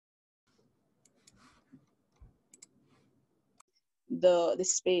the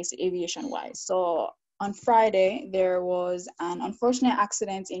space aviation wise. So on Friday, there was an unfortunate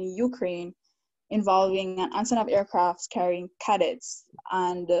accident in Ukraine involving an Antonov aircraft carrying cadets.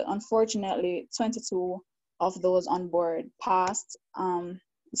 And unfortunately, 22 of those on board passed.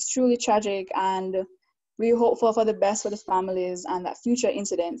 It's truly tragic, and we hope for the best for the families and that future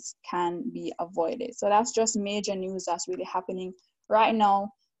incidents can be avoided. So that's just major news that's really happening right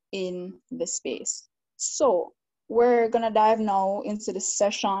now in the space. So we're gonna dive now into the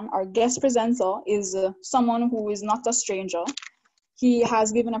session. Our guest presenter is someone who is not a stranger. He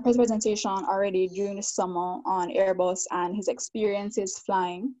has given a presentation already during the summer on Airbus and his experiences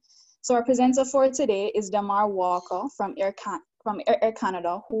flying. So our presenter for today is Demar Walker from Air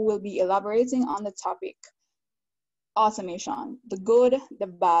Canada, who will be elaborating on the topic automation, the good, the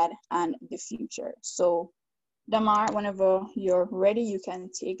bad, and the future. So Demar, whenever you're ready, you can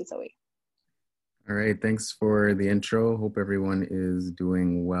take it away. All right, thanks for the intro. Hope everyone is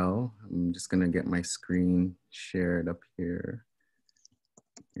doing well. I'm just gonna get my screen shared up here.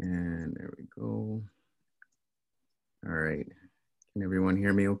 And there we go. All right, can everyone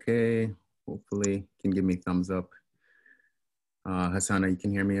hear me okay? Hopefully, can give me thumbs up. Hassana, you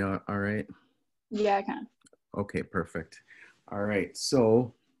can hear me all right? Yeah, I can. Okay, perfect. All right,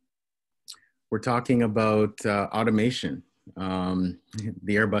 so we're talking about automation. The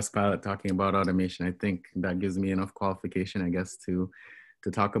Airbus pilot talking about automation. I think that gives me enough qualification, I guess, to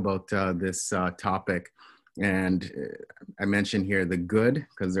talk about this topic. And I mentioned here the good,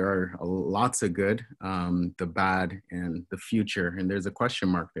 because there are lots of good, the bad, and the future. And there's a question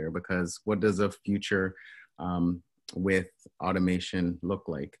mark there, because what does a future with automation look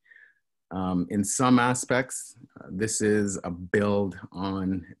like? In some aspects, this is a build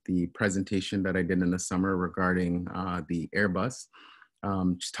on the presentation that I did in the summer regarding the Airbus,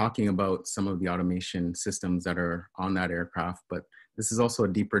 just talking about some of the automation systems that are on that aircraft. But this is also a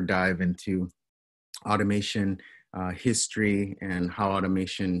deeper dive into automation history and how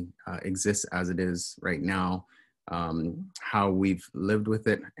automation exists as it is right now, how we've lived with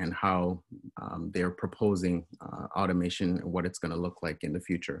it, and how they're proposing automation and what it's going to look like in the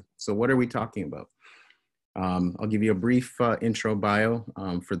future. So what are we talking about? I'll give you a brief intro bio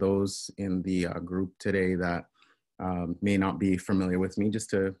for those in the group today that may not be familiar with me,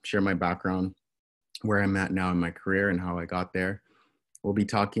 just to share my background, where I'm at now in my career and how I got there. We'll be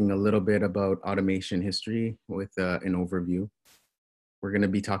talking a little bit about automation history with an overview. We're going to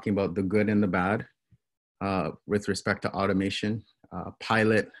be talking about the good and the bad with respect to automation.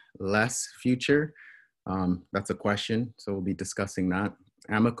 Pilot-less future, that's a question, so we'll be discussing that.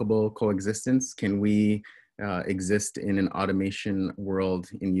 Amicable coexistence, can we exist in an automation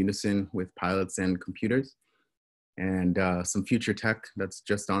world in unison with pilots and computers? And some future tech that's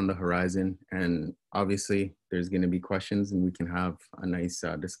just on the horizon. And obviously there's going to be questions, and we can have a nice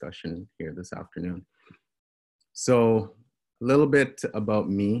discussion here this afternoon. So a little bit about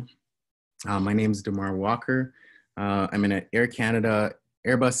me. My name is Demar Walker. I'm an Air Canada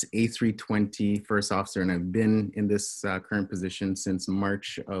Airbus A320 first officer, and I've been in this current position since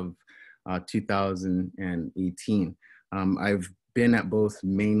March of 2018. I've been at both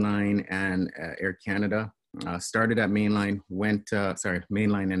mainline and Air Canada. Started at mainline,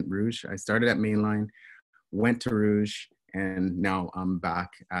 mainline and Rouge. I started at mainline, went to Rouge, and now I'm back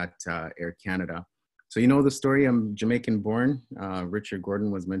at Air Canada. So you know the story, I'm Jamaican born. Richard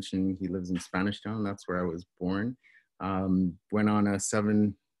Gordon was mentioning he lives in Spanish Town. That's where I was born. Went on a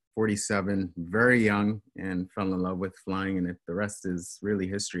 747 very young and fell in love with flying, and the rest is really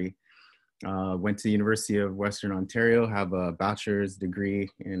history. Went to the University of Western Ontario, have a bachelor's degree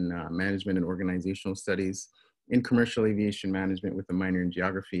in management and organizational studies in commercial aviation management with a minor in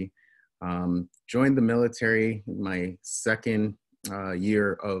geography. Joined the military in my second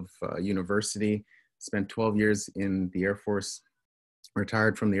year of university, spent 12 years in the Air Force,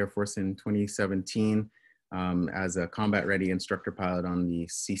 retired from the Air Force in 2017 as a combat ready instructor pilot on the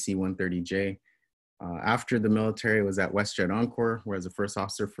CC-130J. After the military, I was at WestJet Encore, where I was a first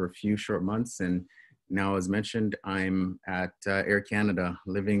officer for a few short months. And now, as mentioned, I'm at Air Canada,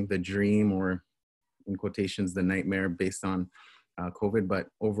 living the dream, or in quotations, the nightmare based on COVID. But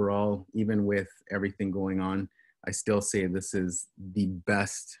overall, even with everything going on, I still say this is the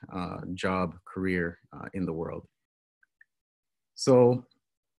best job career in the world. So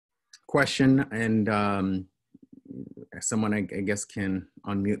question, and someone I guess can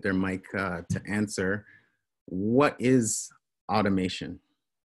unmute their mic to answer. What is automation?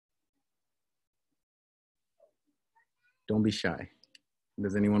 Don't be shy.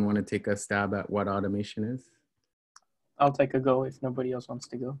 Does anyone want to take a stab at what automation is? I'll take a go if nobody else wants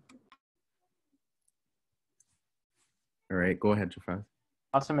to go. All right, go ahead, Jafaz.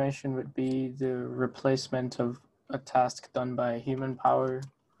 Automation would be the replacement of a task done by human power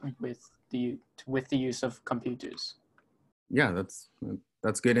with the use of computers. Yeah,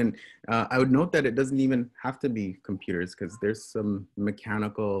 that's good. And I would note that it doesn't even have to be computers, because there's some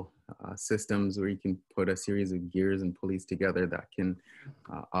mechanical systems where you can put a series of gears and pulleys together that can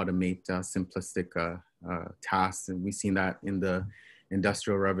automate simplistic tasks. And we've seen that in the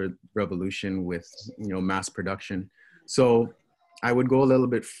industrial revolution with, mass production. So I would go a little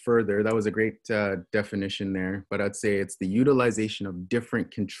bit further. That was a great definition there, but I'd say it's the utilization of different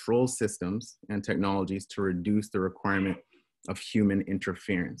control systems and technologies to reduce the requirement of human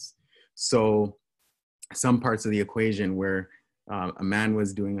interference. So some parts of the equation where a man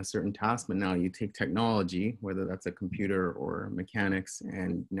was doing a certain task, but now you take technology, whether that's a computer or mechanics,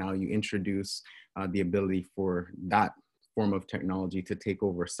 and now you introduce the ability for that form of technology to take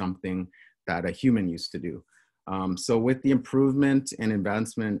over something that a human used to do. So with the improvement and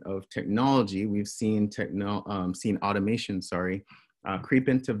advancement of technology, we've seen automation, creep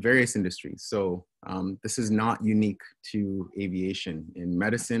into various industries. So this is not unique to aviation. In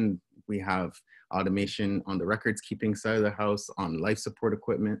medicine, we have automation on the records keeping side of the house, on life support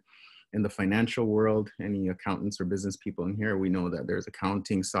equipment. In the financial world, any accountants or business people in here, we know that there's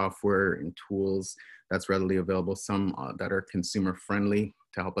accounting software and tools that's readily available, some that are consumer friendly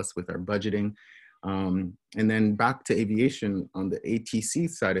to help us with our budgeting. And then back to aviation, on the ATC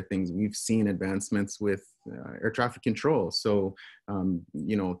side of things, we've seen advancements with air traffic control. So,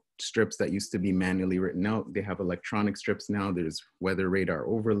 strips that used to be manually written out, they have electronic strips now. There's weather radar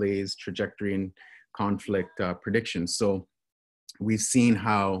overlays, trajectory and conflict prediction. So we've seen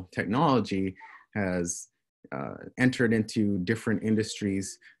how technology has entered into different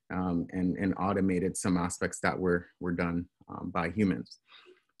industries and automated some aspects that were done by humans.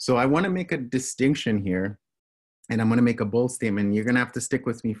 So I want to make a distinction here, and I'm going to make a bold statement. You're going to have to stick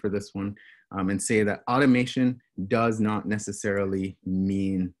with me for this one, and say that automation does not necessarily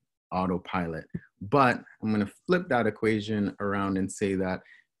mean autopilot. But I'm going to flip that equation around and say that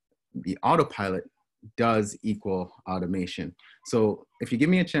the autopilot does equal automation. So if you give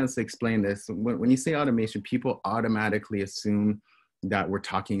me a chance to explain this, when you say automation, people automatically assume that we're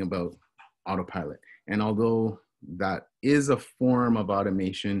talking about autopilot. And although that is a form of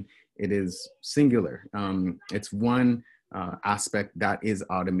automation, it is singular. It's one aspect that is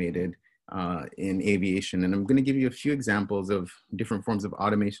automated in aviation. And I'm going to give you a few examples of different forms of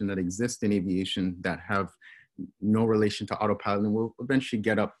automation that exist in aviation that have no relation to autopilot. And we'll eventually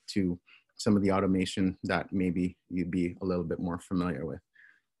get up to some of the automation that maybe you'd be a little bit more familiar with.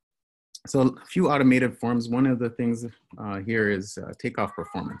 So a few automated forms. One of the things here is takeoff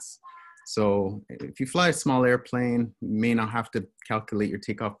performance. So if you fly a small airplane, you may not have to calculate your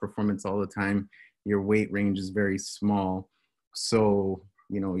takeoff performance all the time. Your weight range is very small. So,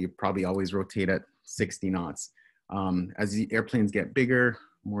 you probably always rotate at 60 knots. As the airplanes get bigger,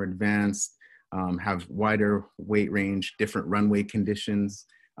 more advanced, have wider weight range, different runway conditions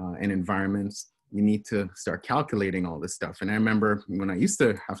and environments, you need to start calculating all this stuff. And I remember when I used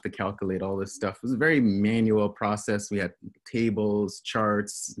to have to calculate all this stuff, it was a very manual process. We had tables,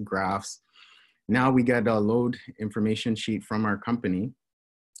 charts, graphs. Now we get a load information sheet from our company.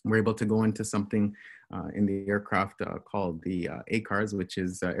 We're able to go into something in the aircraft called the ACARS, which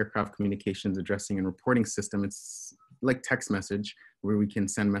is Aircraft Communications Addressing and Reporting System. It's like text message where we can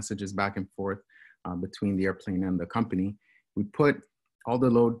send messages back and forth between the airplane and the company. We put all the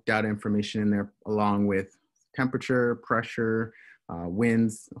load data information in there, along with temperature, pressure,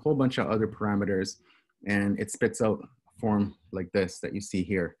 winds, a whole bunch of other parameters. And it spits out a form like this that you see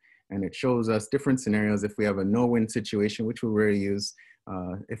here. And it shows us different scenarios. If we have a no wind situation, which we rarely use,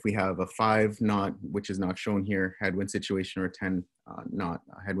 if we have a 5 knot, which is not shown here, headwind situation, or 10 knot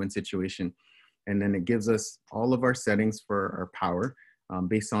headwind situation. And then it gives us all of our settings for our power.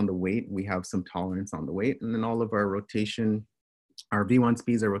 Based on the weight, we have some tolerance on the weight. And then all of our rotation, our V1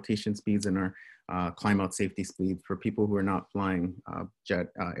 speeds, our rotation speeds, and our climb out safety speed. For people who are not flying jet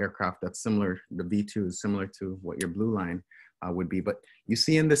aircraft, that's similar. The V2 is similar to what your blue line would be. But you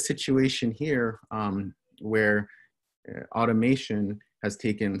see in this situation here where automation has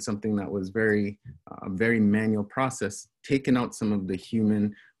taken something that was very manual process, taken out some of the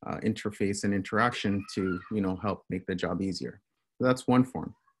human interface and interaction to help make the job easier. So that's one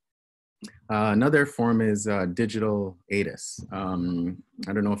form. Another form is digital ATIS.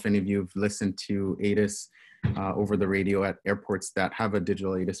 I don't know if any of you have listened to ATIS over the radio at airports that have a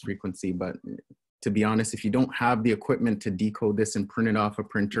digital ATIS frequency, but to be honest, if you don't have the equipment to decode this and print it off a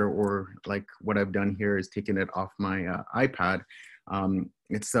printer, or like what I've done here is taken it off my iPad,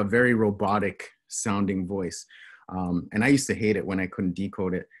 it's a very robotic sounding voice. And I used to hate it when I couldn't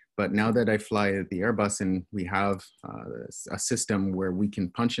decode it. But now that I fly the Airbus and we have a system where we can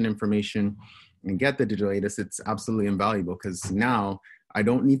punch in information and get the digital ATIS, it's absolutely invaluable, because now I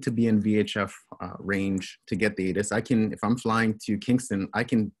don't need to be in VHF range to get the ATIS. I can, if I'm flying to Kingston, I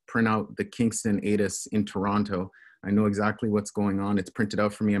can print out the Kingston ATIS in Toronto. I know exactly what's going on. It's printed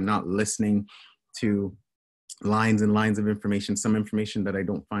out for me. I'm not listening to lines and lines of information, some information that I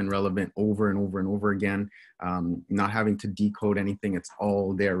don't find relevant over and over and over again, not having to decode anything. It's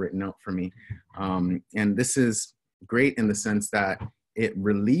all there written out for me. And this is great in the sense that it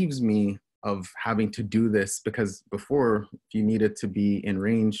relieves me of having to do this, because before, if you needed to be in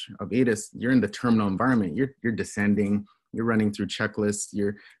range of ATIS, you're in the terminal environment, you're descending, you're running through checklists,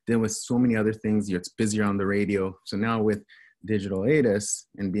 you're dealing with so many other things, it's busier on the radio. So now with digital ATIS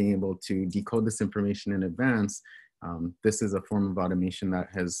and being able to decode this information in advance, this is a form of automation that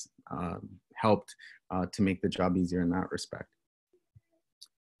has helped to make the job easier in that respect.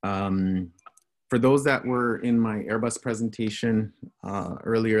 For those that were in my Airbus presentation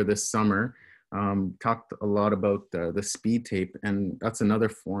earlier this summer, talked a lot about the speed tape, and that's another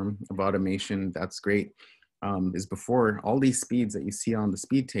form of automation that's great. Is before, all these speeds that you see on the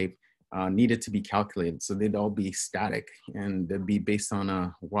speed tape needed to be calculated. So they'd all be static and they'd be based on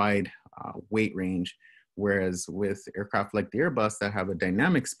a wide weight range. Whereas with aircraft like the Airbus that have a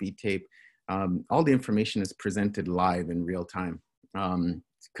dynamic speed tape, all the information is presented live in real time.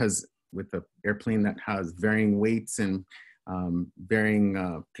 Because with the airplane that has varying weights and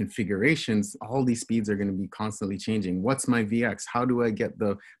varying configurations, all these speeds are going to be constantly changing. What's my VX? How do I get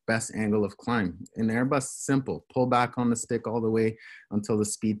the best angle of climb? In Airbus, simple, pull back on the stick all the way until the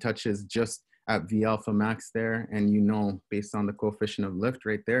speed touches just at V alpha max there. And you know, based on the coefficient of lift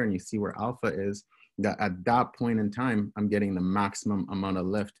right there, and you see where alpha is, that at that point in time, I'm getting the maximum amount of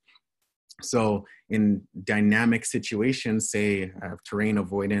lift. So in dynamic situations, say terrain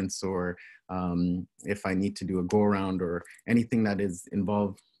avoidance, or if I need to do a go around or anything that is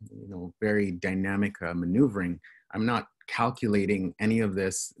involved, you know, very dynamic maneuvering, I'm not calculating any of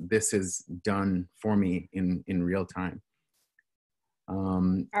this. This is done for me in real time. All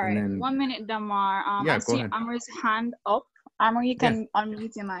right, then, 1 minute, Demar. Yeah, I go see ahead. Amar's hand up. Amar, you can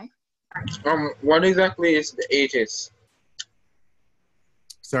unmute your mic. What exactly is the ATIS?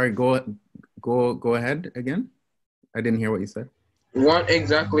 Sorry, go ahead again. I didn't hear what you said. What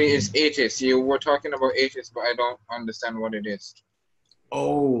exactly is ATIS? You were talking about ATIS, but I don't understand what it is.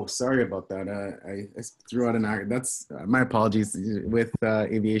 Oh, sorry about that. I threw out an acronym. That's my apologies. With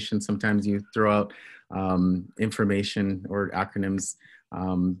aviation, sometimes you throw out information or acronyms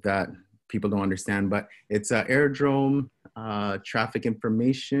that people don't understand, but it's an aerodrome traffic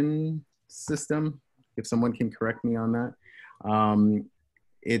information system, if someone can correct me on that.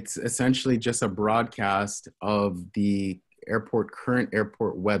 It's essentially just a broadcast of the current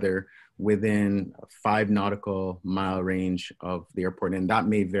airport weather within a 5 nautical mile range of the airport. And that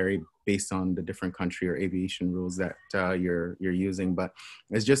may vary based on the different country or aviation rules that you're using. But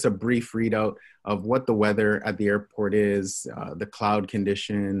it's just a brief readout of what the weather at the airport is, the cloud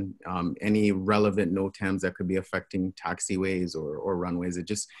condition, any relevant NOTAMs that could be affecting taxiways or runways. It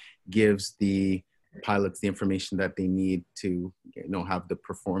just gives the pilots the information that they need to, you know, have the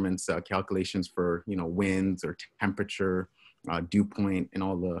performance calculations for, you know, winds or temperature, dew point, and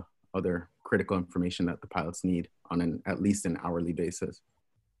all the other critical information that the pilots need on at least an hourly basis.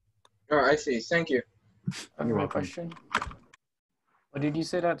 Oh, I see. Thank you. I have a question. What did you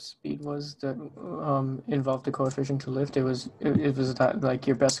say that speed was that involved the coefficient to lift? It was that like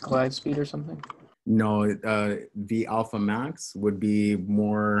your best glide speed or something? No, the alpha max would be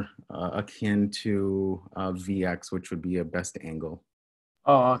more akin to VX, which would be a best angle.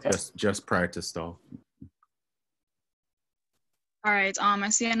 Oh, okay. Just prior to stall. All right. I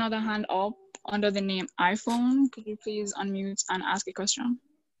see another hand up under the name iPhone. Could you please unmute and ask a question?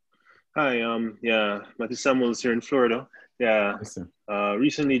 Hi. Yeah, Matthew Samuels here in Florida. Yeah. Yes,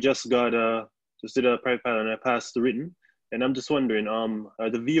 Recently just did a private pilot and I passed the written, and I'm just wondering,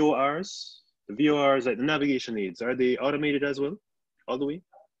 are the VORs like the navigation aids, are they automated as well, all the way?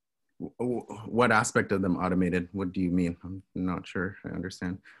 What aspect of them automated? What do you mean? I'm not sure I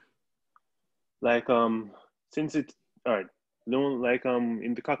understand. Like since it's all right, you know, like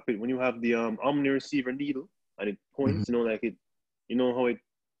in the cockpit when you have the omni receiver needle and it points, you know, like it, you know how it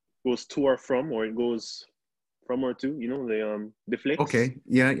goes to or from, or it goes from or to, you know, the flex. Okay.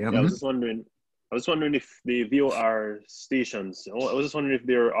 Yeah. I was just wondering if the VOR stations, I was just wondering if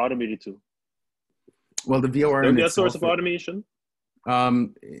they're automated too. Well, the VOR There'll in be a itself, source of automation.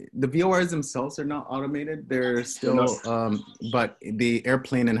 The VORs themselves are not automated. They're still, but the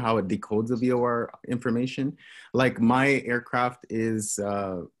airplane and how it decodes the VOR information. Like my aircraft is,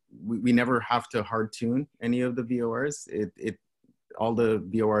 we never have to hard tune any of the VORs. All the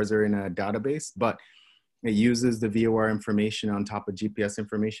VORs are in a database, but it uses the VOR information on top of GPS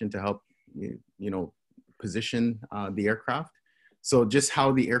information to help, position the aircraft. So just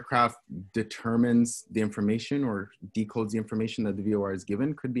how the aircraft determines the information or decodes the information that the VOR is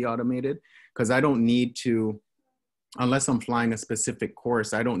given could be automated, because I don't need to, unless I'm flying a specific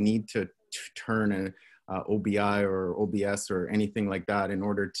course, I don't need to turn a OBI or OBS or anything like that in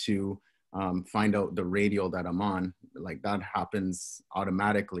order to find out the radial that I'm on. Like that happens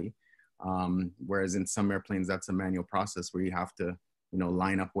automatically. Whereas in some airplanes, that's a manual process where you have to,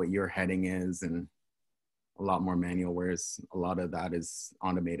 line up what your heading is, and a lot more manual, whereas a lot of that is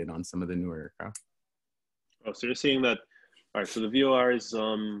automated on some of the newer aircraft. Oh, so you're saying that, all right, so the VOR is,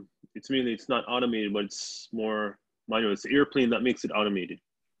 it's not automated, but it's more manual. It's the airplane that makes it automated.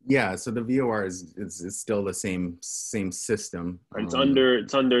 Yeah, so the VOR is still the same system. And it's under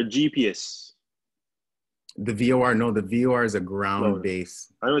GPS. The VOR, no, the VOR is a ground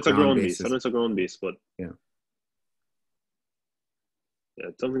base. I know it's a ground base. I know it's a ground base, but yeah,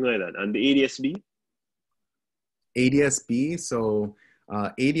 something like that. And the ADSB? ADSB, so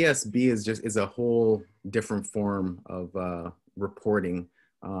ADSB is a whole different form of reporting,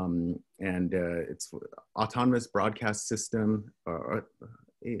 and it's autonomous broadcast system,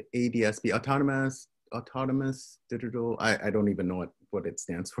 ADSB, autonomous digital. I don't even know what it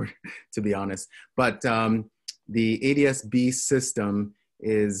stands for, to be honest. But the ADSB system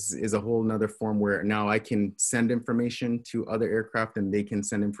is a whole nother form where now I can send information to other aircraft and they can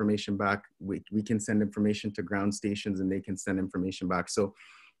send information back. We can send information to ground stations and they can send information back. So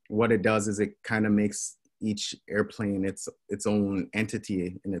what it does is it kind of makes each airplane its own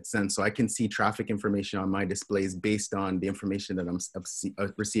entity in its sense. So I can see traffic information on my displays based on the information that I'm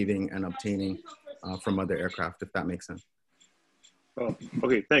receiving and obtaining from other aircraft, if that makes sense. Oh,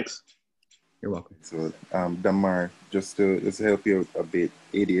 okay, thanks. You're welcome. So, Demar, just to help you a bit,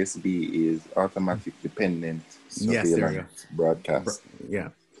 ADSB is automatic dependent surveillance broadcast. Yeah,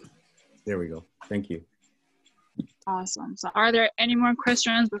 there we go. Thank you. Awesome. So are there any more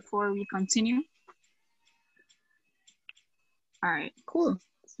questions before we continue? All right, cool.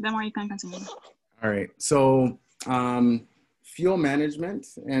 Demar, you can continue. All right, so fuel management,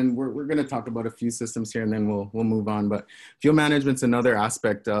 and we're going to talk about a few systems here and then we'll move on, but fuel management's another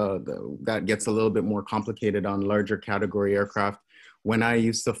aspect that gets a little bit more complicated on larger category aircraft. When I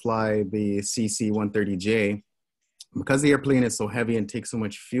used to fly the CC-130J, because the airplane is so heavy and takes so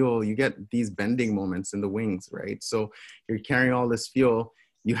much fuel, you get these bending moments in the wings, right? So you're carrying all this fuel,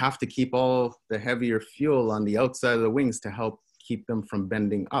 you have to keep all the heavier fuel on the outside of the wings to help keep them from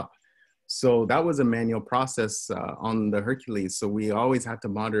bending up. So that was a manual process on the Hercules. So we always had to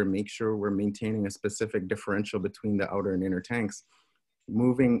monitor, make sure we're maintaining a specific differential between the outer and inner tanks.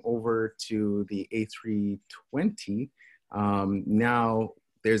 Moving over to the A320, now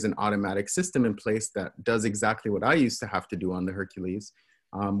there's an automatic system in place that does exactly what I used to have to do on the Hercules,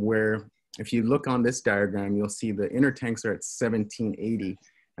 where if you look on this diagram, you'll see the inner tanks are at 1780,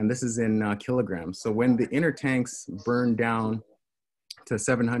 and this is in kilograms. So when the inner tanks burn down to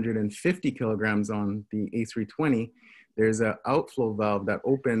 750 kilograms on the A320, there's an outflow valve that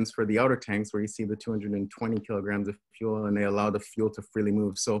opens for the outer tanks where you see the 220 kilograms of fuel, and they allow the fuel to freely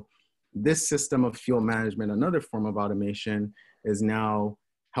move. So this system of fuel management, another form of automation, is now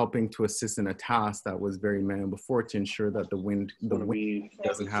helping to assist in a task that was very manual before to ensure that the wind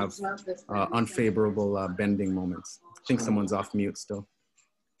doesn't have unfavorable bending moments. I think someone's off mute still.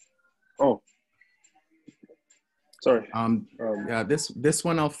 Oh. Sorry. Yeah, this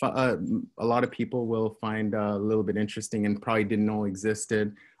one a lot of people will find a little bit interesting and probably didn't know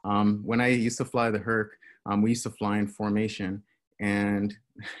existed. When I used to fly the Herc, we used to fly in formation, and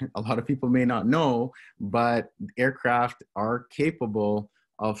a lot of people may not know, but aircraft are capable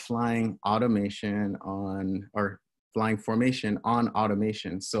of flying automation flying formation on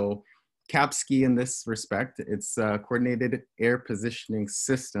automation. So CAPSKI in this respect, it's a coordinated air positioning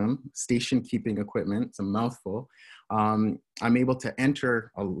system, station keeping equipment, it's a mouthful. I'm able to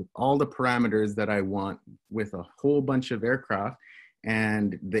enter all the parameters that I want with a whole bunch of aircraft,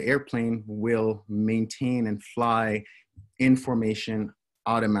 and the airplane will maintain and fly in formation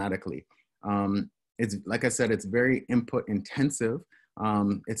automatically. It's, like I said, it's very input intensive.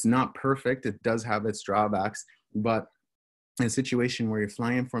 It's not perfect, it does have its drawbacks, but in a situation where you're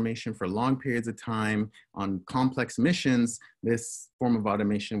flying in formation for long periods of time on complex missions, this form of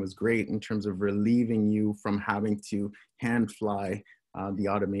automation was great in terms of relieving you from having to hand fly the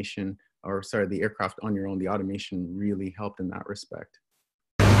automation, or sorry, the aircraft on your own. The automation really helped in that respect.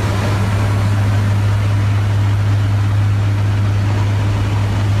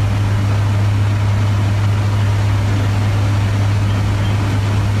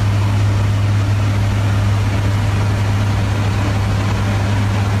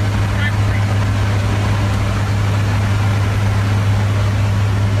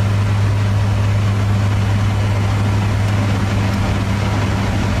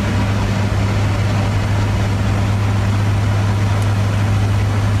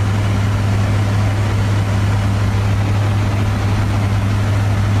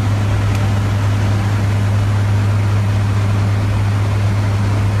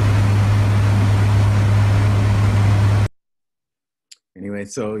 Anyway,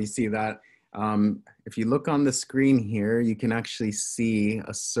 so you see that if you look on the screen here, you can actually see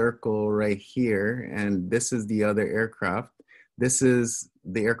a circle right here, and this is the other aircraft. This is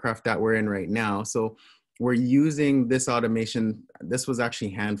the aircraft that we're in right now. So we're using this automation. This was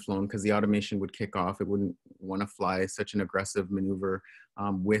actually hand flown because the automation would kick off. It wouldn't want to fly such an aggressive maneuver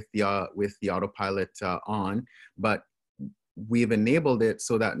with the autopilot on, but we've enabled it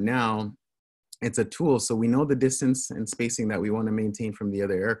so that now it's a tool. So we know the distance and spacing that we want to maintain from the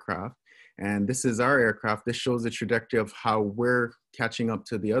other aircraft. And this is our aircraft. This shows the trajectory of how we're catching up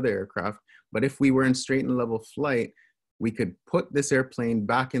to the other aircraft. But if we were in straight and level flight, we could put this airplane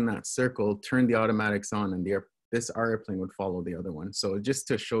back in that circle, turn the automatics on, and our airplane would follow the other one. So just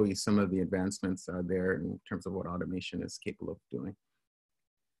to show you some of the advancements there in terms of what automation is capable of doing.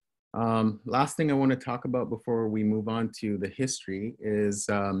 Last thing I want to talk about before we move on to the history is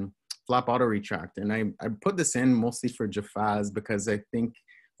flap auto retract. And I put this in mostly for Jafaz because I think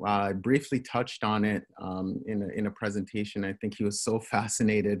I briefly touched on it in a presentation. I think he was so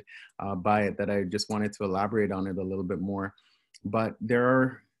fascinated by it that I just wanted to elaborate on it a little bit more. But there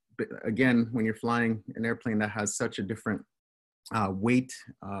are, again, when you're flying an airplane that has such a different weight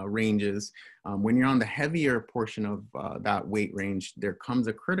ranges, when you're on the heavier portion of that weight range, there comes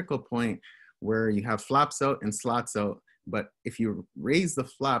a critical point where you have flaps out and slats out. But if you raise the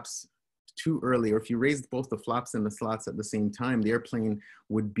flaps too early, or if you raised both the flaps and the slots at the same time, the airplane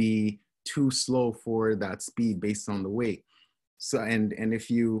would be too slow for that speed based on the weight. So, and if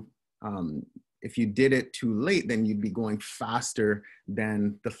you did it too late, then you'd be going faster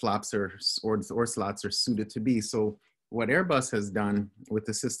than the flaps or slots are suited to be. So what Airbus has done with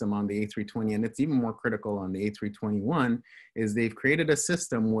the system on the A320, and it's even more critical on the A321, is they've created a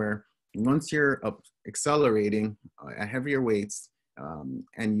system where once you're accelerating at heavier weights,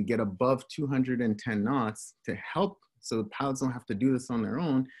 and you get above 210 knots, to help so the pilots don't have to do this on their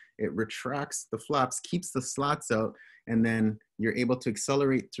own, it retracts the flaps, keeps the slots out, and then you're able to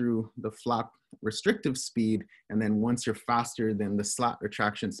accelerate through the flap restrictive speed. And then once you're faster than the slot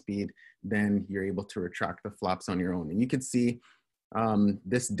retraction speed, then you're able to retract the flaps on your own. And you can see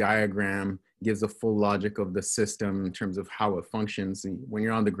this diagram gives a full logic of the system in terms of how it functions. When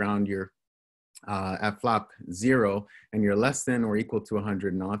you're on the ground, you're at flap 0 and you're less than or equal to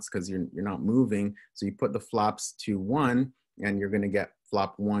 100 knots because you're not moving. So you put the flaps to 1 and you're going to get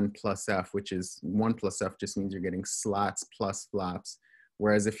flap 1 plus F, which is 1 plus F just means you're getting slats plus flaps.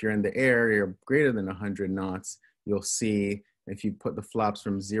 Whereas if you're in the air, you're greater than 100 knots, you'll see if you put the flaps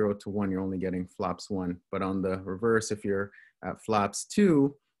from 0 to 1, you're only getting flaps 1. But on the reverse, if you're at flaps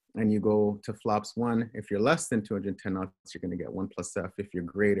 2, and you go to flaps 1, if you're less than 210 knots, you're going to get 1 plus F. If you're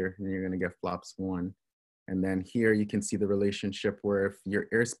greater, then you're going to get flaps 1. And then here you can see the relationship where if your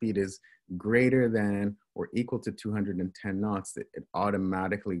airspeed is greater than or equal to 210 knots, it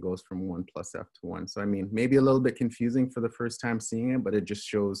automatically goes from 1 plus F to 1. So I mean, maybe a little bit confusing for the first time seeing it, but it just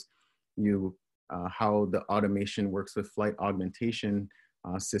shows you how the automation works with flight augmentation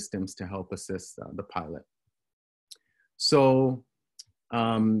systems to help assist the pilot. So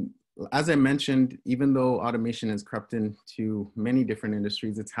as I mentioned, even though automation has crept into many different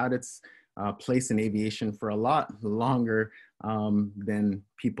industries, it's had its place in aviation for a lot longer than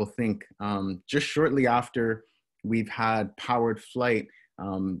people think. Just shortly after we've had powered flight,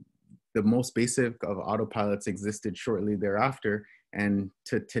 the most basic of autopilots existed shortly thereafter. And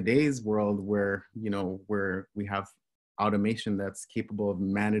to today's world where, where we have automation that's capable of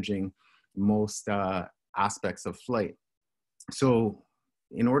managing most aspects of flight. So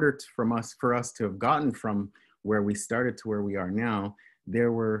in order for us to have gotten from where we started to where we are now,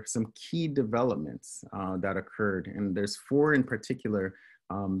 there were some key developments that occurred. And there's 4 in particular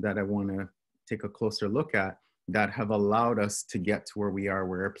that I want to take a closer look at. that have allowed us to get to where we are,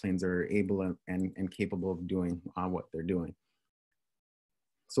 where airplanes are able and capable of doing what they're doing.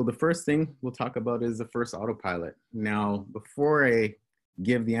 So the first thing we'll talk about is the first autopilot. Now, before I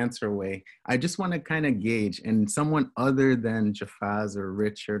give the answer away, I just want to kind of gauge, and someone other than Jafaz or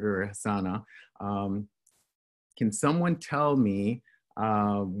Richard or Hassana, can someone tell me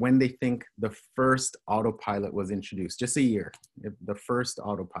when they think the first autopilot was introduced? Just a year, the first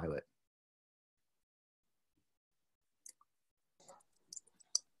autopilot.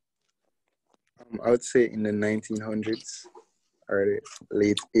 I would say in the 1900s or the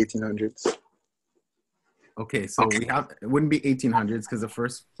late 1800s. Okay, so we have, it wouldn't be 1800s because the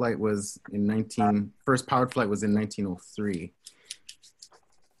first flight was in first powered flight was in 1903.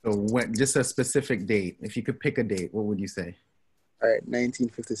 So what, just a specific date, if you could pick a date, what would you say? All right,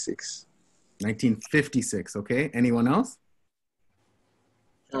 1956. 1956, okay. Anyone else?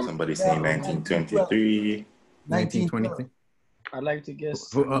 Somebody saying 1923. 1923. I'd like to guess.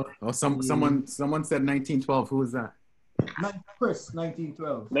 Someone said 1912. Who was that? Chris,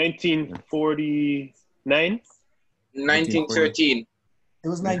 1912. 1949. 1913. It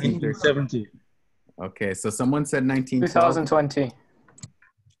was 1970. Okay, so someone said 1912. 2020.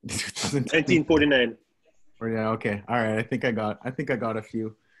 1949. Yeah, okay. All right. I think I got a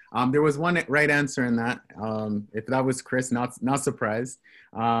few. There was one right answer in that. If that was Chris, not surprised.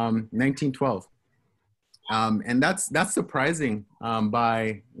 1912. And that's surprising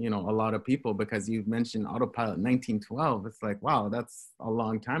by a lot of people, because you've mentioned autopilot 1912. It's like, wow, that's a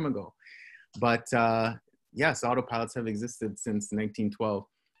long time ago. But yes, autopilots have existed since 1912.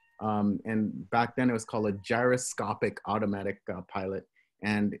 And back then it was called a gyroscopic automatic pilot.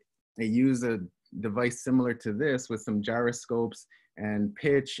 And they use a device similar to this with some gyroscopes and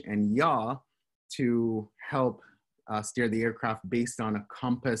pitch and yaw to help steer the aircraft based on a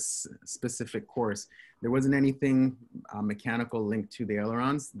compass specific course. There wasn't anything mechanical linked to the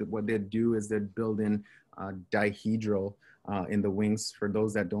ailerons. What they'd do is they'd build in dihedral in the wings. For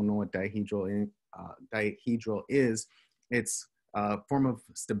those that don't know what dihedral is, it's a form of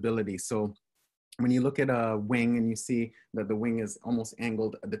stability. So when you look at a wing and you see that the wing is almost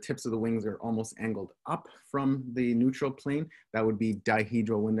angled, the tips of the wings are almost angled up from the neutral plane, that would be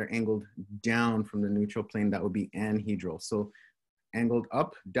dihedral. When they're angled down from the neutral plane, that would be anhedral. So angled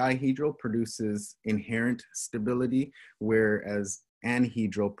up, dihedral produces inherent stability, whereas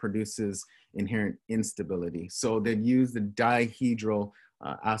anhedral produces inherent instability. So they'd use the dihedral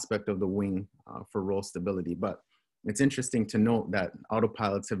aspect of the wing for roll stability. But it's interesting to note that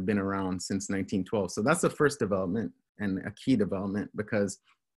autopilots have been around since 1912. So that's the first development and a key development, because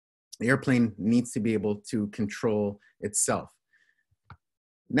the airplane needs to be able to control itself.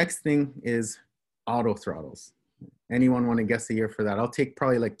 Next thing is auto throttles. Anyone want to guess a year for that? I'll take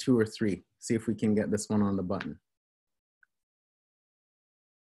probably like 2 or 3. See if we can get this one on the button.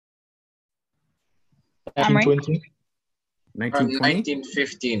 1920. 1920?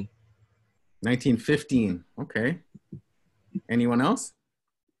 1915. 1915, okay. Anyone else?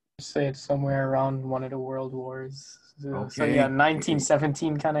 Say it's somewhere around one of the world wars. So Okay. yeah,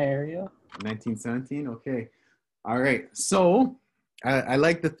 1917 kind of area. 1917, okay. All right, so I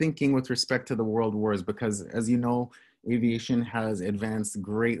like the thinking with respect to the world wars, because as you know, aviation has advanced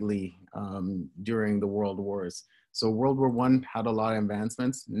greatly during the world wars. So World War I had a lot of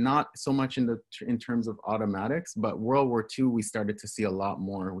advancements, not so much in terms of automatics, but World War II, we started to see a lot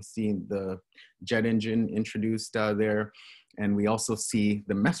more. We see the jet engine introduced there. And we also see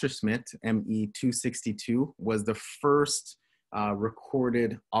the Messerschmitt ME-262 was the first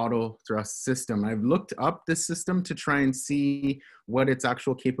recorded auto thrust system. I've looked up this system to try and see what its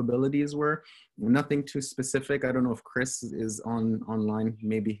actual capabilities were. Nothing too specific. I don't know if Chris is online.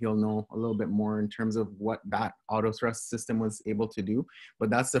 Maybe he'll know a little bit more in terms of what that auto thrust system was able to do. But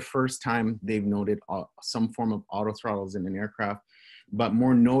that's the first time they've noted some form of auto throttles in an aircraft. But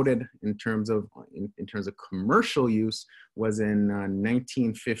more noted in terms of commercial use was in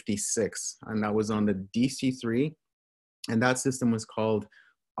 1956, and that was on the DC-3. And that system was called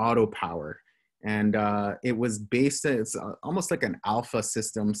Auto Power. And it was based, it's almost like an alpha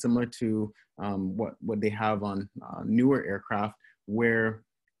system, similar to what they have on newer aircraft, where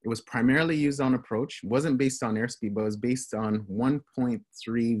it was primarily used on approach. It wasn't based on airspeed, but it was based on 1.3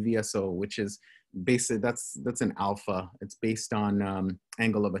 VSO, which is basically, that's an alpha. It's based on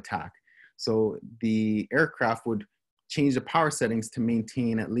angle of attack. So the aircraft would change the power settings to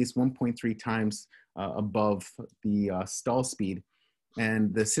maintain at least 1.3 times above the stall speed.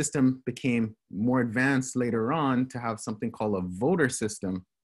 And the system became more advanced later on to have something called a voter system,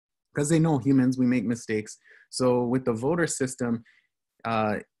 because they know humans, we make mistakes. So with the voter system,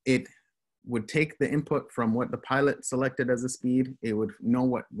 it would take the input from what the pilot selected as a speed. It would know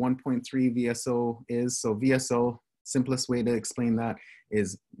what 1.3 VSO is. So VSO, simplest way to explain that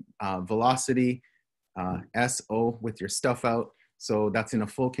is velocity, SO with your stuff out. So that's in a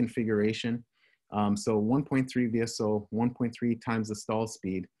full configuration. So 1.3 VSO, 1.3 times the stall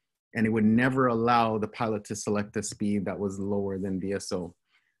speed, and it would never allow the pilot to select a speed that was lower than VSO.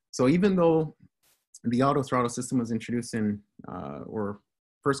 So even though the auto throttle system was introduced in, or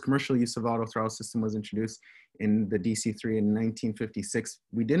first commercial use of auto throttle system was introduced in the DC-3 in 1956,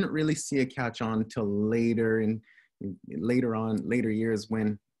 we didn't really see a catch on till later years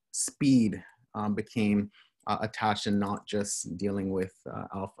when speed became attached and not just dealing with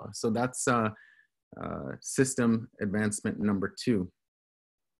alpha. So that's system advancement number 2.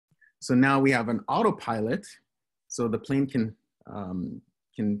 So now we have an autopilot, so the plane can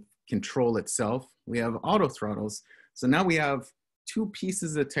control itself. We have auto throttles. So now we have 2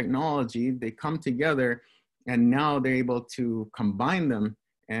 pieces of technology. They come together, and now they're able to combine them,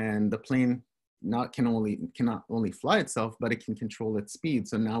 and the plane cannot only fly itself, but it can control its speed.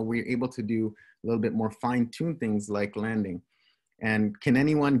 So now we're able to do a little bit more fine-tuned things like landing. And can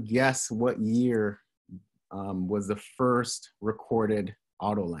anyone guess what year was the first recorded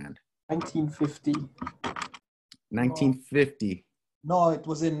auto land? 1950. 1950. No, it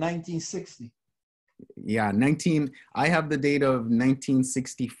was in 1960. Yeah, I have the date of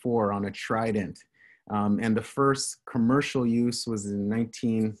 1964 on a Trident. And the first commercial use was in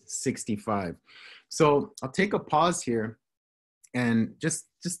 1965. So I'll take a pause here and just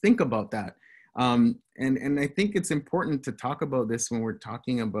think about that. And I think it's important to talk about this when we're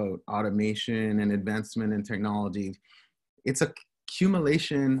talking about automation and advancement in technology. It's a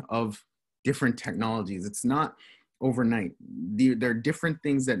accumulation of different technologies. It's not overnight. There are different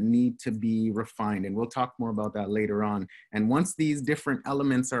things that need to be refined, and we'll talk more about that later on. And once these different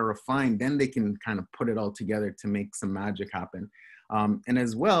elements are refined, then they can kind of put it all together to make some magic happen. And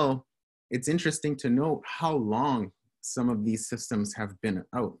as well, it's interesting to note how long some of these systems have been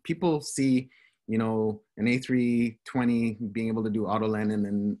out. People see, you know, an A320 being able to do auto land in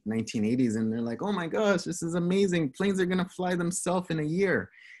the 1980s, and they're like, oh my gosh, this is amazing. Planes are gonna fly themselves in a year.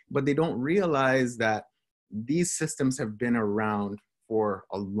 But they don't realize that these systems have been around for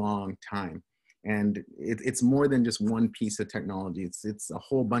a long time. And it's more than just one piece of technology. It's a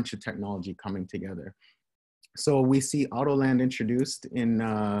whole bunch of technology coming together. So we see Autoland introduced in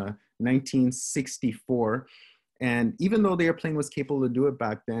 1964. And even though the airplane was capable to do it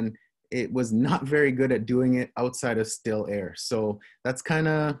back then, it was not very good at doing it outside of still air. So that's kind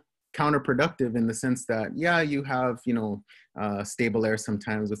of counterproductive in the sense that, yeah, you have, you know, stable air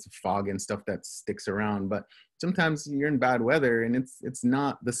sometimes with fog and stuff that sticks around, but sometimes you're in bad weather and it's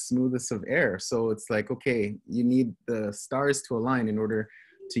not the smoothest of air. So it's like, okay, you need the stars to align in order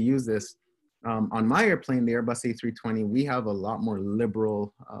to use this. On my airplane, the Airbus A320, we have a lot more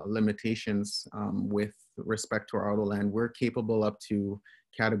liberal limitations with respect to our Autoland. We're capable up to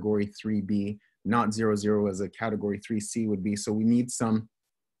category 3B, not 00 as a category 3C would be. So we need some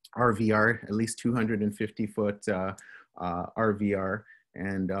RVR, at least 250 foot RVR,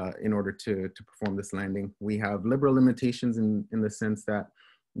 and in order to perform this landing. We have liberal limitations in the sense that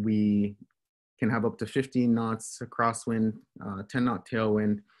we can have up to 15 knots crosswind, 10 knot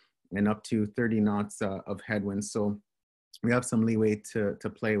tailwind, and up to 30 knots of headwind. So we have some leeway to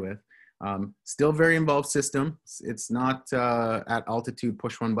play with. Still very involved system. It's not at altitude,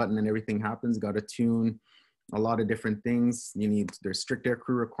 push one button and everything happens. Got to tune a lot of different things. There's strict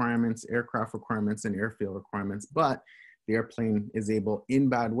aircrew requirements, aircraft requirements, and airfield requirements, but the airplane is able in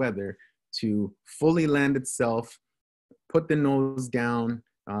bad weather to fully land itself, put the nose down,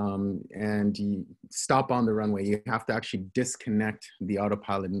 and you stop on the runway. You have to actually disconnect the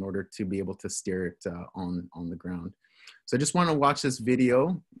autopilot in order to be able to steer it on the ground. So I just want to watch this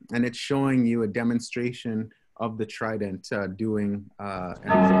video, and it's showing you a demonstration of the Trident doing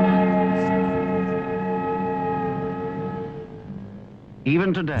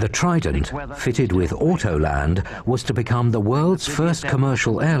Even today, the Trident, fitted with Autoland, was to become the world's first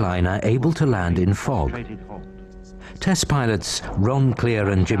commercial airliner able to land in fog. Test pilots Ron Clear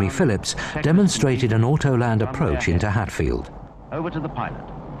and Jimmy Phillips demonstrated an Autoland approach into Hatfield. Over to the pilot.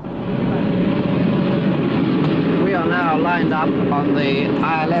 We are now lined up on the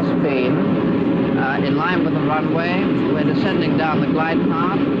ILS beam, in line with the runway. We're descending down the glide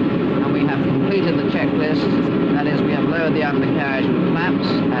path, and we have completed the checklist. That is, we have lowered the undercarriage and flaps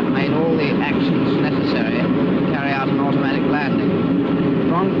and made all the actions necessary to carry out an automatic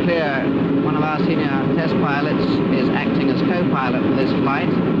landing. Ron Clear, one of our senior test pilots, is acting as co-pilot for this flight,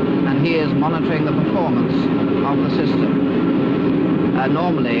 and he is monitoring the performance of the system.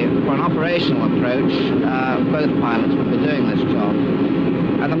 normally, for an operational approach, both pilots would be doing this job.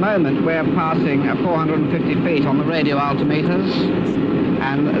 At the moment, we're passing 450 feet on the radio altimeters,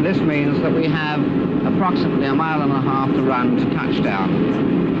 and this means that we have approximately 1.5 miles to run to touchdown.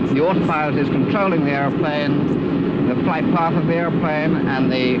 The autopilot is controlling the airplane, the flight path of the airplane, and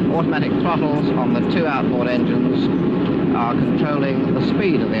the automatic throttles on the 2 outboard engines are controlling the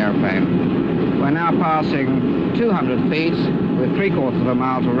speed of the airplane. We're now passing 200 feet with 3/4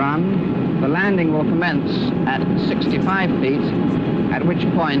 mile to run. The landing will commence at 65 feet, at which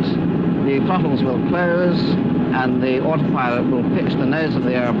point the throttles will close and the autopilot will pitch the nose of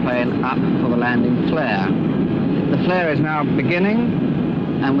the airplane up for the landing flare. The flare is now beginning,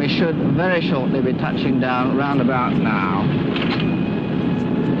 and we should very shortly be touching down round about now.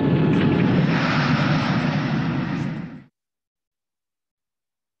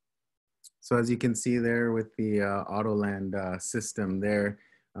 So as you can see there with the Autoland system there,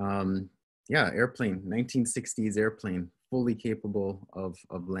 yeah, airplane, 1960s airplane, fully capable of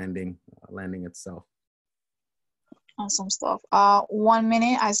landing itself. Awesome stuff. 1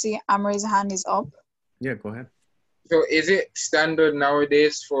 minute, I see Amri's hand is up. Yeah, go ahead. So is it standard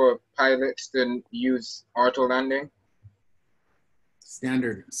nowadays for pilots to use auto landing?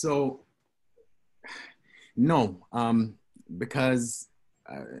 Standard. So no, because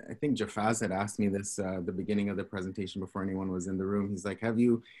I think Jafaz had asked me this at the beginning of the presentation before anyone was in the room. He's like, have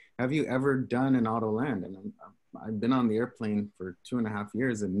you ever done an auto land? And I've been on the airplane for 2.5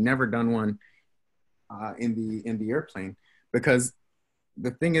 years and never done one in the airplane, because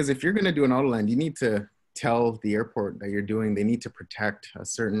the thing is, if you're going to do an auto land, you need to tell the airport that you're doing, they need to protect a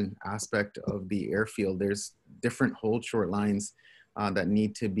certain aspect of the airfield. There's different hold short lines that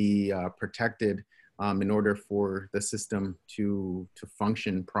need to be protected in order for the system to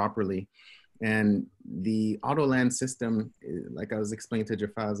function properly. And the Autoland system, like I was explaining to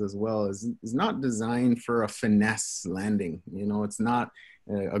Jafaz as well, is not designed for a finesse landing. You know, it's not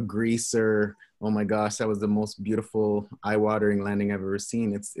a greaser, oh my gosh, that was the most beautiful, eye-watering landing I've ever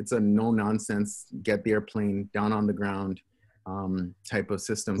seen. It's a no-nonsense, get the airplane down on the ground type of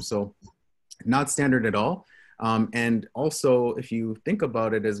system. So not standard at all. And also, if you think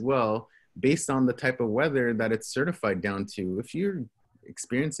about it as well, based on the type of weather that it's certified down to, if you're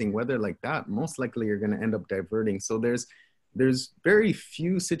experiencing weather like that, most likely you're going to end up diverting. So there's very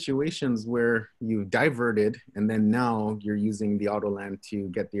few situations where you diverted and then now you're using the Autoland to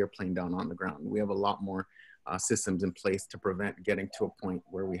get the airplane down on the ground. We have a lot more systems in place to prevent getting to a point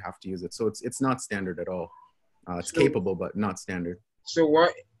where we have to use it. So it's not standard at all. It's capable, but not standard. So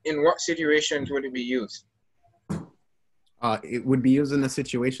in what situations would it be used? It would be used in a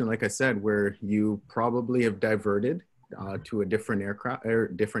situation, like I said, where you probably have diverted to a different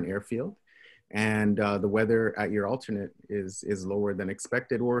different airfield, and the weather at your alternate is lower than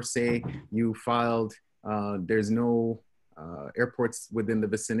expected, or say you filed, there's no airports within the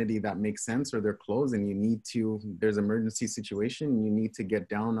vicinity that make sense, or they're closed, and there's emergency situation, you need to get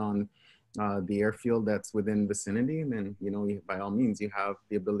down on the airfield that's within vicinity, and then, you know, by all means, you have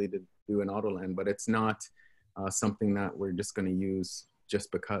the ability to do an Autoland, but it's not something that we're just going to use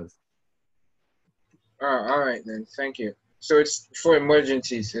just because. All right then, thank you. So it's for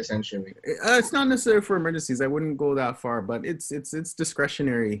emergencies, essentially. It's not necessarily for emergencies. I wouldn't go that far, but it's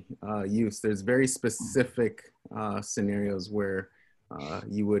discretionary use. There's very specific scenarios where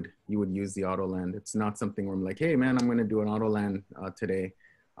you would use the Autoland. It's not something where I'm like, hey man, I'm going to do an Autoland today.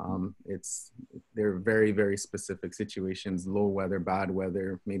 They're very, very specific situations: low weather, bad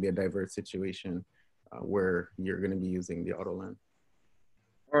weather, maybe a divert situation where you're going to be using the Autoland.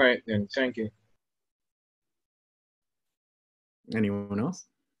 All right then, thank you. Anyone else?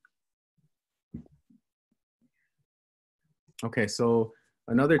 Okay, so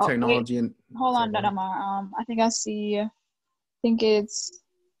another technology. Hold on, Demar. I think it's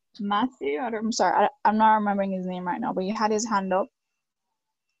Matthew. I'm sorry, I'm not remembering his name right now, but he had his hand up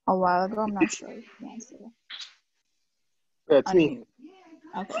a while ago. I'm not sure. Yeah, it's me.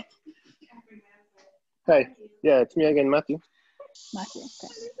 Okay. Hi. Yeah, it's me again, Matthew. Matthew.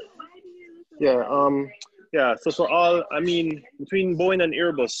 Okay. Yeah. So for all, I mean, between Boeing and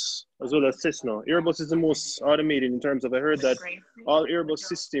Airbus, as well as Cessna, Airbus is the most automated in terms of, I heard that all Airbus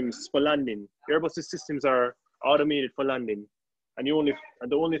systems for landing, Airbus systems are automated for landing, and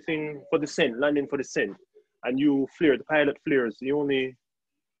the only thing for descent, landing for descent, and you flare, the pilot flares, he only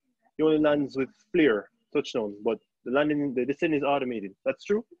lands with flare, touchdown, but the descent is automated. That's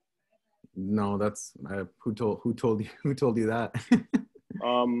true? No, that's who told you that?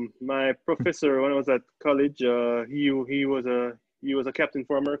 My professor, when I was at college, he was a captain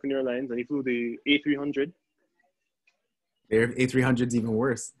for American Airlines, and he flew the A300. The A300's even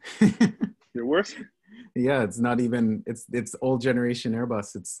worse. They're worse? Yeah, it's not even, it's old generation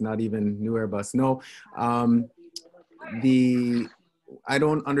Airbus. It's not even new Airbus. No, I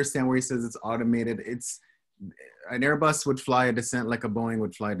don't understand where he says it's automated. It's an Airbus would fly a descent like a Boeing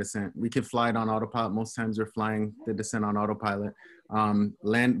would fly a descent. We could fly it on autopilot. Most times we're flying the descent on autopilot.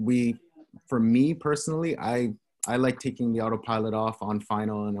 For me personally, I like taking the autopilot off on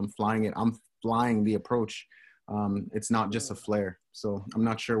final and I'm flying the approach. It's not just a flare. So I'm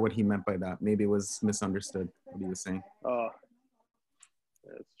not sure what he meant by that. Maybe it was misunderstood what he was saying.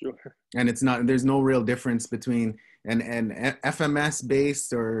 That's true. And it's not, there's no real difference between an FMS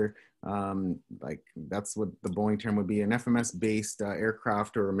based or like that's what the Boeing term would be, an FMS based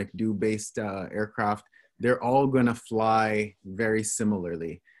aircraft or a McDo based aircraft. They're all going to fly very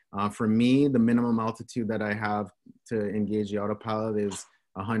similarly. For me, the minimum altitude that I have to engage the autopilot is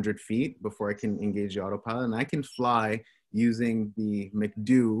 100 feet before I can engage the autopilot. And I can fly using the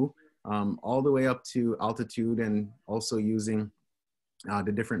McDo all the way up to altitude and also using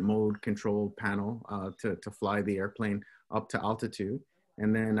the different mode control panel to fly the airplane up to altitude.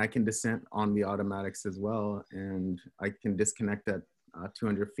 And then I can descent on the automatics as well. And I can disconnect at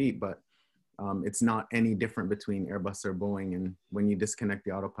 200 feet, but it's not any different between Airbus or Boeing. And when you disconnect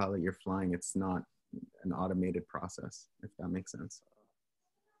the autopilot, you're flying. It's not an automated process, if that makes sense.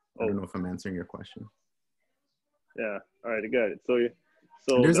 I don't know if I'm answering your question. Yeah. All right. I got it.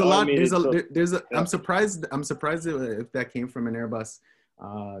 So there's a lot. Yeah. I'm surprised if that came from an Airbus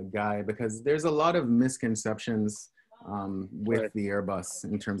guy, because there's a lot of misconceptions with the Airbus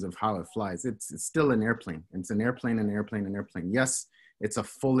in terms of how it flies. It's still an airplane. It's an airplane. Yes, it's a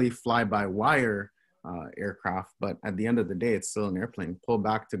fully fly-by-wire aircraft, but at the end of the day, it's still an airplane. Pull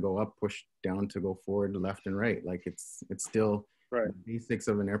back to go up, push down to go forward, left and right. Like it's still, the basics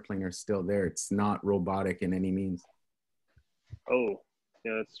of an airplane are still there. It's not robotic in any means. Oh,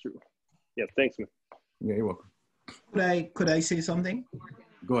 yeah, that's true. Yeah, thanks, man. Yeah, you're welcome. Could I say something?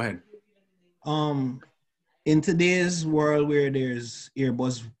 Go ahead. In today's world where there's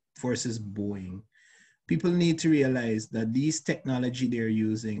Airbus versus Boeing, people need to realize that these technology they're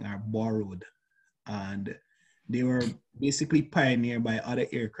using are borrowed, and they were basically pioneered by other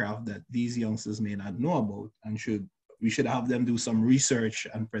aircraft that these youngsters may not know about, and we should have them do some research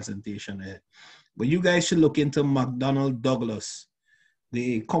and presentation. But you guys should look into McDonnell Douglas,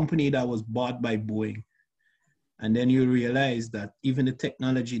 the company that was bought by Boeing. And then you'll realize that even the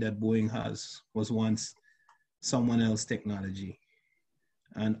technology that Boeing has was once someone else's technology.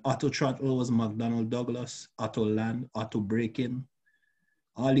 And auto throttle was McDonnell Douglas, auto land, auto braking.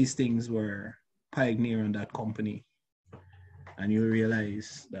 All these things were pioneered in that company. And you'll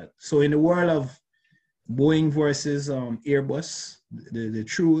realize that. So in the world of Boeing versus Airbus, the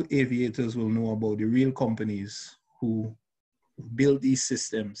true aviators will know about the real companies who build these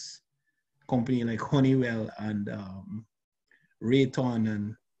systems. Company like Honeywell and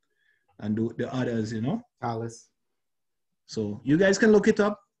Raytheon and the others, you know? Alice. So you guys can look it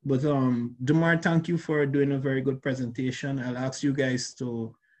up. But Demar, thank you for doing a very good presentation. I'll ask you guys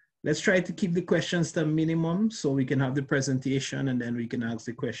to, let's try to keep the questions to a minimum so we can have the presentation and then we can ask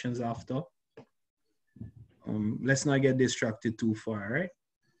the questions after. Let's not get distracted too far, right?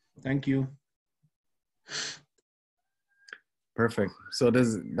 Thank you. Perfect. So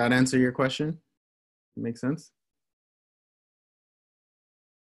does that answer your question? Make sense?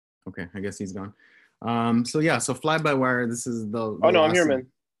 Okay, I guess he's gone. So yeah, so fly-by-wire, this is the Oh, no, I'm here, man.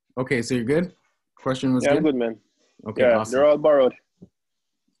 Okay, so you're good? Question was good? Yeah, I'm good, man. Okay, yeah, awesome. They're all borrowed.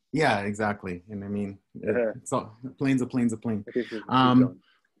 Yeah, exactly. And I mean, it's all, a plane's a plane.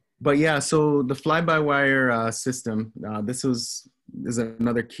 But yeah, so the fly-by-wire system, this is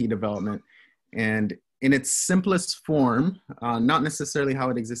another key development. And in its simplest form, not necessarily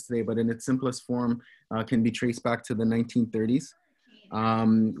how it exists today, but in its simplest form can be traced back to the 1930s,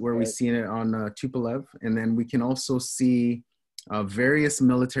 where we've seen it on Tupolev. And then we can also see various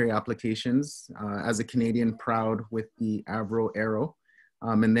military applications as a Canadian proud with the Avro Aero.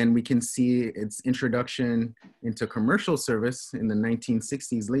 And then we can see its introduction into commercial service in the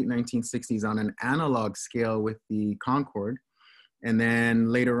 1960s, late 1960s on an analog scale with the Concorde. And then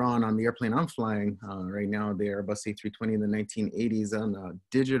later on the airplane I'm flying right now, the Airbus A320 in the 1980s on a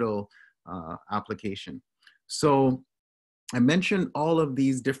digital application. So I mentioned all of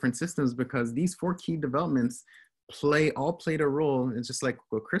these different systems because these four key developments all played a role. It's just like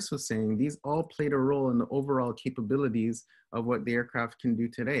what Chris was saying, these all played a role in the overall capabilities of what the aircraft can do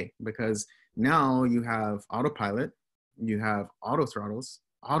today. Because now you have autopilot, you have auto throttles,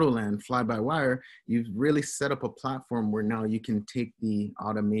 auto land, fly-by-wire. You've really set up a platform where now you can take the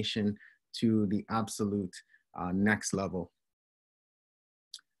automation to the absolute next level.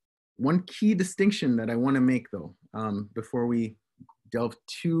 One key distinction that I want to make though, before we delve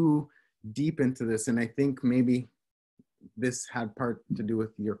too deep into this, and I think maybe this had part to do with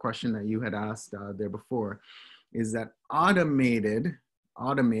your question that you had asked there before, is that automated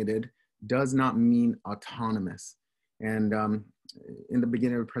does not mean autonomous. And in the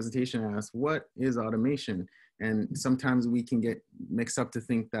beginning of the presentation, I asked, what is automation? And sometimes we can get mixed up to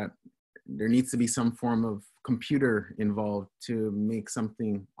think that there needs to be some form of computer involved to make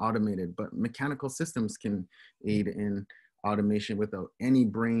something automated, but mechanical systems can aid in automation without any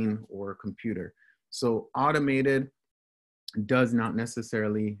brain or computer. So automated does not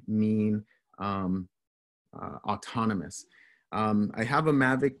necessarily mean autonomous. I have a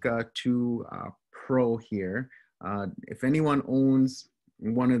Mavic 2 Pro here. If anyone owns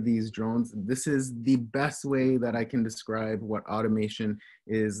one of these drones, this is the best way that I can describe what automation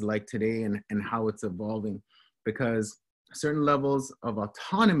is like today and how it's evolving, because certain levels of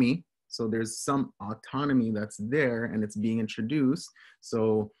autonomy, so there's some autonomy that's there and it's being introduced.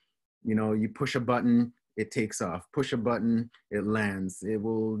 So, you know, you push a button, it takes off, push a button, it lands, it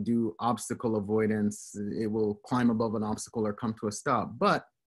will do obstacle avoidance, it will climb above an obstacle or come to a stop. But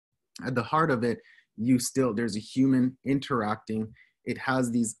at the heart of it, there's a human interacting. It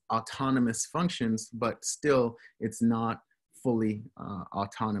has these autonomous functions, but still it's not fully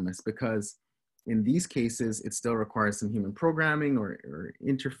autonomous, because in these cases, it still requires some human programming or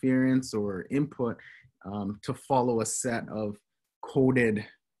interference or input to follow a set of coded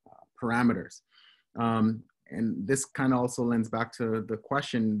parameters. And this kind of also lends back to the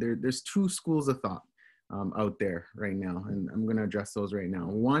question, there's two schools of thought out there right now, and I'm going to address those right now.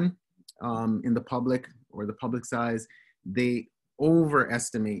 One, in the public or the public's eyes, they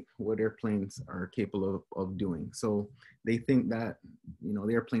overestimate what airplanes are capable of doing. So they think that, you know,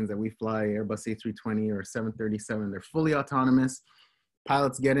 the airplanes that we fly, Airbus A320 or 737, they're fully autonomous.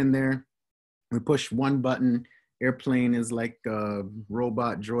 Pilots get in there, we push one button, airplane is like a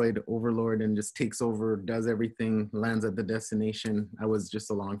robot droid overlord and just takes over, does everything, lands at the destination. I was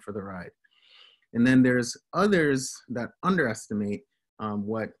just along for the ride. And then there's others that underestimate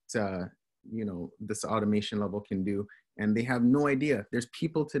what you know, this automation level can do, and they have no idea. There's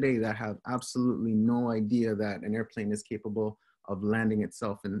people today that have absolutely no idea that an airplane is capable of landing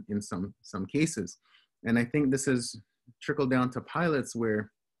itself in some cases. And I think this has trickled down to pilots,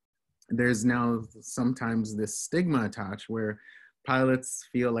 where there's now sometimes this stigma attached where pilots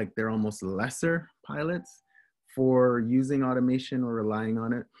feel like they're almost lesser pilots for using automation or relying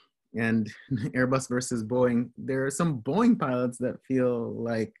on it. And Airbus versus Boeing, there are some Boeing pilots that feel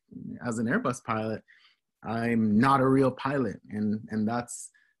like, as an Airbus pilot, I'm not a real pilot. And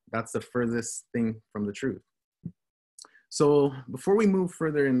that's the furthest thing from the truth. So before we move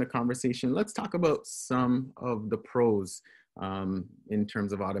further in the conversation, let's talk about some of the pros in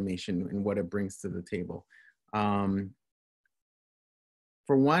terms of automation and what it brings to the table.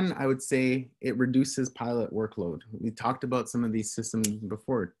 For one, I would say it reduces pilot workload. We talked about some of these systems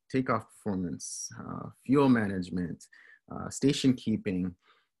before: takeoff performance, fuel management, station keeping,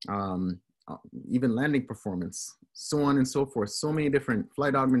 even landing performance, so on and so forth. So many different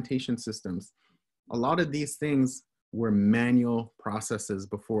flight augmentation systems. A lot of these things were manual processes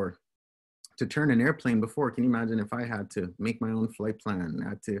before. To turn an airplane before, can you imagine if I had to make my own flight plan, I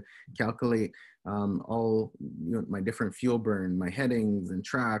had to calculate all, you know, my different fuel burn, my headings and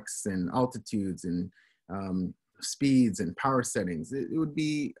tracks and altitudes and speeds and power settings? It would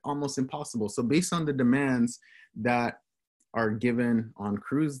be almost impossible. So based on the demands that are given on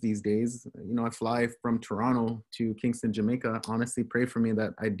crews these days, you know, I fly from Toronto to Kingston, Jamaica. Honestly, pray for me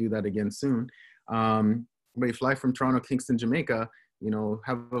that I do that again soon. But you fly from Toronto, Kingston, Jamaica, you know,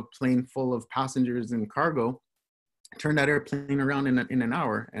 have a plane full of passengers and cargo, turn that airplane around in an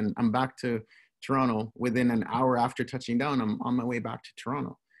hour, and I'm back to Toronto. Within an hour after touching down, I'm on my way back to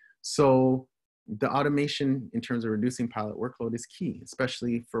Toronto. So the automation in terms of reducing pilot workload is key,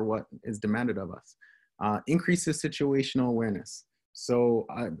 especially for what is demanded of us. Increases situational awareness. So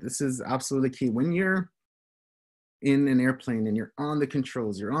this is absolutely key. When you're in an airplane and you're on the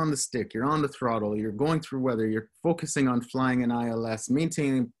controls, you're on the stick, you're on the throttle, you're going through weather, you're focusing on flying an ILS,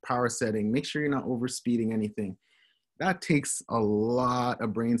 maintaining power setting, make sure you're not overspeeding anything. That takes a lot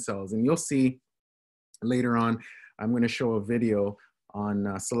of brain cells. And you'll see later on, I'm going to show a video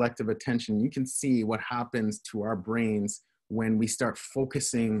on selective attention. You can see what happens to our brains when we start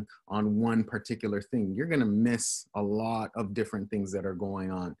focusing on one particular thing. You're going to miss a lot of different things that are going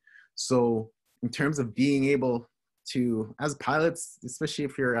on. So in terms of being able to, as pilots, especially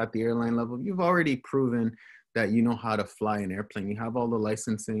if you're at the airline level, you've already proven that you know how to fly an airplane. You have all the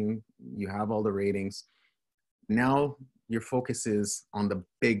licensing, you have all the ratings. Now your focus is on the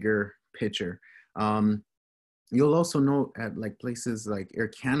bigger picture. You'll also note at like places like Air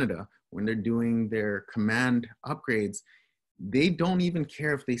Canada, when they're doing their command upgrades, they don't even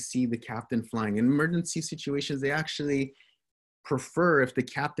care if they see the captain flying. In emergency situations, they actually prefer if the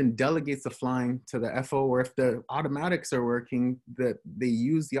captain delegates the flying to the FO, or if the automatics are working, that they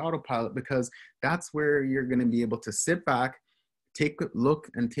use the autopilot, because that's where you're going to be able to sit back, take a look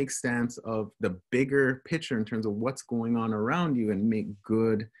and take stance of the bigger picture in terms of what's going on around you, and make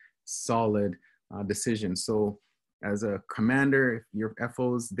good, solid decisions. So as a commander, if your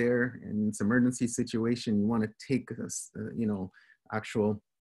FO's there and it's emergency situation, you want to take actual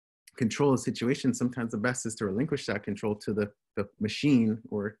control of the situation. Sometimes the best is to relinquish that control to the machine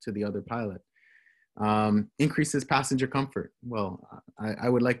or to the other pilot. Increases passenger comfort. Well, I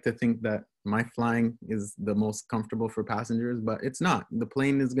would like to think that my flying is the most comfortable for passengers, but it's not. The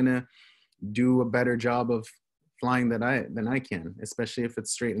plane is gonna do a better job of flying than I can, especially if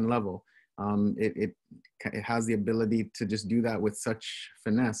it's straight and level. It has the ability to just do that with such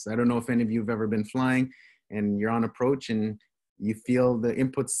finesse. I don't know if any of you have ever been flying and you're on approach and you feel the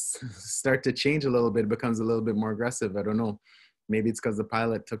inputs start to change a little bit, it becomes a little bit more aggressive. I don't know. Maybe it's because the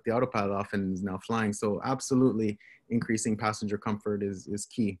pilot took the autopilot off and is now flying. So absolutely increasing passenger comfort is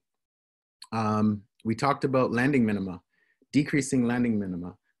key. We talked about landing minima, decreasing landing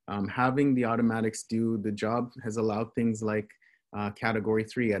minima. Having the automatics do the job has allowed things like Category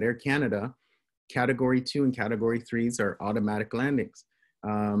 3. At Air Canada, Category 2 and Category 3s are automatic landings.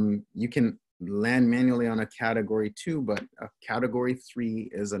 You can land manually on a Category 2, but a Category 3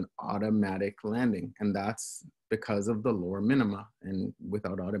 is an automatic landing, and that's because of the lower minima, and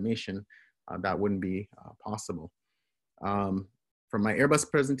without automation, that wouldn't be possible. From my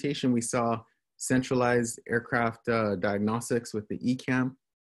Airbus presentation, we saw centralized aircraft diagnostics with the ECAM,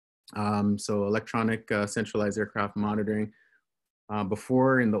 so electronic centralized aircraft monitoring.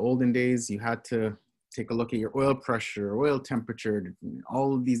 Before, in the olden days, you had to take a look at your oil pressure, oil temperature,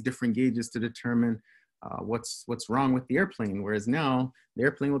 all of these different gauges to determine what's wrong with the airplane. Whereas now, the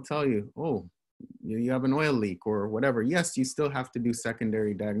airplane will tell you, oh, you have an oil leak or whatever. Yes, you still have to do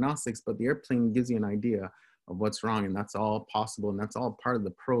secondary diagnostics, but the airplane gives you an idea of what's wrong, and that's all possible, and that's all part of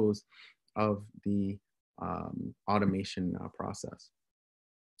the pros of the automation process.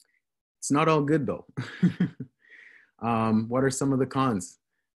 It's not all good though. What are some of the cons?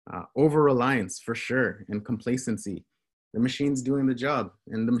 Over-reliance for sure, and complacency. The machine's doing the job,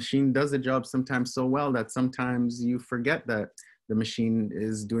 and the machine does the job sometimes so well that sometimes you forget that the machine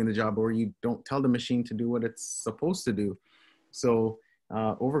is doing the job, or you don't tell the machine to do what it's supposed to do. So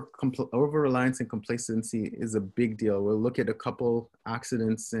over-reliance and complacency is a big deal. We'll look at a couple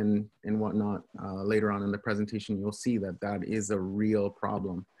accidents and whatnot later on in the presentation. You'll see that that is a real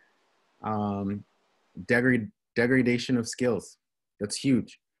problem. Degradation of skills. That's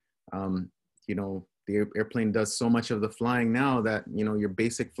huge. You know, the airplane does so much of the flying now that, you know, your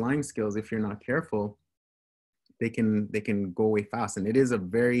basic flying skills, if you're not careful, they can go away fast. And it is a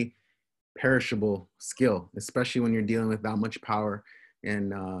very perishable skill, especially when you're dealing with that much power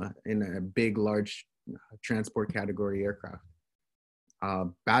in a big, large transport category aircraft.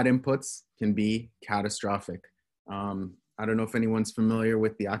 Bad inputs can be catastrophic. I don't know if anyone's familiar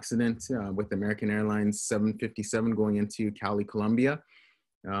with the accident with American Airlines 757 going into Cali, Colombia.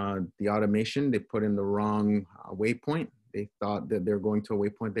 The automation, they put in the wrong waypoint. They thought that they're going to a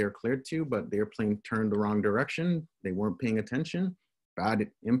waypoint they were cleared to, but the airplane turned the wrong direction. They weren't paying attention.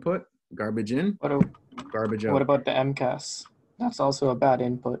 Bad input, garbage in, garbage out. What about the MCAS? That's also a bad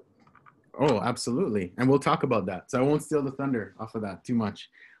input. Oh, absolutely. And we'll talk about that. So I won't steal the thunder off of that too much.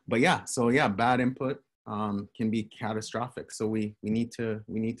 But yeah, so yeah, bad input can be catastrophic. So we need to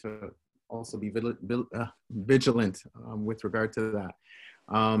also be vigilant with regard to that.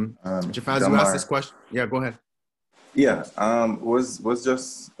 Jafaz, you asked this question. Yeah, go ahead. Yeah, was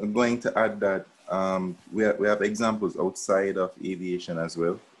just going to add that we have examples outside of aviation as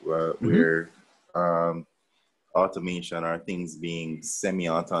well, where automation or things being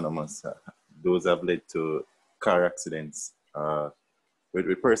semi-autonomous, those have led to car accidents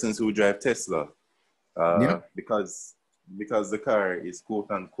with persons who drive Tesla, because the car is quote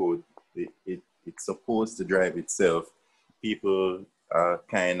unquote it's supposed to drive itself. People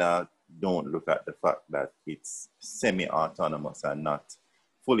kind of don't look at the fact that it's semi-autonomous and not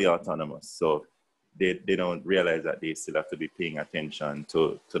fully autonomous. So they don't realize that they still have to be paying attention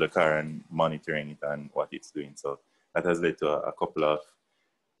to the car and monitoring it and what it's doing. So that has led to a couple of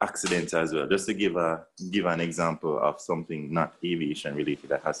accidents as well. Just to give an example of something not aviation related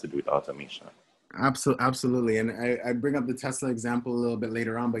that has to do with automation. Absolutely. And I bring up the Tesla example a little bit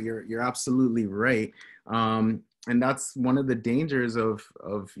later on, but you're absolutely right. and that's one of the dangers of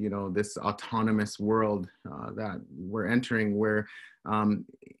you know, this autonomous world that we're entering, where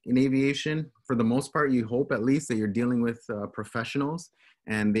in aviation, for the most part, you hope at least that you're dealing with professionals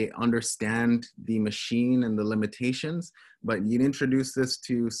and they understand the machine and the limitations. But you'd introduce this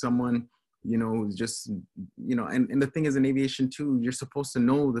to someone, you know, who's just, you know, and the thing is, in aviation too, you're supposed to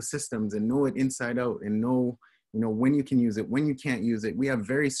know the systems and know it inside out and know, you know, when you can use it, when you can't use it. We have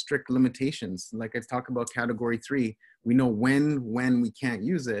very strict limitations. Like I talk about category 3, we know when we can't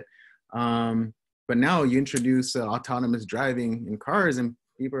use it. But now you introduce autonomous driving in cars and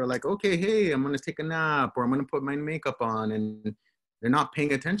people are like, okay, hey, I'm going to take a nap, or I'm going to put my makeup on, and they're not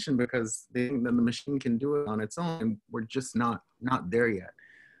paying attention because they think that the machine can do it on its own. And we're just not there yet.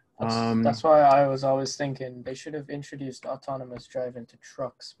 That's why I was always thinking they should have introduced autonomous driving to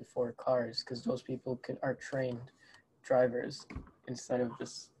trucks before cars, because those people are trained drivers instead of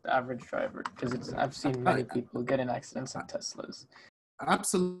just the average driver. Because I've seen many people get in accidents on Teslas.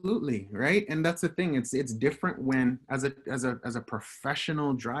 Absolutely, right? And that's the thing. It's different when as a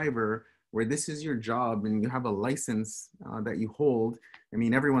professional driver, where this is your job and you have a license that you hold. I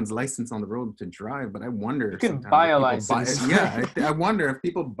mean, everyone's licensed on the road to drive, but I wonder. You can buy a license. I wonder if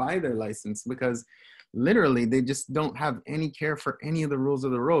people buy their license, because literally they just don't have any care for any of the rules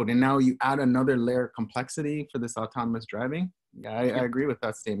of the road. And now you add another layer of complexity for this autonomous driving. Yeah, I agree with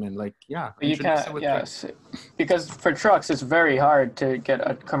that statement. Like, yeah. You can't, yes, because for trucks, it's very hard to get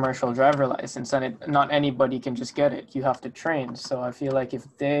a commercial driver license, and not anybody can just get it. You have to train. So I feel like if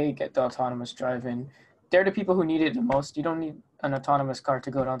they get the autonomous driving, they're the people who need it the most. You don't need an autonomous car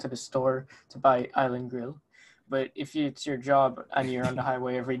to go down to the store to buy Island Grill. But if it's your job and you're on the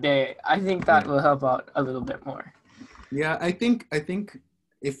highway every day, I think that will help out a little bit more. Yeah, I think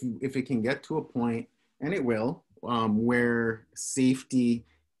if it can get to a point, and it will, where safety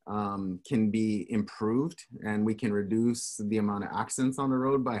can be improved and we can reduce the amount of accidents on the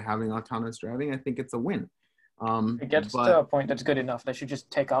road by having autonomous driving, I think it's a win. It gets to a point that's good enough. They should just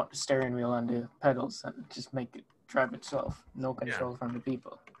take out the steering wheel and the pedals and just make it drive itself. No control from the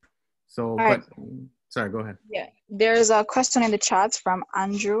people. So, right. Sorry, go ahead. Yeah, there's a question in the chat from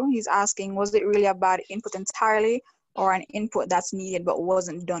Andrew. He's asking, was it really a bad input entirely, or an input that's needed but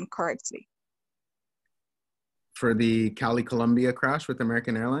wasn't done correctly? For the Cali-Columbia crash with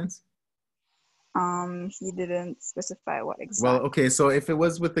American Airlines? He didn't specify what exactly. Well, okay, so if it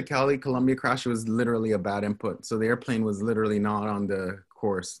was with the Cali-Columbia crash, it was literally a bad input. So the airplane was literally not on the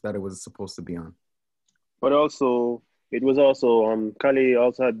course that it was supposed to be on. But also, it was also, Cali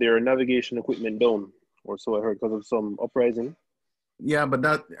also had their navigation equipment down, or so I heard, because of some uprising. Yeah, but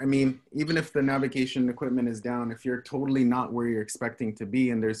that, I mean, even if the navigation equipment is down, if you're totally not where you're expecting to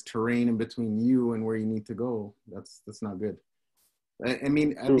be and there's terrain in between you and where you need to go, that's not good. I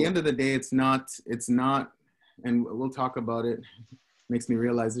mean, at the end of the day, it's not, and we'll talk about it. Makes me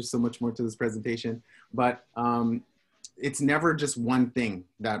realize there's so much more to this presentation, but it's never just one thing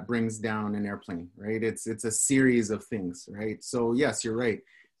that brings down an airplane, right? It's a series of things, right? So yes, you're right.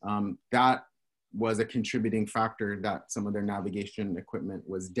 That was a contributing factor that some of their navigation equipment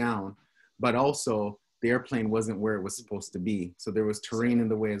was down, but also the airplane wasn't where it was supposed to be. So there was terrain in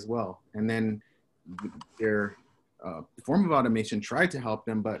the way as well. And then their form of automation tried to help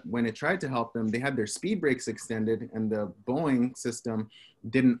them, but when it tried to help them, they had their speed brakes extended, and the Boeing system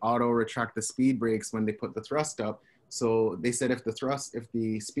didn't auto retract the speed brakes when they put the thrust up. So they said if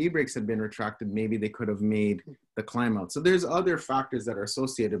the speed brakes had been retracted, maybe they could have made the climb out. So there's other factors that are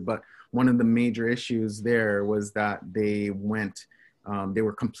associated, but one of the major issues there was that they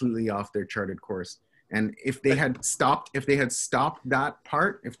were completely off their charted course. And if they had stopped that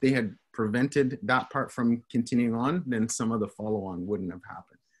part, if they had prevented that part from continuing on, then some of the follow-on wouldn't have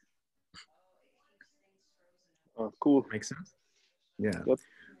happened. Cool. Makes sense? Yeah. Yep.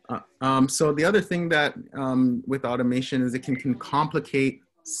 So the other thing that with automation is it can complicate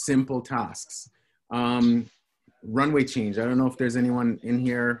simple tasks. Runway change. I don't know if there's anyone in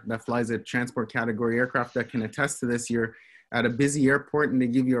here that flies a transport category aircraft that can attest to this. You're at a busy airport and they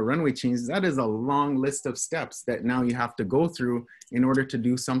give you a runway change. That is a long list of steps that now you have to go through in order to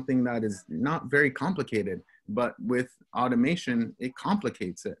do something that is not very complicated, but with automation, it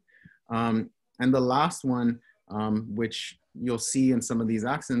complicates it. And the last one, which you'll see in some of these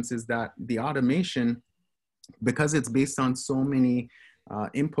accidents, is that the automation, because it's based on so many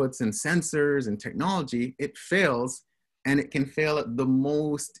inputs and sensors and technology, it fails, and it can fail at the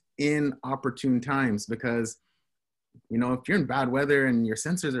most inopportune times, because you know, if you're in bad weather and your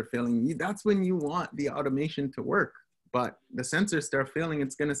sensors are failing, that's when you want the automation to work. But the sensors start failing,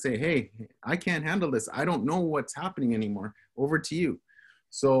 it's going to say, hey, I can't handle this. I don't know what's happening anymore. Over to you.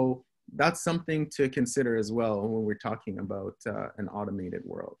 So that's something to consider as well when we're talking about an automated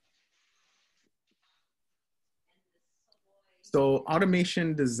world. So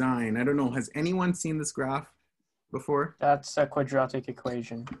automation design, I don't know, has anyone seen this graph before? That's a quadratic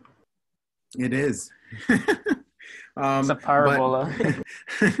equation. It is. It's a parabola.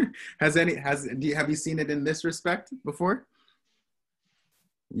 Have you seen it in this respect before?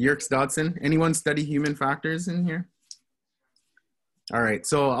 Yerkes Dodson, anyone study human factors in here? All right,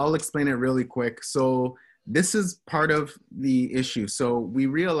 so I'll explain it really quick. So this is part of the issue. So we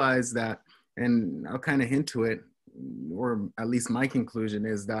realize that, and I'll kind of hint to it, or at least my conclusion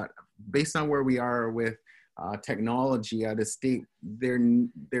is that based on where we are with technology at a state,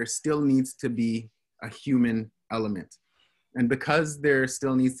 there still needs to be a human element. And because there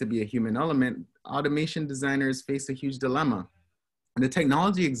still needs to be a human element, automation designers face a huge dilemma. And the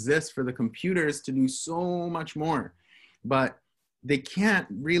technology exists for the computers to do so much more, but they can't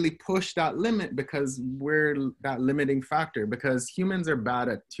really push that limit because we're that limiting factor, because humans are bad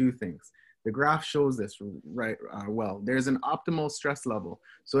at two things. The graph shows this right well. There's an optimal stress level.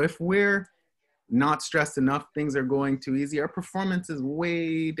 So if we're not stressed enough, things are going too easy, our performance is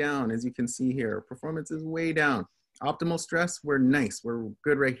way down. As you can see here, our performance is way down. Optimal stress, we're nice, we're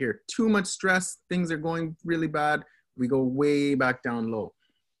good right here. Too much stress, things are going really bad, we go way back down low.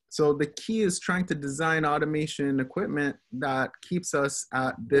 So the key is trying to design automation equipment that keeps us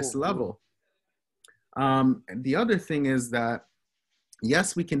at this level. The other thing is that,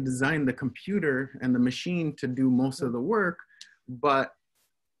 yes, we can design the computer and the machine to do most of the work, but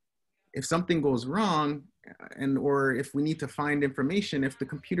if something goes wrong, or if we need to find information, if the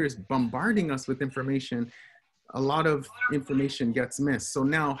computer is bombarding us with information, a lot of information gets missed. So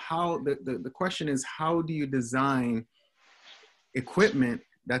now the question is, how do you design equipment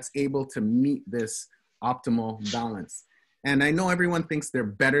that's able to meet this optimal balance? And I know everyone thinks they're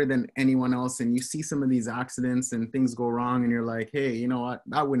better than anyone else, and you see some of these accidents and things go wrong and you're like, hey, you know what,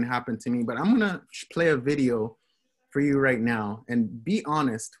 that wouldn't happen to me. But I'm gonna play a video for you right now, and be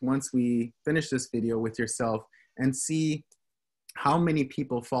honest once we finish this video with yourself and see how many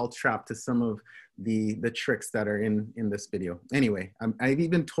people fall trapped to some of the tricks that are in this video. Anyway, I've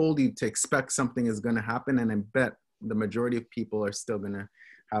even told you to expect something is gonna happen, and I bet the majority of people are still gonna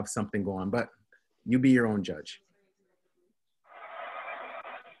have something go on, but you be your own judge.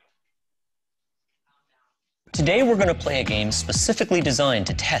 Today we're going to play a game specifically designed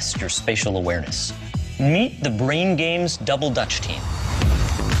to test your spatial awareness. Meet the Brain Games Double Dutch team.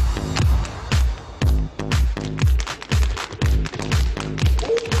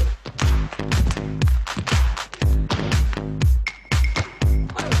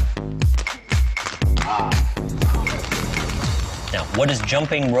 Now, what does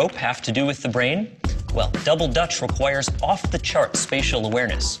jumping rope have to do with the brain? Well, Double Dutch requires off-the-chart spatial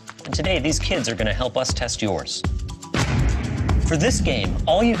awareness. And today, these kids are going to help us test yours. For this game,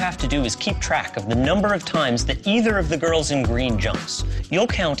 all you have to do is keep track of the number of times that either of the girls in green jumps. You'll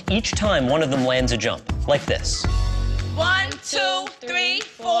count each time one of them lands a jump, like this. 1, 2, 3,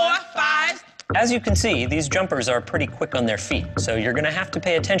 4, 5. As you can see, these jumpers are pretty quick on their feet, so you're going to have to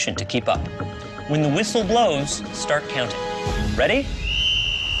pay attention to keep up. When the whistle blows, start counting. Ready?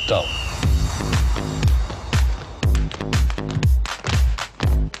 Go.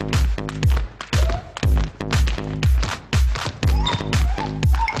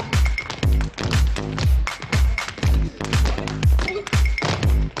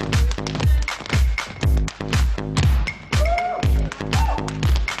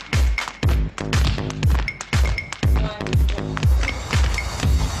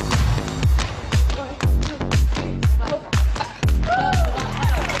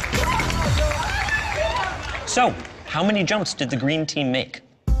 So, how many jumps did the green team make?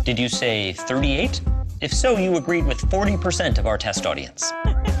 Did you say 38? If so, you agreed with 40% of our test audience.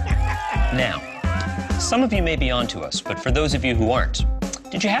 Now, some of you may be onto us, but for those of you who aren't,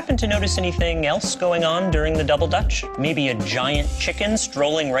 did you happen to notice anything else going on during the Double Dutch? Maybe a giant chicken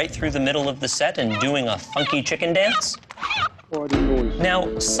strolling right through the middle of the set and doing a funky chicken dance?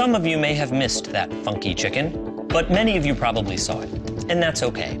 Now, some of you may have missed that funky chicken, but many of you probably saw it, and that's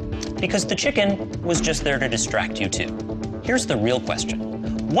okay, because the chicken was just there to distract you too. Here's the real question.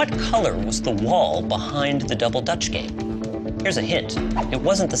 What color was the wall behind the Double Dutch game? Here's a hint. It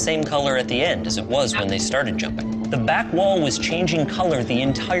wasn't the same color at the end as it was when they started jumping. The back wall was changing color the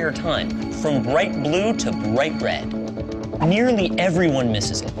entire time, from bright blue to bright red. Nearly everyone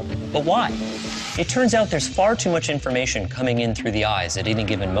misses it. But why? It turns out there's far too much information coming in through the eyes at any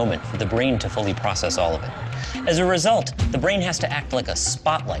given moment for the brain to fully process all of it. As a result, the brain has to act like a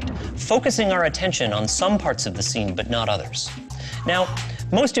spotlight, focusing our attention on some parts of the scene but not others. Now,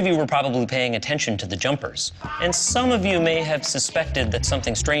 Most of you were probably paying attention to the jumpers, and some of you may have suspected that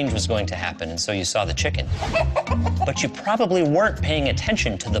something strange was going to happen, and so you saw the chicken. But you probably weren't paying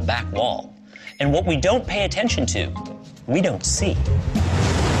attention to the back wall. And what we don't pay attention to, we don't see.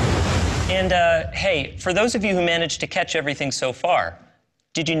 And hey, for those of you who managed to catch everything so far,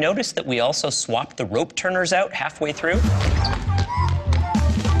 did you notice that we also swapped the rope turners out halfway through?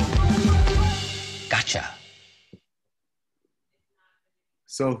 Gotcha.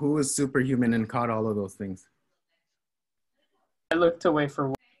 So who was superhuman and caught all of those things? I looked away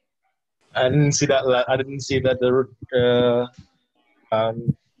for. I didn't see that. I didn't see that the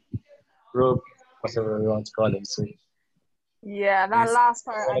rope, whatever you want to call it. So Yeah, that last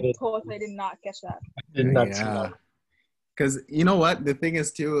part, I totally did not catch that. did not see that. Because you know what? The thing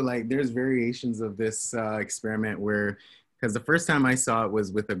is too, like there's variations of this experiment where, because the first time I saw it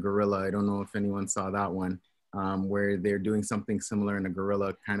was with a gorilla. I don't know if anyone saw that one, where they're doing something similar and a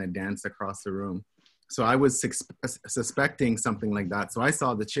gorilla kind of danced across the room. So I was suspecting something like that. So I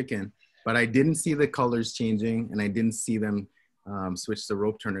saw the chicken, but I didn't see the colors changing and I didn't see them switch the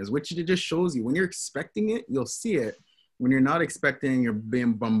rope turners, which it just shows you when you're expecting it, you'll see it. When you're not expecting, you're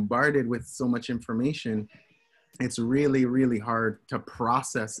being bombarded with so much information. It's really, really hard to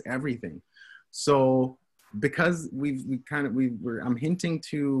process everything. So because I'm hinting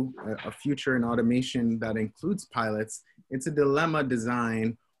to a future in automation that includes pilots, it's a dilemma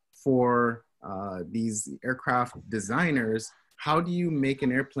design for these aircraft designers. How do you make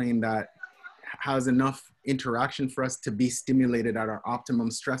an airplane that has enough interaction for us to be stimulated at our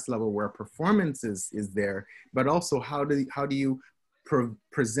optimum stress level where performance is there, but also how do you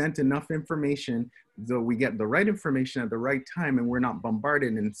present enough information so we get the right information at the right time and we're not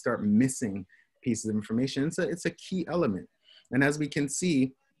bombarded and start missing pieces of information. It's a key element. And as we can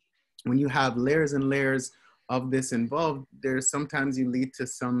see, when you have layers and layers of this involved, there's sometimes you lead to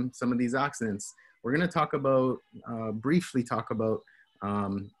some of these accidents. We're going to talk about, briefly talk about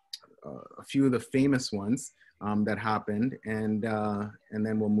a few of the famous ones that happened, and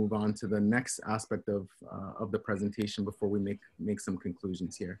then we'll move on to the next aspect of the presentation before we make some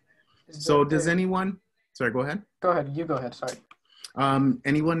conclusions here. So does anyone, sorry, go ahead. Go ahead, you go ahead, sorry.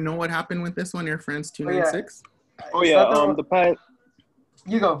 Anyone know what happened with this one, Air France 296? Oh yeah, the pilot.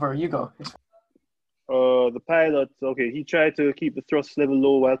 You go, Ver, you go. The pilot, okay, he tried to keep the thrust level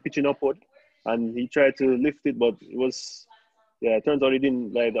low while pitching upward, and he tried to lift it, but it was, yeah, it turns out he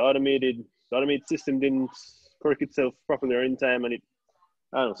didn't, like the automated system didn't correct itself properly or in time, and it,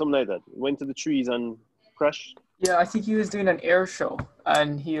 I don't know, something like that. It went to the trees and crashed. Yeah, I think he was doing an air show,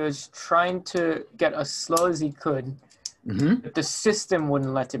 and he was trying to get as slow as he could, but the system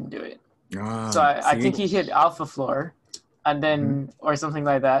wouldn't let him do it. So I think he hit alpha floor, and then, or something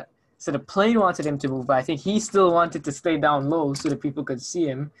like that. So the plane wanted him to move, but I think he still wanted to stay down low so that people could see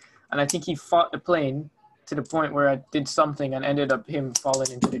him. And I think he fought the plane to the point where it did something and ended up him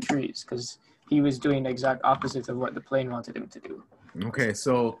falling into the trees because he was doing the exact opposite of what the plane wanted him to do. Okay,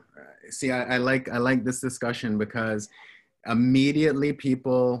 so see, I like this discussion because immediately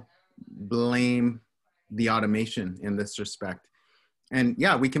people blame the automation in this respect. And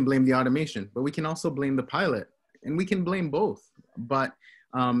yeah, we can blame the automation, but we can also blame the pilot, and we can blame both. But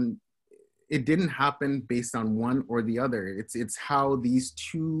it didn't happen based on one or the other. It's how these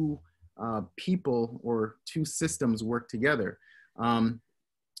two people or two systems work together.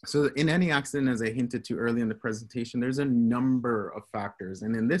 So in any accident, as I hinted to early in the presentation, there's a number of factors.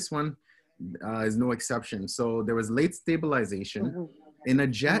 And in this one is no exception. So there was late stabilization. In a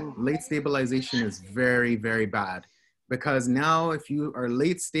jet, late stabilization is very, very bad. Because now if you are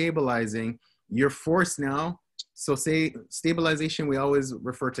late stabilizing, you're forced now. So say stabilization, we always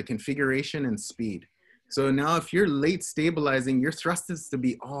refer to configuration and speed. So now if you're late stabilizing, your thrust is to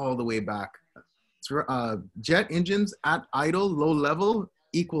be all the way back. Jet engines at idle, low level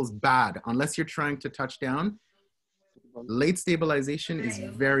equals bad, unless you're trying to touch down. Late stabilization is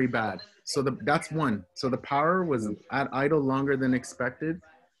very bad. So that's one. So the power was at idle longer than expected.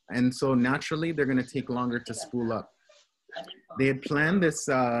 And so naturally, they're gonna take longer to spool up. They had planned this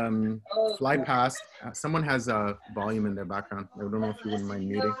fly past. Someone has a volume in their background. I don't know if you wouldn't mind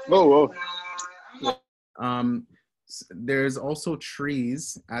muting. Whoa. There's also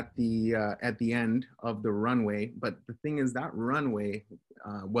trees at the end of the runway, but the thing is that runway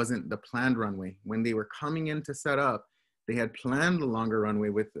wasn't the planned runway. When they were coming in to set up, they had planned the longer runway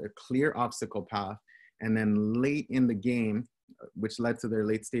with a clear obstacle path, and then late in the game, which led to their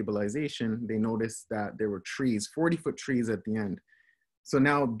late stabilization, they noticed that there were trees, 40-foot trees at the end. So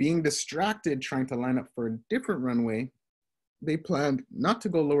now being distracted, trying to line up for a different runway, they planned not to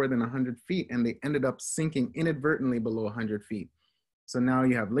go lower than 100 feet, and they ended up sinking inadvertently below 100 feet. So now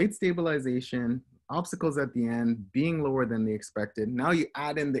you have late stabilization, obstacles at the end, being lower than they expected. Now you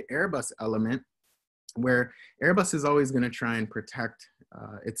add in the Airbus element, where Airbus is always going to try and protect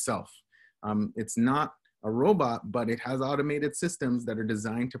itself. It's not a robot, but it has automated systems that are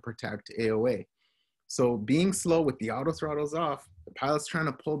designed to protect AOA. So being slow with the auto throttles off, the pilot's trying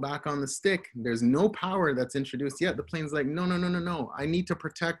to pull back on the stick. There's no power that's introduced yet. The plane's like, no, no, no, no, no. I need to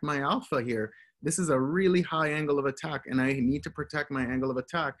protect my alpha here. This is a really high angle of attack, and I need to protect my angle of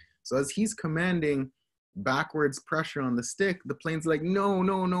attack. So as he's commanding backwards pressure on the stick, the plane's like, no,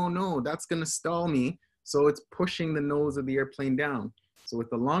 no, no, no, that's going to stall me. So it's pushing the nose of the airplane down. So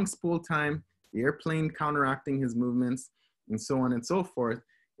with the long spool time, the airplane counteracting his movements, and so on and so forth,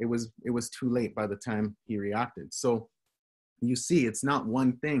 it was too late by the time he reacted. So you see, it's not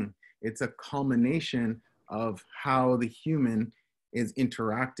one thing. It's a culmination of how the human is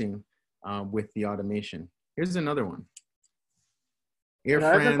interacting with the automation. Here's another one. I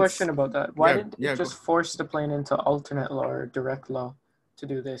have a question about that. Why didn't it just force the plane into alternate law or direct law to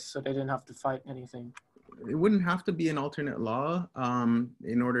do this so they didn't have to fight anything? It wouldn't have to be an alternate law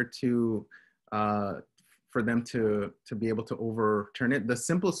in order to for them to be able to overturn it. The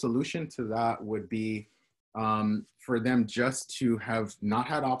simple solution to that would be for them just to have not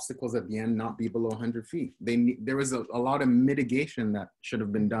had obstacles at the end, not be below 100 feet. There was a lot of mitigation that should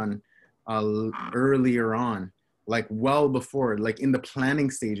have been done earlier on, like well before, like in the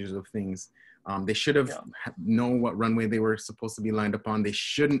planning stages of things. They should have known what runway they were supposed to be lined up on. They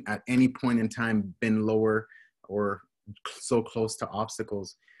shouldn't at any point in time been lower or so close to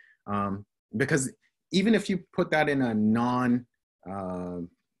obstacles. Because even if you put that in a non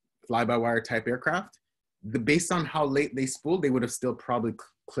fly-by-wire type aircraft, based on how late they spooled, they would have still probably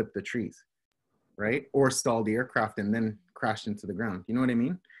clipped the trees, right? Or stalled the aircraft and then crashed into the ground. You know what I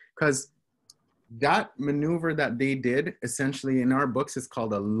mean? Because that maneuver that they did, essentially in our books, is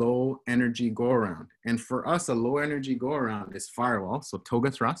called a low energy go around. And for us, a low energy go around is firewall, so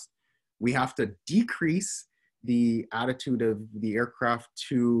toga thrust. We have to decrease the attitude of the aircraft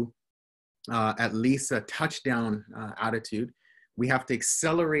to at least a touchdown attitude. We have to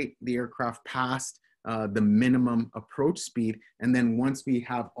accelerate the aircraft past the minimum approach speed. And then once we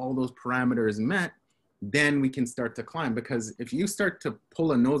have all those parameters met, then we can start to climb. Because if you start to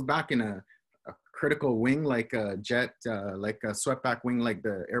pull a nose back in a critical wing, like a jet, like a swept-back wing like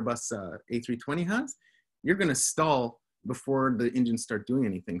the Airbus A320 has, you're going to stall before the engines start doing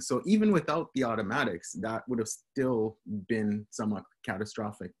anything. So even without the automatics, that would have still been somewhat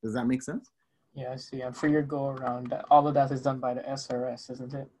catastrophic. Does that make sense? Yeah, I see. And for your go-around, all of that is done by the SRS,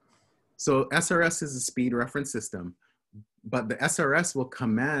 isn't it? So SRS is a speed reference system, but the SRS will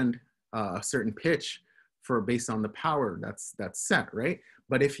command a certain pitch based on the power that's set, right?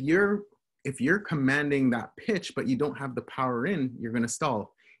 But if you're commanding that pitch, but you don't have the power in, you're going to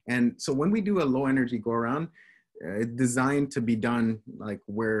stall. And so when we do a low energy go around, it's designed to be done like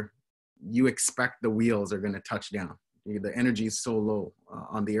where you expect the wheels are going to touch down. The energy is so low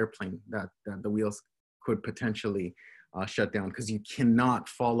on the airplane that the wheels could potentially shut down, because you cannot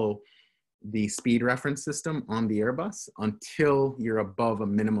follow the speed reference system on the Airbus until you're above a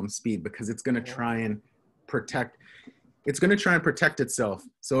minimum speed, because it's going to try and protect. It's going to try and protect itself.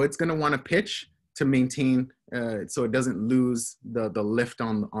 So it's going to want to pitch to maintain so it doesn't lose the lift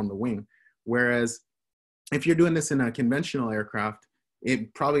on the wing. Whereas if you're doing this in a conventional aircraft,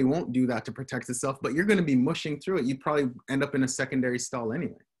 it probably won't do that to protect itself, but you're going to be mushing through it. You'd probably end up in a secondary stall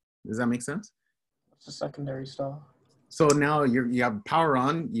anyway. Does that make sense? What's a secondary stall? So now you have power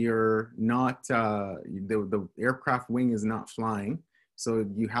on, you're not, the aircraft wing is not flying. So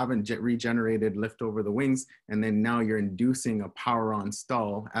you haven't regenerated lift over the wings. And then now you're inducing a power on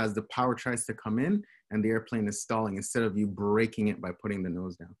stall as the power tries to come in and the airplane is stalling instead of you braking it by putting the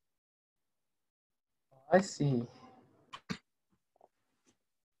nose down. I see.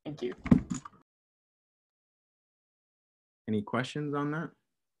 Thank you. Any questions on that?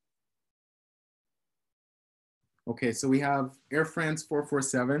 Okay, so we have Air France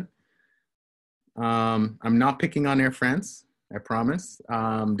 447. I'm not picking on Air France, I promise.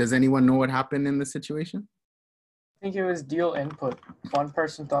 Does anyone know what happened in this situation? I think it was dual input. One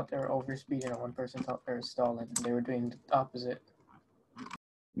person thought they were overspeeding and one person thought they were stalling, and they were doing the opposite.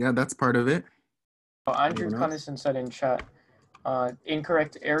 Yeah, that's part of it. Oh, Andrew Cunnison said in chat,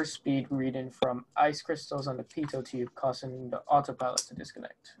 incorrect airspeed reading from ice crystals on the pitot tube causing the autopilot to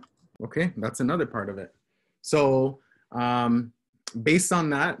disconnect. Okay, that's another part of it. So based on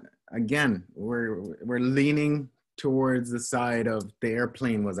that, again, we're leaning towards the side of the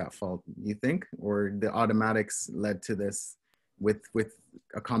airplane was at fault, you think? Or the automatics led to this with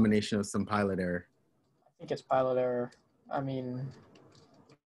a combination of some pilot error? I think it's pilot error. I mean,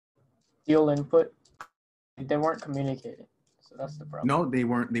 dual input. They weren't communicating, so that's the problem. No, they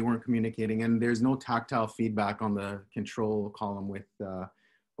weren't communicating, and there's no tactile feedback on the control column with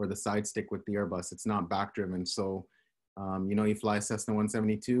or the side stick with the Airbus. It's not back driven, so you know, you fly Cessna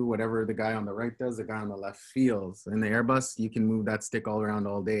 172, whatever the guy on the right does, the guy on the left feels. In the Airbus, you can move that stick all around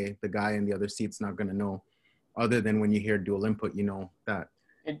all day. The guy in the other seat's not going to know, other than when you hear dual input, you know that.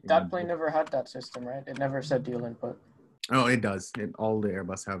 That plane never had that system, right? It never said dual input. Oh, it does. All the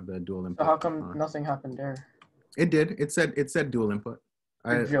Airbus have the dual input. So how come nothing happened there? It did. It said dual input.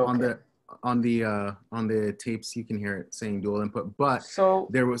 On the tapes, you can hear it saying dual input, but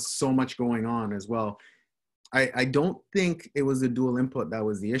there was so much going on as well. I don't think it was the dual input that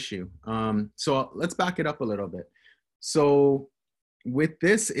was the issue. So let's back it up a little bit. So with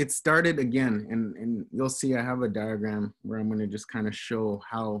this, it started again, and you'll see I have a diagram where I'm going to just kind of show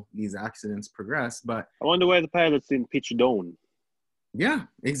how these accidents progress. But I wonder why the pilots didn't pitch down. Yeah,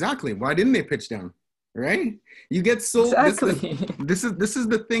 exactly. Why didn't they pitch down? Right? You get so exactly. This is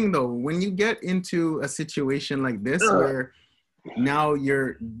the thing though. When you get into a situation like this, where now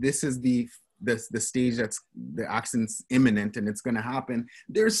this is the stage that's the accident's imminent and it's going to happen.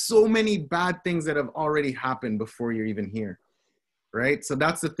 There's so many bad things that have already happened before you're even here, right? So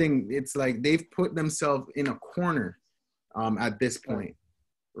that's the thing. It's like they've put themselves in a corner at this point,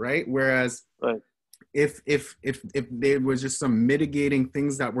 right? Whereas if there was just some mitigating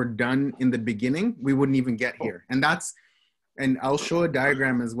things that were done in the beginning, we wouldn't even get here. And I'll show a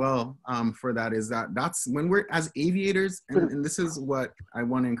diagram as well for that, that's when we're as aviators, and this is what I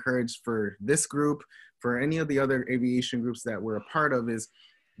want to encourage for this group, for any of the other aviation groups that we're a part of, is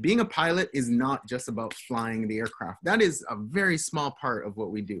being a pilot is not just about flying the aircraft. That is a very small part of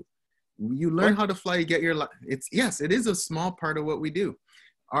what we do. You learn how to fly, you get your, it is a small part of what we do.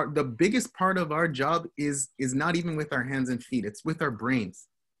 The biggest part of our job is not even with our hands and feet, it's with our brains.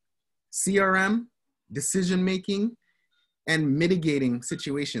 CRM, decision-making, and mitigating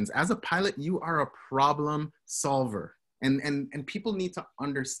situations. As a pilot, you are a problem solver. And people need to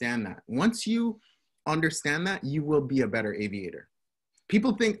understand that. Once you understand that, you will be a better aviator.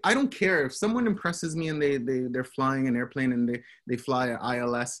 People think, I don't care if someone impresses me and they're flying an airplane and they fly an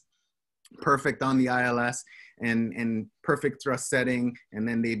ILS, perfect on the ILS and perfect thrust setting, and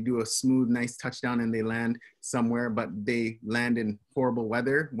then they do a smooth, nice touchdown and they land somewhere, but they land in horrible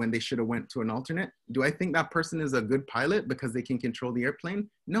weather when they should have went to an alternate. Do I think that person is a good pilot because they can control the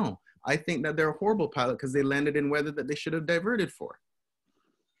airplane? No, I think that they're a horrible pilot because they landed in weather that they should have diverted for.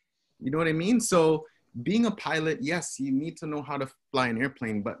 You know what I mean? So being a pilot, yes, you need to know how to fly an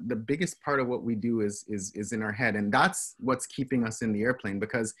airplane, but the biggest part of what we do is in our head. And that's what's keeping us in the airplane,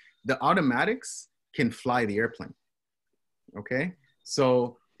 because the automatics can fly the airplane. Okay.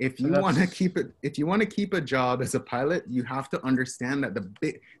 So if you want to keep a job as a pilot, you have to understand that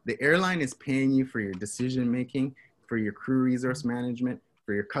the airline is paying you for your decision-making, for your crew resource management,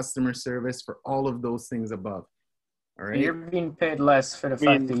 for your customer service, for all of those things above. All right. You're being paid less for the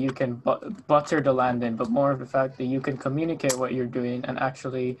fact that you can butter the landing, but more of the fact that you can communicate what you're doing and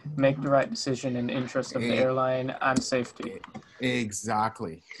actually make the right decision in the interest of the airline and safety.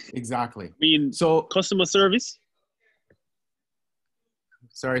 Exactly. So customer service?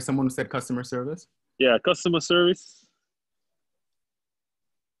 Sorry, someone said customer service? Yeah, customer service.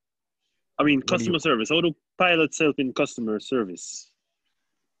 Customer service. How do pilots help in customer service?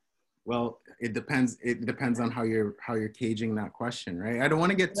 Well, it depends. It depends on how you're caging that question, right? I don't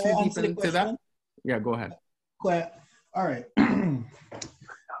want to get too deep into that. Yeah, go ahead. All right.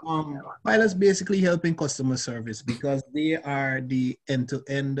 Pilots basically helping customer service because they are the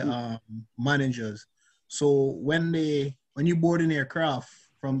end-to-end managers. So when you board an aircraft,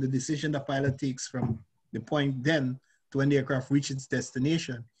 from the decision the pilot takes from the point then to when the aircraft reaches its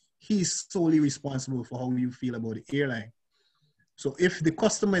destination, he's solely responsible for how you feel about the airline. So if the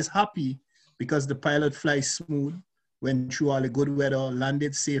customer is happy because the pilot flies smooth, went through all the good weather,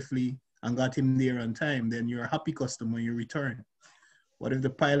 landed safely, and got him there on time, then you're a happy customer, you return. What if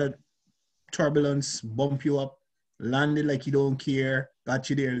the pilot turbulence bump you up, landed like you don't care, got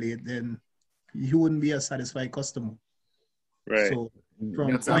you there late, then you wouldn't be a satisfied customer. Right. So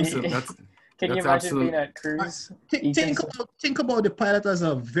can you imagine being at cruise? Think about the pilot as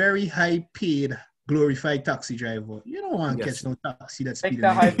a very high paid, glorified taxi driver. You don't want to catch no taxi that's take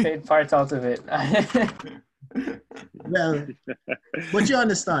the high paid part out of it. Well, but you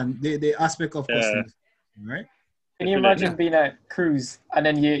understand the aspect of customers, right? Can you imagine being at cruise and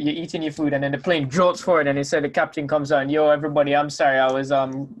then you're eating your food and then the plane jolts forward and they said the captain comes out and, yo, everybody, I'm sorry, I was I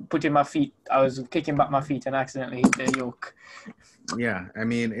was kicking back my feet and accidentally hit the yoke. Yeah, I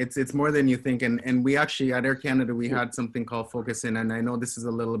mean, it's more than you think. And we actually, at Air Canada, we had something called Focus In. And I know this is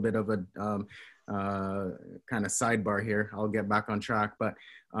a little bit of a kind of sidebar here. I'll get back on track. But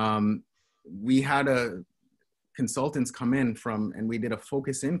we had consultants come in and we did a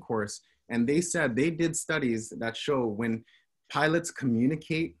Focus In course. And they said they did studies that show when pilots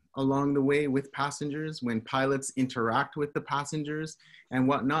communicate along the way with passengers, when pilots interact with the passengers and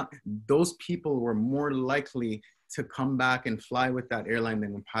whatnot, those people were more likely to come back and fly with that airline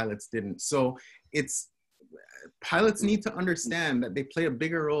than when pilots didn't. So pilots need to understand that they play a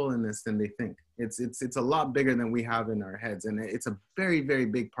bigger role in this than they think. It's a lot bigger than we have in our heads. And it's a very, very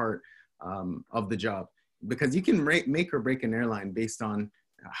big part of the job, because you can make or break an airline based on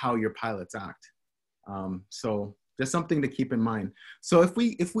how your pilots act. So just something to keep in mind. So if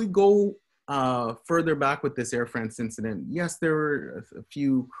we go further back with this Air France incident, yes, there were a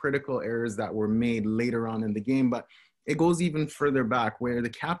few critical errors that were made later on in the game, but it goes even further back where the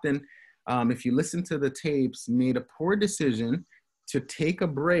captain, if you listen to the tapes, made a poor decision to take a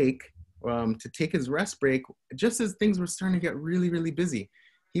break, to take his rest break, just as things were starting to get really, really busy.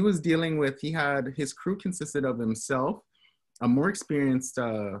 He was dealing with, his crew consisted of himself, a more experienced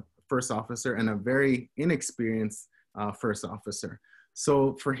first officer, and a very inexperienced first officer.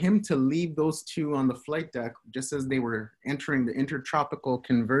 So for him to leave those two on the flight deck, just as they were entering the intertropical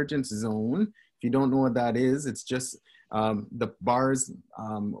convergence zone, if you don't know what that is, it's just the bars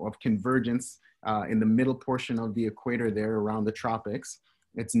of convergence in the middle portion of the equator there around the tropics.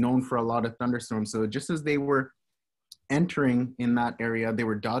 It's known for a lot of thunderstorms. So just as they were entering in that area, they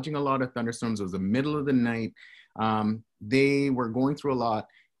were dodging a lot of thunderstorms. It was the middle of the night. They were going through a lot.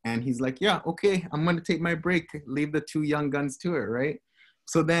 And he's like, yeah, okay, I'm going to take my break, leave the two young guns to it, right?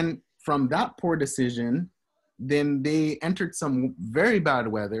 So then from that poor decision, then they entered some very bad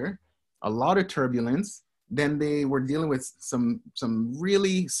weather, a lot of turbulence. Then they were dealing with some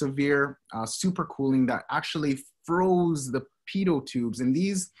really severe supercooling that actually froze the pitot tubes. And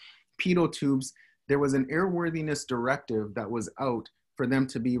these pitot tubes, there was an airworthiness directive that was out for them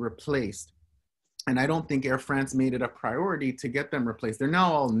to be replaced. And I don't think Air France made it a priority to get them replaced. They're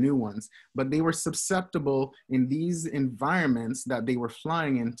now all new ones, but they were susceptible in these environments that they were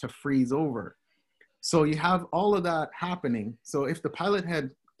flying in to freeze over. So you have all of that happening. So if the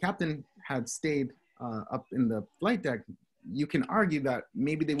captain had stayed up in the flight deck, you can argue that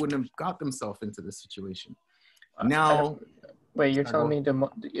maybe they wouldn't have got themselves into this situation. Now, wait, you're telling me the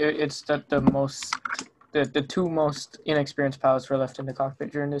two most inexperienced pilots were left in the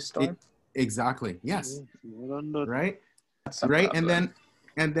cockpit during this storm? Exactly. Yes. Right. Right. And then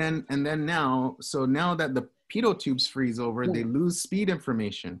now that the pitot tubes freeze over, they lose speed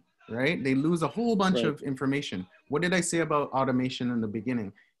information. Right. They lose a whole bunch of information. What did I say about automation in the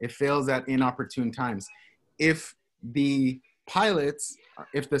beginning? It fails at inopportune times. If the pilots,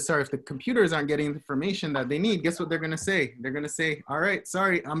 if the computers aren't getting the information that they need, guess what they're going to say? They're going to say, all right,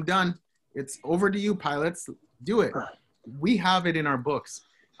 sorry, I'm done. It's over to you, pilots. Do it. We have it in our books.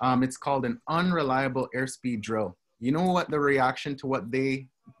 It's called an unreliable airspeed drill. You know what the reaction to what they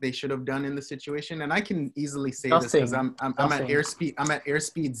should have done in the situation? And I can easily say this because I'm at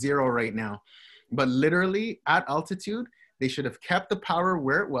airspeed 0 right now. But literally at altitude, they should have kept the power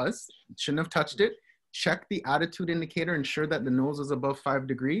where it was, shouldn't have touched it, check the attitude indicator, ensure that the nose was above 5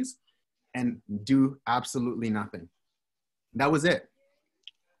 degrees, and do absolutely nothing. That was it.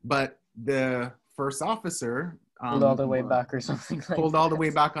 But the first officer pulled all the way back or something like pulled all the way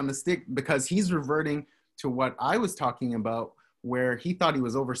back on the stick, because he's reverting to what I was talking about, where he thought he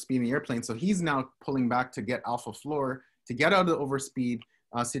was overspeeding the airplane. So he's now pulling back to get alpha floor, to get out of the overspeed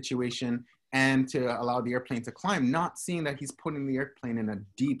situation and to allow the airplane to climb, not seeing that he's putting the airplane in a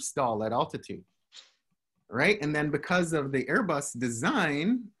deep stall at altitude, right? And then because of the Airbus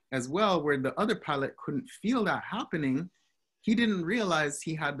design as well, where the other pilot couldn't feel that happening, he didn't realize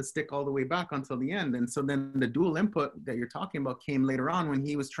he had to stick all the way back until the end. And so then the dual input that you're talking about came later on when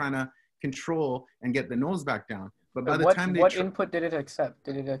he was trying to control and get the nose back down. But by the time what input did it accept?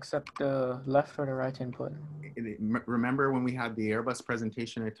 Did it accept the left or the right input? Remember when we had the Airbus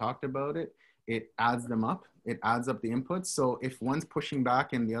presentation, I talked about it. It adds them up. It adds up the inputs. So if one's pushing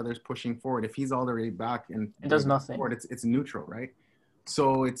back and the other's pushing forward, if he's already back and it does nothing, forward, it's neutral, right?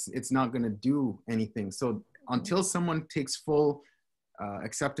 So it's not going to do anything. So until someone takes full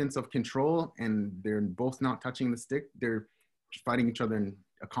acceptance of control and they're both not touching the stick, they're fighting each other and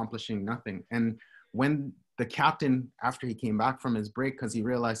accomplishing nothing. And when the captain, after he came back from his break, because he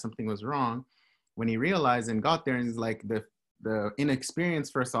realized something was wrong, when he realized and got there, and he's like, the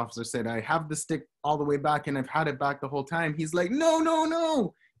inexperienced first officer said, I have the stick all the way back and I've had it back the whole time. He's like,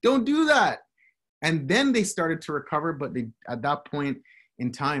 no, don't do that. And then they started to recover, but they, at that point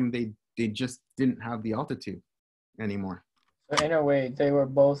in time, they just didn't have the altitude anymore. So in a way, they were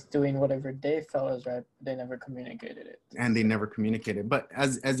both doing whatever they felt was right, but they never communicated it. And they never communicated. But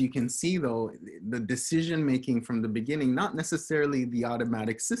as you can see, though, the decision-making from the beginning, not necessarily the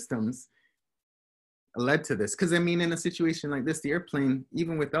automatic systems, led to this. Because I mean, in a situation like this, the airplane,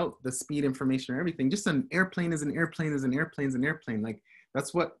 even without the speed information or everything, just an airplane is an airplane is an airplane is an airplane. Like,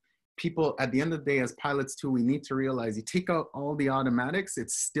 that's what people, at the end of the day, as pilots too, we need to realize. You take out all the automatics,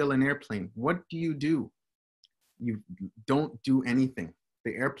 it's still an airplane. What do? You don't do anything.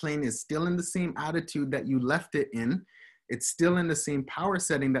 The airplane is still in the same attitude that you left it in. It's still in the same power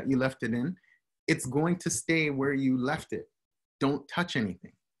setting that you left it in. It's going to stay where you left it. Don't touch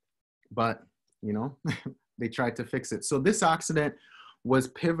anything. But, you know, they tried to fix it. So this accident was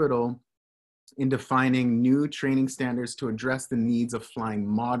pivotal in defining new training standards to address the needs of flying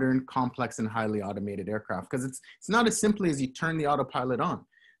modern, complex, and highly automated aircraft. Because it's not as simply as you turn the autopilot on.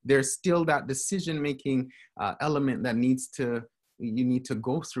 There's still that decision-making element that you need to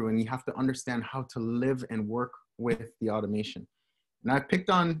go through, and you have to understand how to live and work with the automation. And I've picked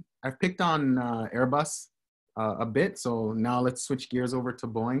on Airbus a bit, so now let's switch gears over to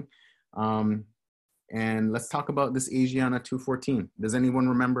Boeing. And let's talk about this Asiana 214. Does anyone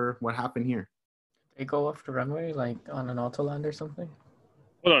remember what happened here? They go off the runway like on an autoland or something?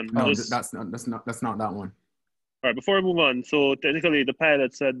 Hold on. No, that's not that one. All right, before we move on, so technically the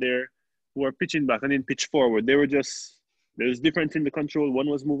pilot said they were pitching back and then pitch forward. There was difference in the control. One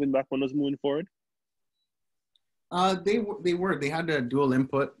was moving back, one was moving forward. They had a dual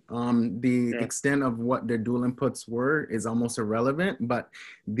input. The extent of what their dual inputs were is almost irrelevant, but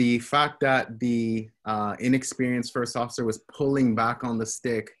the fact that the inexperienced first officer was pulling back on the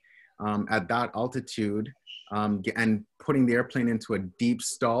stick at that altitude and putting the airplane into a deep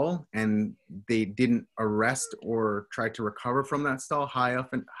stall, and they didn't arrest or try to recover from that stall high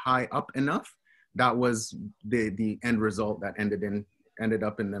up enough. That was the end result that ended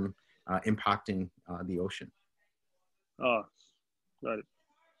up in them impacting the ocean. Oh, got it.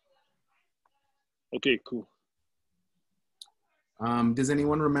 Okay, cool. Does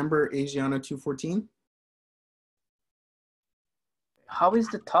anyone remember Asiana 214? How is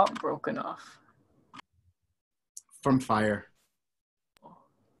the top broken off? From fire.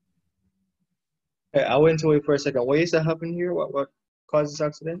 Hey, I went away for a second. What is that happening here? What caused this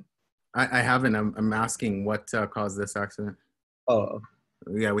accident? I haven't. I'm asking what caused this accident. Oh.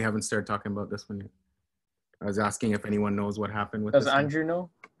 Yeah, we haven't started talking about this one yet. I was asking if anyone knows what happened with Does this Andrew know?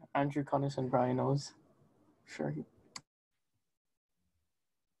 Andrew Connison Brian knows. Sure.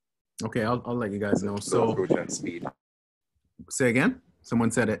 Okay, I'll let you guys know. So approach and speed. Say again? Someone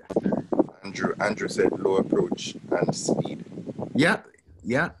said it. Andrew said low approach and speed.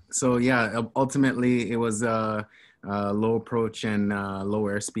 Yeah. So yeah, ultimately it was low approach and low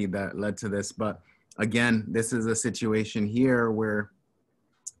airspeed that led to this. But again, this is a situation here where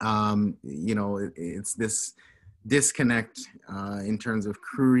you know, it's this disconnect in terms of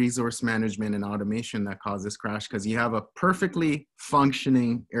crew resource management and automation that caused this crash, because you have a perfectly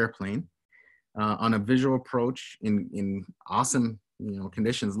functioning airplane on a visual approach in awesome, you know,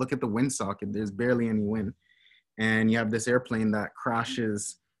 conditions. Look at the windsock, there's barely any wind. And you have this airplane that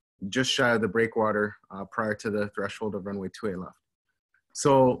crashes just shy of the breakwater prior to the threshold of runway 28 left.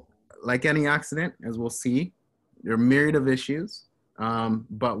 So like any accident, as we'll see, there are a myriad of issues.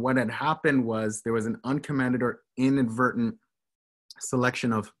 But what had happened was there was an uncommanded or inadvertent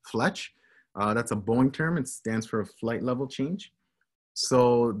selection of Fletch. That's a Boeing term. It stands for a flight level change.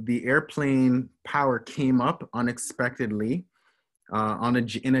 So the airplane power came up unexpectedly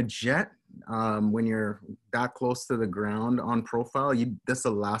in a jet. When you're that close to the ground on profile, that's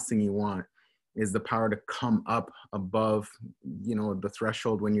the last thing you want, is the power to come up above, you know, the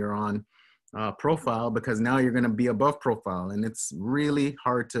threshold when you're on profile, because now you're going to be above profile and it's really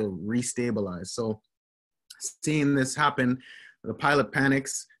hard to restabilize. So seeing this happen, the pilot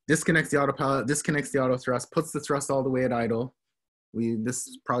panics, disconnects the autopilot, disconnects the auto thrust, puts the thrust all the way at idle. This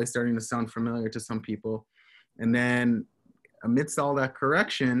is probably starting to sound familiar to some people. And then amidst all that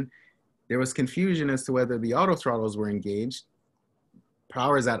correction, there was confusion as to whether the auto throttles were engaged.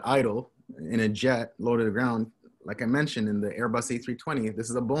 Power is at idle in a jet low to the ground. Like I mentioned, in the Airbus A320, this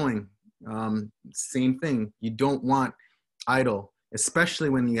is a Boeing. Same thing. You don't want idle, especially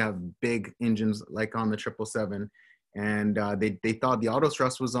when you have big engines like on the 777. And they thought the auto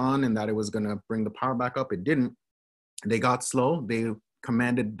thrust was on and that it was going to bring the power back up. It didn't. They got slow. They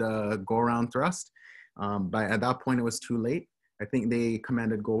commanded the go-around thrust. But at that point, it was too late. I think they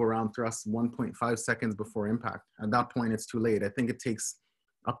commanded go-around thrust 1.5 seconds before impact. At that point, it's too late. I think it takes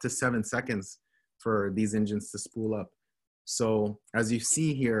up to 7 seconds for these engines to spool up. So as you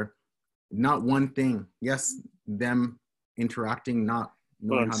see here, not one thing. Yes, them interacting, not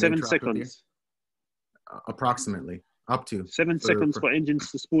knowing how 7 they interact with seconds. Approximately, up to 7 seconds for engines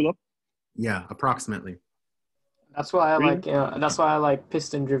to spool up. Yeah, approximately. That's why I Really? like. That's why I like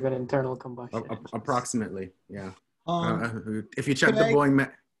piston-driven internal combustion. Approximately, yeah. If you could check the I-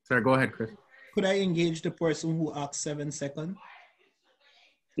 Boeing, sorry, go ahead, Chris. Could I engage the person who asked 7 seconds?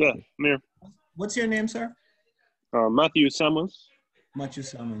 Yeah, Mayor. What's your name, sir? Matthew Samuels. Matthew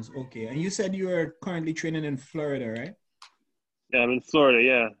Samuels. Okay. And you said you are currently training in Florida, right? Yeah, I'm in Florida,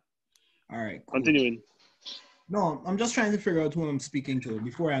 yeah. All right, cool. Continuing. No, I'm just trying to figure out who I'm speaking to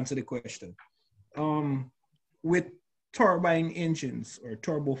before I answer the question. With turbine engines or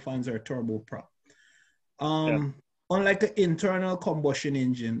turbofans or turboprop, unlike an internal combustion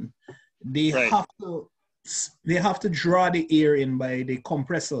engine, they have to draw the air in by the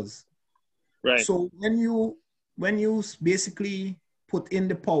compressors. Right. So when you basically put in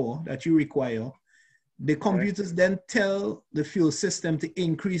the power that you require, the computers then tell the fuel system to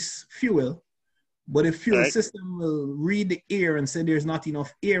increase fuel, but the fuel system will read the air and say there's not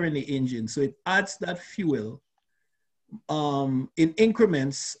enough air in the engine. So it adds that fuel in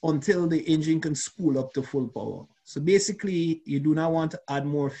increments until the engine can spool up to full power. So basically, you do not want to add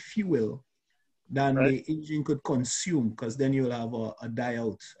more fuel than the engine could consume, because then you'll have a die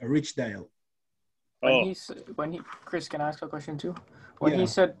out, a rich die out. Chris, can I ask a question too? When he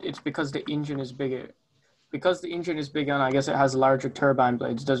said it's because the engine is bigger, and I guess it has larger turbine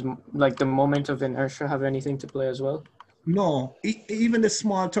blades, does like the moment of inertia have anything to play as well? No, even the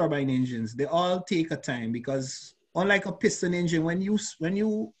small turbine engines, they all take a time, because unlike a piston engine, when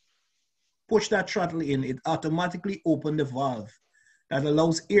you push that throttle in, it automatically opens the valve that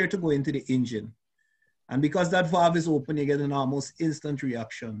allows air to go into the engine. And because that valve is open, you get an almost instant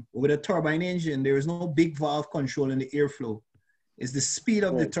reaction. With a turbine engine, there is no big valve controlling the airflow. It's the speed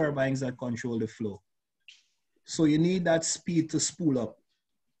of the turbines that control the flow. So you need that speed to spool up.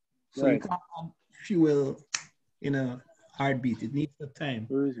 So you can't add fuel in a heartbeat. It needs the time.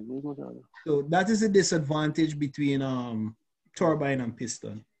 So that is a disadvantage between turbine and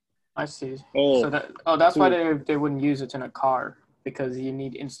piston. I see. That's why they wouldn't use it in a car, because you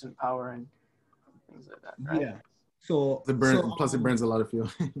need instant power and things like that, right? Yeah. So plus it burns a lot of fuel.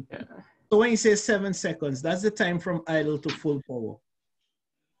 Yeah. So when you say 7 seconds, that's the time from idle to full power.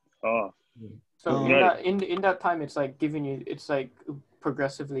 So in that time, it's like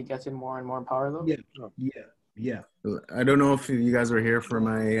progressively getting more and more power, though. Yeah. I don't know if you guys were here for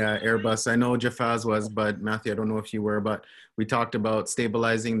my Airbus. I know Jafaz was, but Matthew, I don't know if you were, but we talked about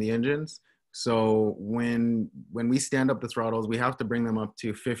stabilizing the engines. So when we stand up the throttles, we have to bring them up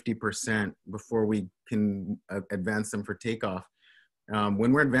to 50% before we can advance them for takeoff.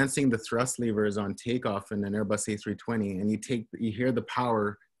 When we're advancing the thrust levers on takeoff in an Airbus A320, and you hear the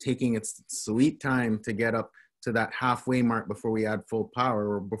power taking its sweet time to get up to that halfway mark before we add full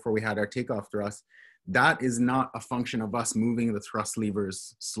power, or before we had our takeoff thrust, that is not a function of us moving the thrust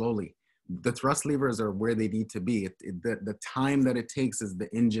levers slowly. The thrust levers are where they need to be. The time that it takes is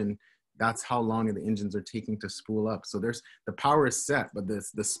the engine. That's how long the engines are taking to spool up. So the power is set, but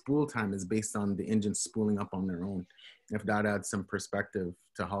the spool time is based on the engines spooling up on their own. If that adds some perspective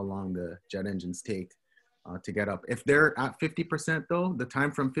to how long the jet engines take to get up. If they're at 50% though, the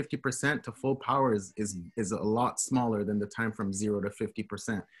time from 50% to full power is a lot smaller than the time from 0 to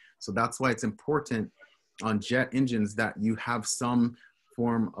 50%. So that's why it's important on jet engines that you have some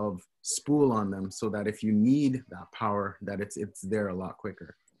form of spool on them, so that if you need that power, that it's there a lot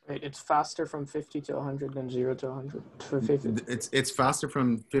quicker. It's faster from 50 to 100 than 0 to 100. For 50. It's faster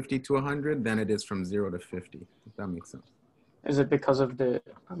from 50 to 100 than it is from 0 to 50, if that makes sense. Is it because of the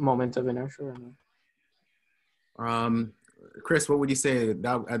moment of inertia? Or no? Chris, what would you say?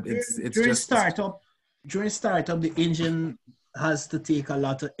 During startup, the engine has to take a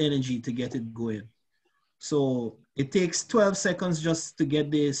lot of energy to get it going. So it takes 12 seconds just to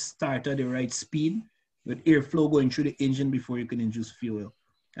get the starter the right speed, with airflow going through the engine before you can induce fuel.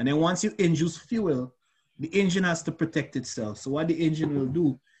 And then once you induce fuel, the engine has to protect itself. So what the engine will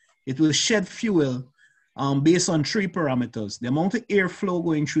do, it will shed fuel based on 3 parameters: the amount of airflow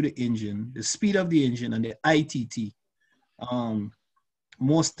going through the engine, the speed of the engine, and the ITT.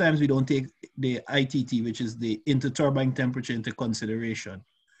 Most times we don't take the ITT, which is the interturbine temperature, into consideration.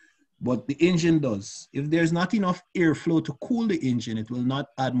 But the engine does. If there's not enough airflow to cool the engine, it will not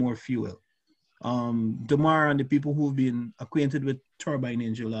add more fuel. Demar and the people who've been acquainted with turbine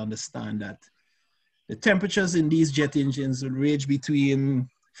engine will understand that the temperatures in these jet engines will range between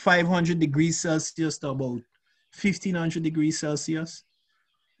 500 degrees Celsius to about 1500 degrees Celsius.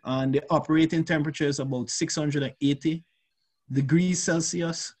 And the operating temperature is about 680 degrees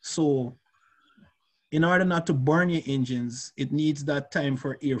Celsius. So in order not to burn your engines, it needs that time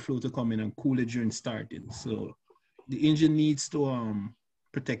for airflow to come in and cool it during starting. So the engine needs to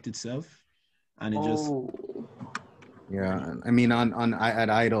protect itself, and it just. Yeah, I mean, at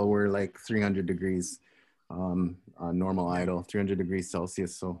idle we're like 300 degrees, on normal idle, 300 degrees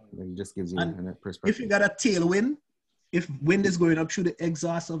Celsius. So it just gives you a perspective. If you got a tailwind, if wind is going up through the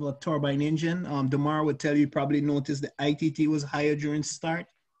exhaust of a turbine engine, Demar would tell you probably noticed the ITT was higher during start.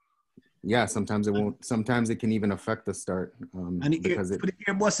 Yeah, sometimes it won't. Sometimes it can even affect the start. And for the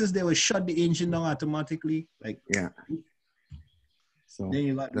Airbuses, they will shut the engine down automatically. Like yeah. So then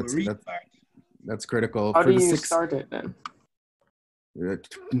you got to restart. That's critical. How do you start it then?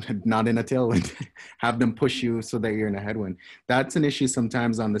 Not in a tailwind. Have them push you so that you're in a headwind. That's an issue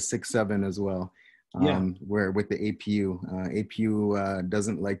sometimes on the 6.7 as well. Where with the APU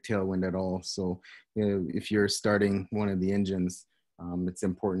doesn't like tailwind at all. So if you're starting one of the engines, it's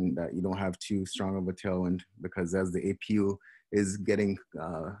important that you don't have too strong of a tailwind, because as the APU is getting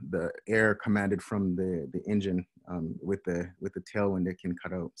the air commanded from the engine with the tailwind, it can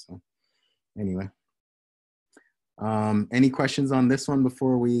cut out. So anyway, any questions on this one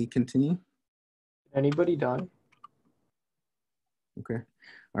before we continue? Anybody die? Okay.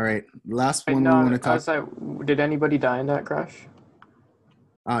 All right. Last one we want to talk. Did anybody die in that crash?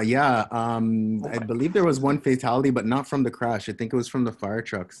 Yeah. I believe there was one fatality, but not from the crash. I think it was from the fire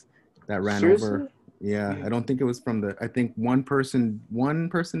trucks that ran over. Yeah. I don't think it was from I think one person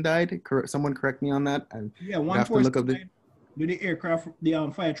died. Someone correct me on that. One person died. The aircraft,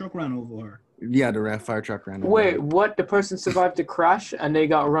 the fire truck ran over her. Yeah, the fire truck ran over. Wait, what? The person survived the crash and they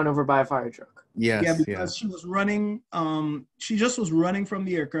got run over by a fire truck? Yes. Yeah, because she was running. She just was running from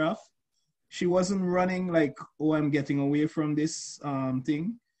the aircraft. She wasn't running like, oh, I'm getting away from this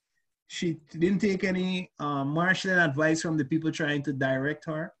thing. She didn't take any marshalling advice from the people trying to direct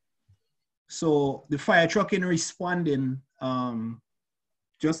her. So the fire truck, in responding,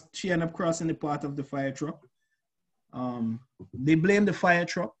 she ended up crossing the path of the fire truck. They blame the fire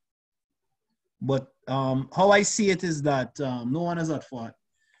truck, but how I see it is that no one is at fault.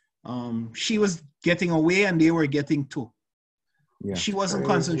 She was getting away and they were getting to. Yeah. She wasn't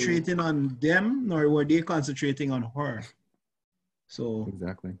concentrating on them, nor were they concentrating on her. So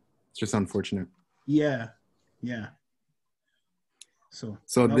exactly, it's just unfortunate. Yeah. So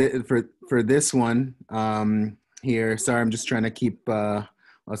for this one here, sorry, I'm just trying to keep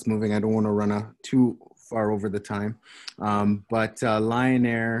us moving. I don't want to run too far over the time. But Lion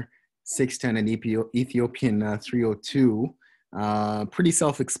Air 610 and Ethiopian 302, pretty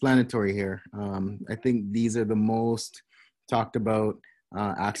self-explanatory here. I think these are the most talked about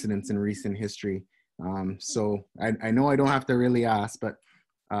accidents in recent history. So I know I don't have to really ask, but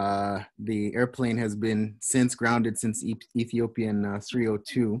the airplane has been grounded since Ethiopian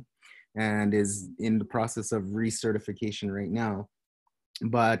 302 and is in the process of recertification right now.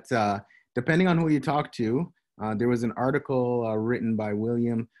 But depending on who you talk to, there was an article written by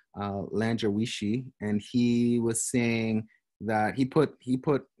William Lanjawishi, and he was saying that he put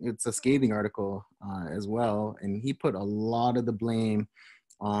it's a scathing article as well, and he put a lot of the blame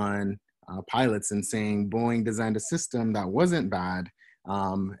on pilots and saying Boeing designed a system that wasn't bad,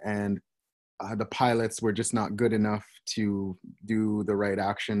 and the pilots were just not good enough to do the right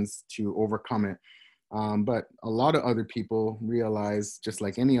actions to overcome it. But a lot of other people realize, just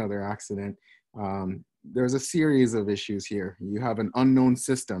like any other accident, there's a series of issues here. You have an unknown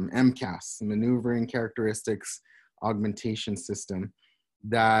system, MCAS, Maneuvering Characteristics Augmentation System,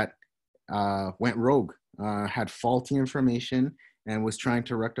 that went rogue, had faulty information, and was trying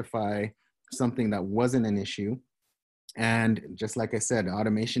to rectify something that wasn't an issue. And just like I said,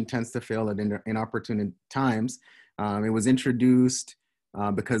 automation tends to fail at inopportune times. It was introduced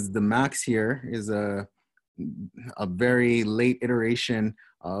because the MAX here is a very late iteration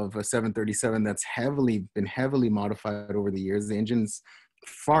of a 737 that's been heavily modified over the years. The engine's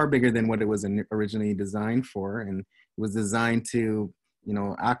far bigger than what it was originally designed for, and it was designed to,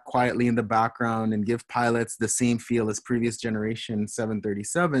 act quietly in the background and give pilots the same feel as previous generation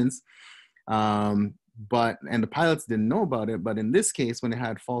 737s. And the pilots didn't know about it, but in this case, when it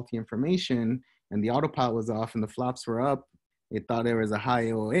had faulty information and the autopilot was off and the flaps were up, it thought there was a high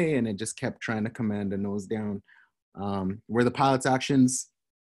OA, and it just kept trying to command a nose down. Were the pilot's actions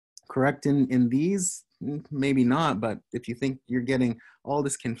correct in these? maybe not, but if you think you're getting all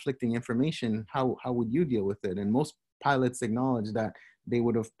this conflicting information, how would you deal with it? And most pilots acknowledge that they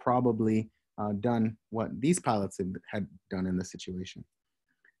would have probably done what these pilots had done in the situation.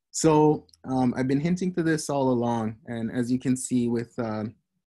 So I've been hinting to this all along, and as you can see with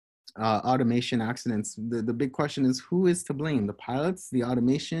automation accidents, the big question is, who is to blame, the pilots, the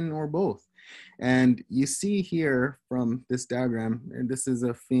automation, or both? And you see here from this diagram, and this is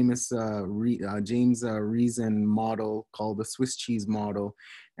a famous James Reason model called the Swiss cheese model,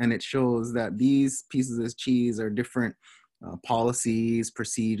 and it shows that these pieces of cheese are different policies,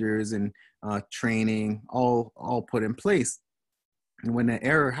 procedures, and training all put in place. And when an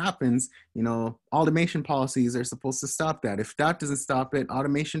error happens, you know, automation policies are supposed to stop that. If that doesn't stop it,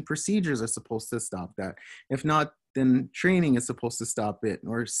 automation procedures are supposed to stop that. If not, then training is supposed to stop it.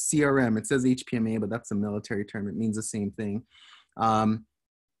 Or CRM, it says HPMA, but that's a military term. It means the same thing.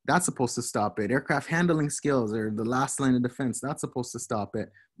 That's supposed to stop it. Aircraft handling skills are the last line of defense. That's supposed to stop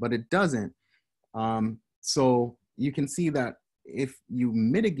it, but it doesn't. So you can see that if you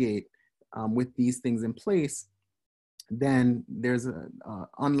mitigate with these things in place, then there's a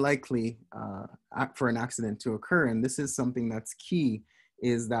unlikely for an accident to occur. And this is something that's key,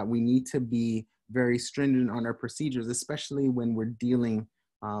 is that we need to be very stringent on our procedures, especially when we're dealing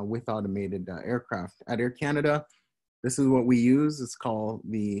with automated aircraft. At Air Canada, this is what we use. It's called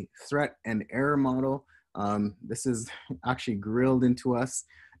the threat and error model. This is actually grilled into us,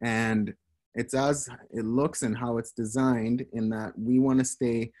 and it's as it looks and how it's designed, in that we want to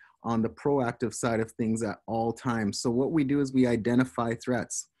stay on the proactive side of things at all times. So what we do is we identify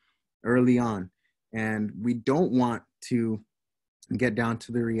threats early on, and we don't want to get down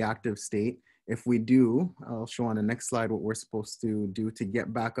to the reactive state. If we do, I'll show on the next slide what we're supposed to do to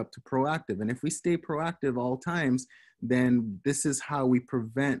get back up to proactive. And if we stay proactive all times, then this is how we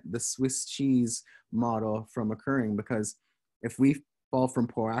prevent the Swiss cheese model from occurring. Because if we fall from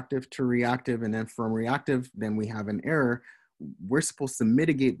proactive to reactive, and then from reactive, then we have an error, we're supposed to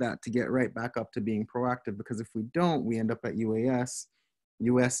mitigate that to get right back up to being proactive. Because if we don't, we end up at UAS.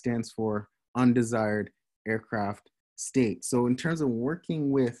 US stands for undesired aircraft state. So in terms of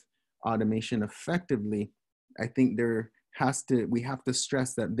working with automation effectively, I think we have to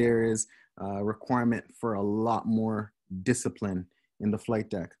stress that there is a requirement for a lot more discipline in the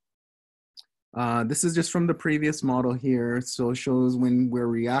flight deck. This is just from the previous model here. So it shows when we're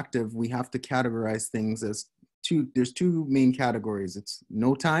reactive, we have to categorize things as there's two main categories. It's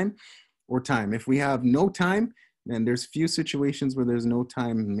no time or time. If we have no time, then there's few situations where there's no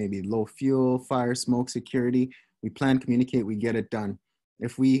time, maybe low fuel, fire, smoke, security. We plan, communicate, we get it done.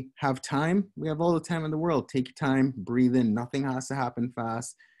 If we have time, we have all the time in the world. Take your time, breathe in, nothing has to happen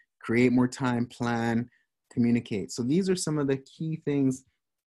fast, create more time, plan, communicate. So these are some of the key things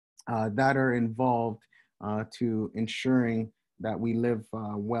that are involved to ensuring that we live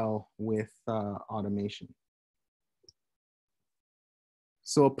well with automation.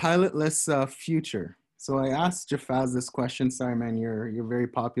 So a pilotless future. So I asked Jafaz this question. Sorry, man, you're very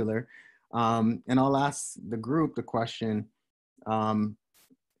popular. And I'll ask the group the question.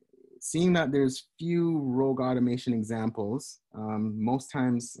 Seeing that there's few rogue automation examples, most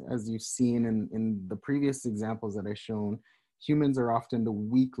times, as you've seen in the previous examples that I've shown, humans are often the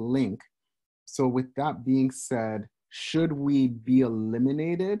weak link. So with that being said, should we be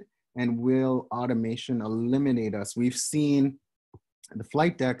eliminated, and will automation eliminate us? We've seen the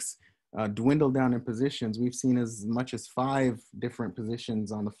flight decks dwindle down in positions. We've seen as much as 5 different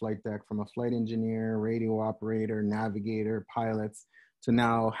positions on the flight deck, from a flight engineer, radio operator, navigator, pilots, to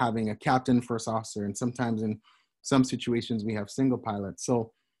now having a captain, first officer, and sometimes in some situations we have single pilots.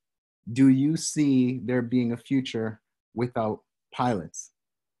 So do you see there being a future without pilots?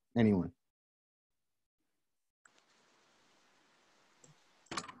 Anyone?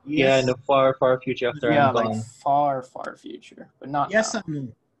 Yeah, in the far, far future after I'm gone. Like far, far future, but not yes now. and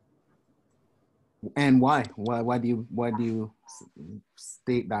no. And why? Why do you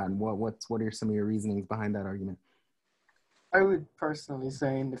state that? And what are some of your reasonings behind that argument? I would personally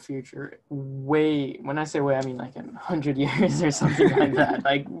say in the future, when I say way, I mean like in 100 years or something like that,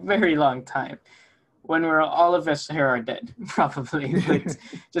 like very long time. When all of us here are dead, probably, but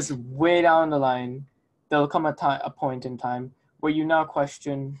just way down the line, there'll come a point in time where you now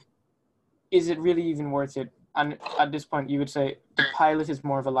question, is it really even worth it? And at this point, you would say the pilot is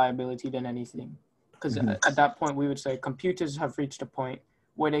more of a liability than anything. Because at that point, we would say computers have reached a point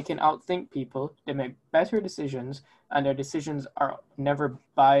where they can outthink people, they make better decisions, and their decisions are never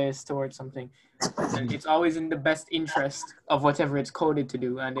biased towards something. And it's always in the best interest of whatever it's coded to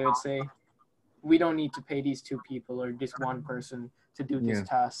do. And they would say, we don't need to pay these 2 people or this one person to do this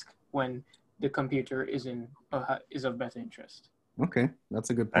task, when the computer is of better interest. Okay, that's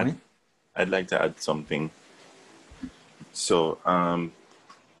a good point. I'd like to add something. So,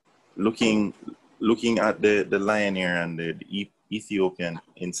 looking at the Lion Air and the Ethiopian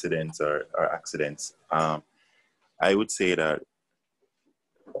incidents or accidents, I would say that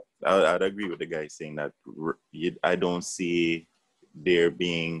I'd agree with the guy saying that I don't see there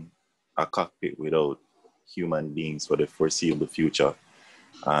being a cockpit without human beings for the foreseeable future.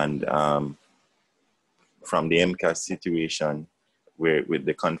 And from the MCAS situation, where with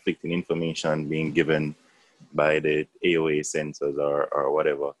the conflicting information being given by the AOA sensors or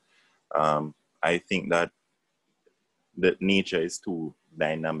whatever, I think that nature is too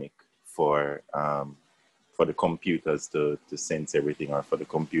dynamic for the computers to sense everything, or for the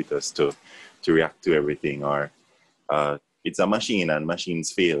computers to react to everything, or it's a machine and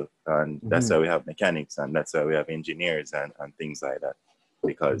machines fail, and that's why we have mechanics, and that's why we have engineers and things like that,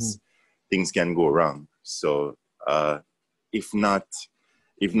 because things can go wrong. So if not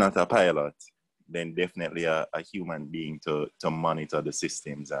a pilot, then definitely a human being to monitor the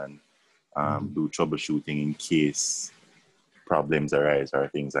systems and do troubleshooting in case problems arise or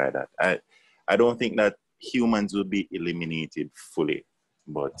things like that. I don't think that humans will be eliminated fully,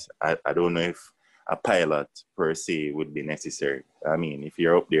 but I don't know if a pilot per se would be necessary. I mean, if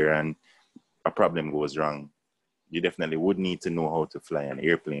you're up there and a problem goes wrong, you definitely would need to know how to fly an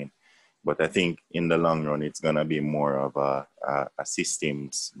airplane. But I think in the long run, it's going to be more of a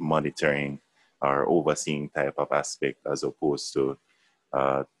systems monitoring or overseeing type of aspect, as opposed to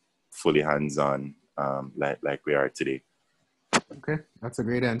fully hands-on like we are today. Okay, that's a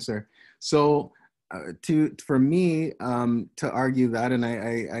great answer. So for me to argue that, and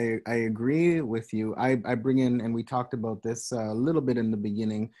I agree with you, I bring in, and we talked about this a little bit in the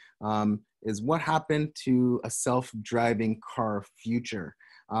beginning, is what happened to a self-driving car future.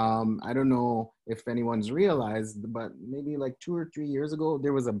 I don't know if anyone's realized, but maybe like 2 or 3 years ago,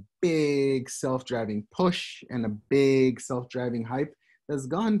 there was a big self-driving push and a big self-driving hype that's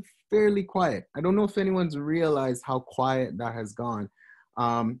gone fairly quiet. I don't know if anyone's realized how quiet that has gone,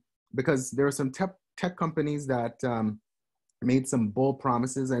 because there are some tech companies that made some bold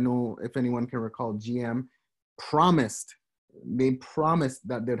promises. I know, if anyone can recall, GM promised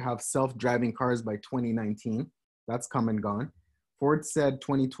that they'd have self-driving cars by 2019. That's come and gone. Ford said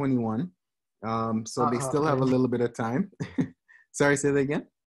 2021. So they still have a little bit of time. Sorry, say that again?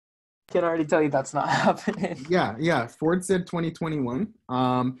 I can already tell you that's not happening. Yeah. Ford said 2021.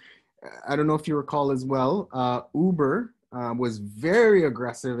 I don't know if you recall as well, Uber was very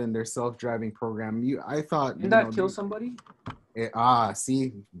aggressive in their self-driving program. I thought... Didn't that kill somebody?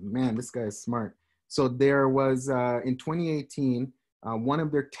 See, man, this guy is smart. So there was, in 2018, one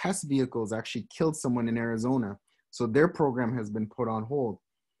of their test vehicles actually killed someone in Arizona. So their program has been put on hold.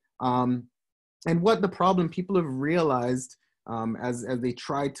 And what the problem people have realized as they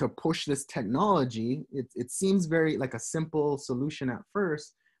try to push this technology, it seems very like a simple solution at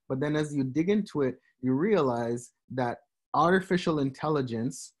first, but then as you dig into it, you realize that artificial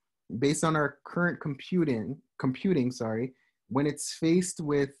intelligence, based on our current computing, when it's faced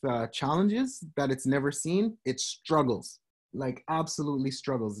with challenges that it's never seen, it struggles, like absolutely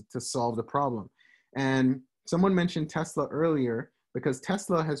struggles to solve the problem. And someone mentioned Tesla earlier, because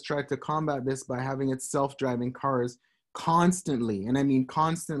Tesla has tried to combat this by having its self-driving cars constantly, and I mean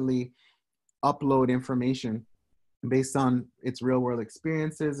constantly, upload information based on its real-world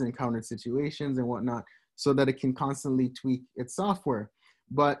experiences, encountered situations and whatnot, so that it can constantly tweak its software.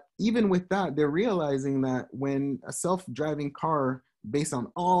 But even with that, they're realizing that when a self-driving car, based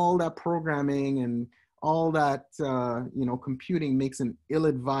on all that programming and all that computing, makes an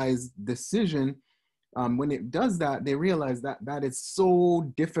ill-advised decision, when it does that, they realize that is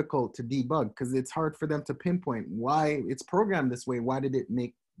so difficult to debug, because it's hard for them to pinpoint why it's programmed this way. Why did it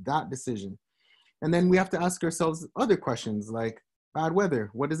make that decision? And then we have to ask ourselves other questions like bad weather.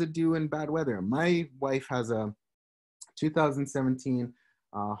 What does it do in bad weather? My wife has a 2017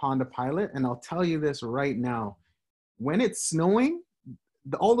 Honda Pilot, and I'll tell you this right now. When it's snowing,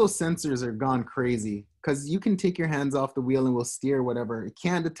 all those sensors are gone crazy, because you can take your hands off the wheel and will steer whatever. It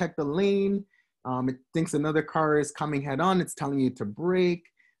can't detect the lane. It thinks another car is coming head on. It's telling you to brake,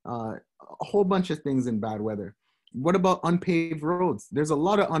 a whole bunch of things in bad weather. What about unpaved roads? There's a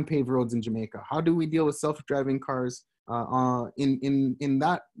lot of unpaved roads in Jamaica. How do we deal with self-driving cars in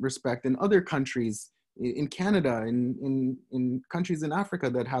that respect? In other countries, in Canada, in countries in Africa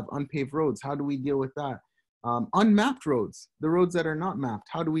that have unpaved roads, how do we deal with that? Unmapped roads, the roads that are not mapped,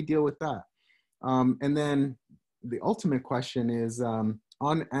 how do we deal with that? And then the ultimate question is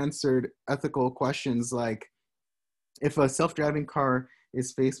unanswered ethical questions like, if a self-driving car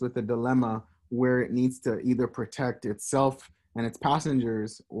is faced with a dilemma where it needs to either protect itself and its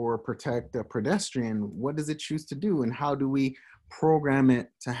passengers or protect a pedestrian, what does it choose to do? And how do we program it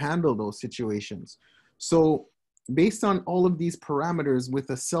to handle those situations? So based on all of these parameters with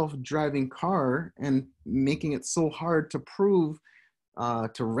a self-driving car and making it so hard to prove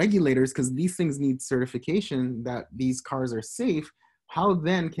to regulators, because these things need certification that these cars are safe, how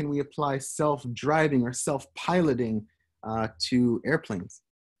then can we apply self-driving or self-piloting to airplanes?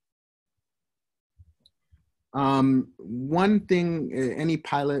 One thing any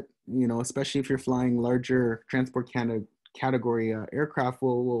pilot, you know, especially if you're flying larger transport category aircraft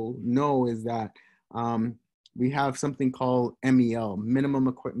will know is that we have something called MEL, minimum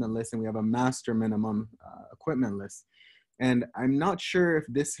equipment list, and we have a master minimum equipment list. And I'm not sure if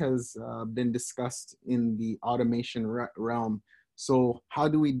this has been discussed in the automation realm. So how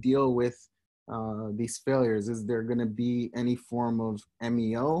do we deal with these failures? Is there going to be any form of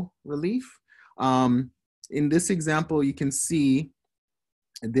MEL relief? In this example, you can see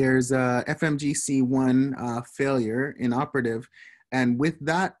there's a FMGC1 failure inoperative. And with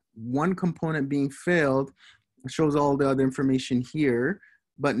that one component being failed, it shows all the other information here.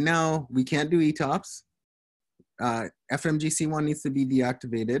 But now we can't do ETOPS. FMGC1 needs to be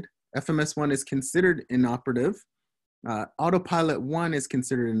deactivated. FMS1 is considered inoperative. Autopilot 1 is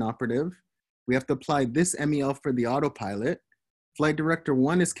considered inoperative. We have to apply this MEL for the autopilot. Flight Director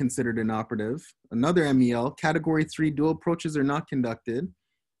 1 is considered inoperative. Another MEL, Category 3 dual approaches are not conducted,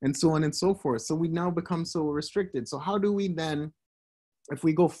 and so on and so forth. So we now become so restricted. So how do we then, if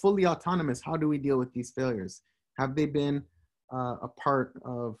we go fully autonomous, how do we deal with these failures? Have they been a part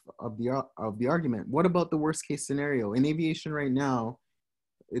of the argument? What about the worst case scenario? In aviation right now,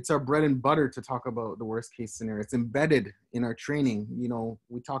 it's our bread and butter to talk about the worst case scenario. It's embedded in our training. You know,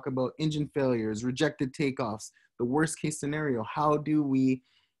 we talk about engine failures, rejected takeoffs, the worst case scenario. How do we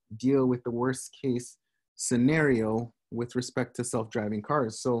deal with the worst case scenario with respect to self-driving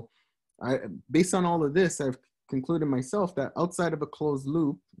cars? So based on all of this, I've concluded myself that outside of a closed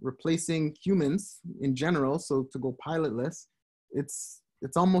loop, replacing humans in general, so to go pilotless, it's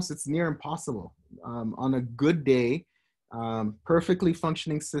near impossible. On a good day, perfectly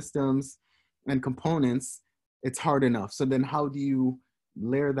functioning systems and components, it's hard enough. So then how do you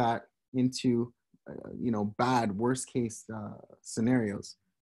layer that into bad worst case scenarios?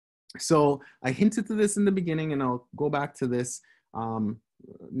 So I hinted to this in the beginning, and I'll go back to this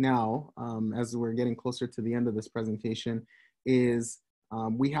now as we're getting closer to the end of this presentation, is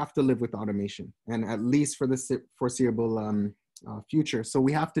we have to live with automation, and at least for the foreseeable future. So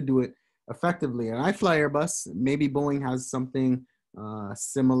we have to do it effectively. And I fly Airbus. Maybe Boeing has something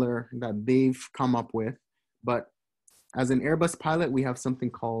similar that they've come up with. But as an Airbus pilot, we have something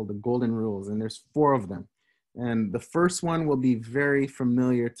called the golden rules, and there's 4 of them. And the first one will be very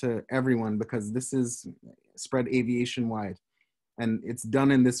familiar to everyone because this is spread aviation wide, and it's done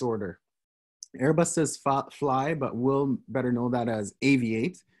in this order. Airbus says fly, but we'll better know that as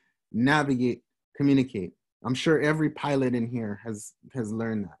aviate, navigate, communicate. I'm sure every pilot in here has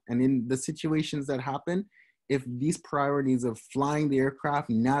learned that. And in the situations that happen, if these priorities of flying the aircraft,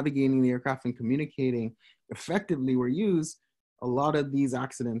 navigating the aircraft, and communicating effectively were used, a lot of these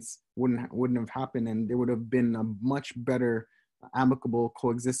accidents wouldn't have happened, and there would have been a much better amicable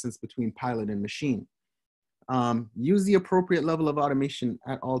coexistence between pilot and machine. Use the appropriate level of automation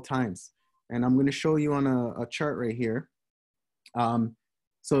at all times. And I'm going to show you on a chart right here.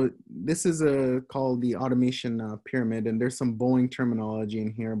 So this is called the automation pyramid, and there's some Boeing terminology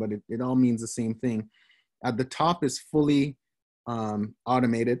in here, but it all means the same thing. At the top is fully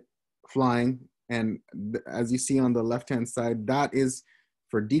automated flying, and as you see on the left-hand side, that is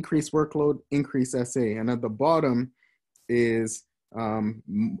for decreased workload, increased SA. And at the bottom is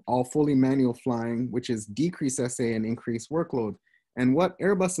all fully manual flying, which is decreased SA and increased workload. And what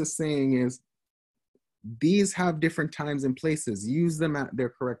Airbus is saying is, these have different times and places. Use them at their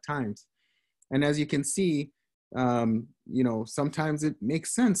correct times. And as you can see, sometimes it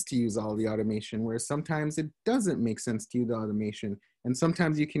makes sense to use all the automation, whereas sometimes it doesn't make sense to use the automation. And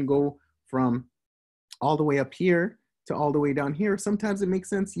sometimes you can go from all the way up here to all the way down here. Sometimes it makes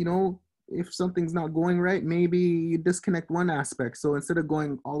sense, if something's not going right, maybe you disconnect one aspect. So instead of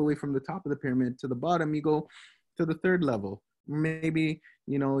going all the way from the top of the pyramid to the bottom, you go to the 3rd level. Maybe,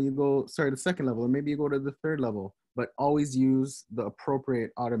 the 2nd level, or maybe you go to the 3rd level, but always use the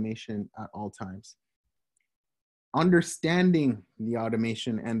appropriate automation at all times. Understanding the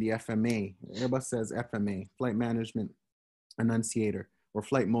automation and the FMA. Airbus says FMA, Flight Management Annunciator, or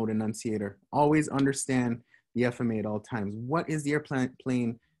Flight Mode Annunciator. Always understand the FMA at all times. What is the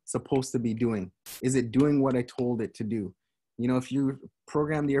airplane supposed to be doing? Is it doing what I told it to do? You know, if you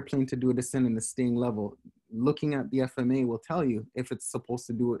program the airplane to do a descent and a staying level, looking at the FMA will tell you if it's supposed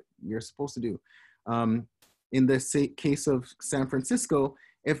to do what you're supposed to do. In the case of San Francisco,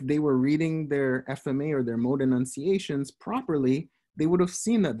 if they were reading their FMA or their mode enunciations properly, they would have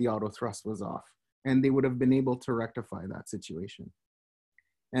seen that the auto thrust was off, and they would have been able to rectify that situation.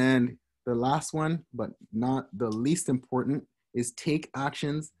 And the last one, but not the least important, is take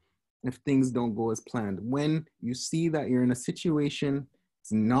actions if things don't go as planned. When you see that you're in a situation,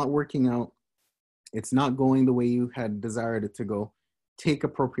 it's not working out, it's not going the way you had desired it to go, take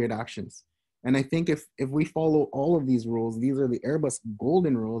appropriate actions. And I think if we follow all of these rules, these are the Airbus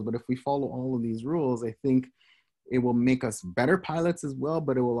golden rules, but if we follow all of these rules, I think it will make us better pilots as well,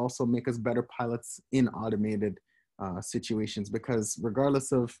 but it will also make us better pilots in automated situations, because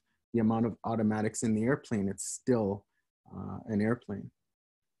regardless of the amount of automatics in the airplane, it's still an airplane.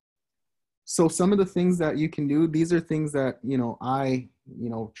 So some of the things that you can do, these are things that, I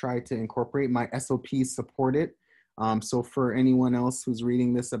try to incorporate. My SOPs support it. So for anyone else who's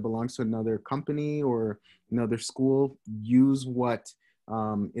reading this that belongs to another company or another school, use what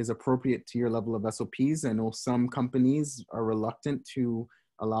is appropriate to your level of SOPs. I know some companies are reluctant to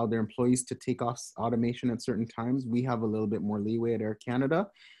allow their employees to take off automation at certain times. We have a little bit more leeway at Air Canada,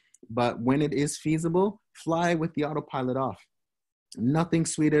 but when it is feasible, fly with the autopilot off. Nothing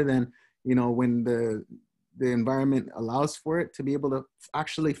sweeter than, when the environment allows for it, to be able to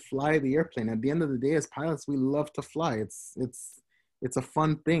actually fly the airplane. At the end of the day, as pilots, we love to fly. It's a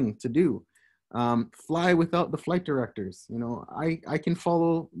fun thing to do. Fly without the flight directors. I can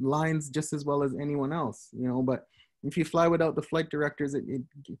follow lines just as well as anyone else, but if you fly without the flight directors, it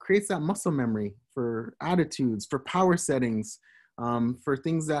creates that muscle memory for attitudes, for power settings, for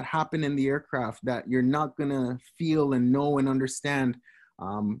things that happen in the aircraft that you're not gonna feel and know and understand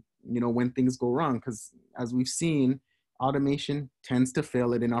when things go wrong. Because as we've seen, automation tends to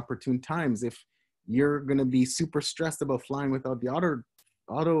fail at inopportune times. If you're gonna be super stressed about flying without the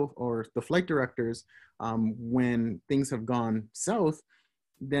auto or the flight directors when things have gone south,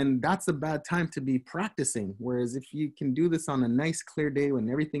 then that's a bad time to be practicing. Whereas if you can do this on a nice clear day when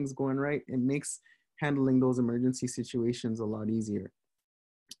everything's going right, it makes handling those emergency situations a lot easier.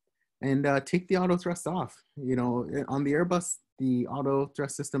 And take the auto thrust off. On the Airbus, the auto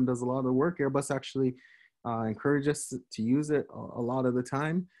thrust system does a lot of the work. Airbus actually encourage us to use it a lot of the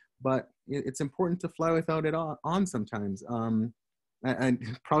time, but it's important to fly without it on sometimes.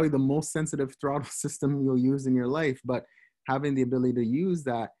 And probably the most sensitive throttle system you'll use in your life, but having the ability to use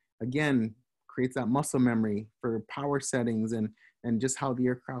that, again, creates that muscle memory for power settings and just how the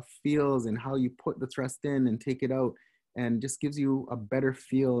aircraft feels and how you put the thrust in and take it out, and just gives you a better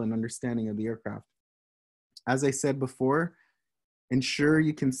feel and understanding of the aircraft. As I said before, ensure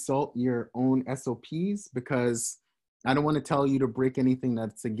you consult your own SOPs, because I don't want to tell you to break anything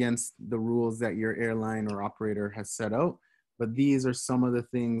that's against the rules that your airline or operator has set out, but these are some of the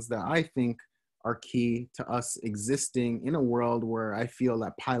things that I think are key to us existing in a world where I feel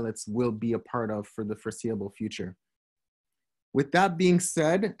that pilots will be a part of for the foreseeable future. With that being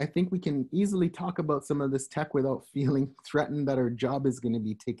said, I think we can easily talk about some of this tech without feeling threatened that our job is going to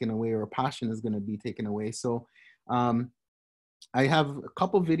be taken away or passion is going to be taken away. So I have a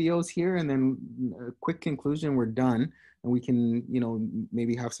couple videos here, and then a quick conclusion, we're done. And we can,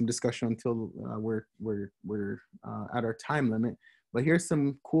 maybe have some discussion until we're at our time limit. But here's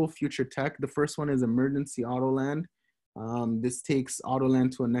some cool future tech. The first one is emergency auto land. This takes auto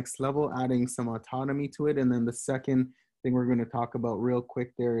land to a next level, adding some autonomy to it. And then the second thing we're going to talk about real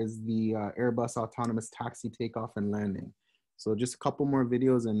quick there is the Airbus autonomous taxi takeoff and landing. So just a couple more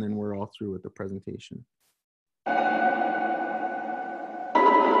videos and then we're all through with the presentation.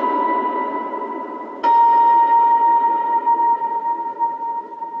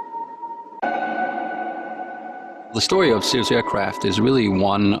 The story of Cirrus Aircraft is really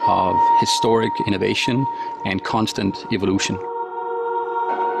one of historic innovation and constant evolution.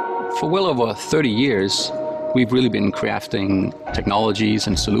 For well over 30 years, we've really been crafting technologies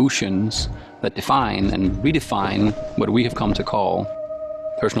and solutions that define and redefine what we have come to call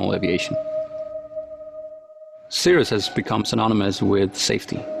personal aviation. Cirrus has become synonymous with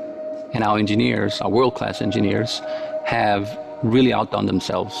safety, and our engineers, our world-class engineers, have really outdone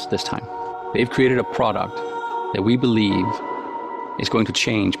themselves this time. They've created a product that we believe is going to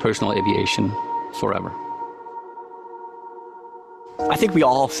change personal aviation forever. I think we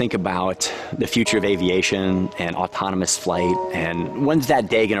all think about the future of aviation and autonomous flight, and when's that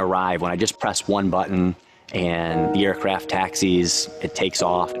day going to arrive when I just press one button and the aircraft taxis, it takes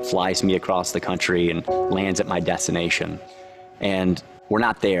off, it flies me across the country and lands at my destination. And we're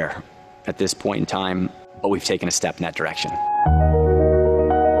not there at this point in time, but we've taken a step in that direction.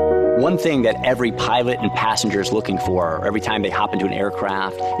 One thing that every pilot and passenger is looking for every time they hop into an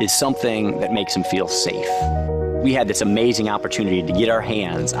aircraft is something that makes them feel safe. We had this amazing opportunity to get our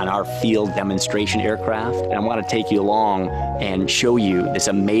hands on our field demonstration aircraft, and I want to take you along and show you this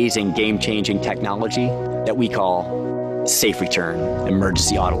amazing game-changing technology that we call Safe Return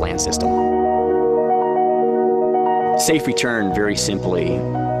Emergency Auto Land System. Safe Return, very simply,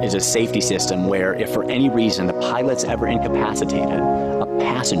 is a safety system where if for any reason the pilot's ever incapacitated, a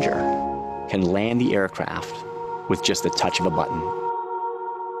passenger can land the aircraft with just the touch of a button.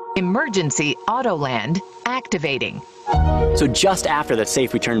 Emergency Auto Land activating. So just after the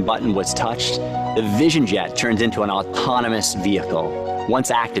Safe Return button was touched, the Vision Jet turns into an autonomous vehicle. Once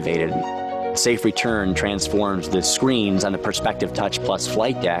activated, Safe Return transforms the screens on the Perspective Touch Plus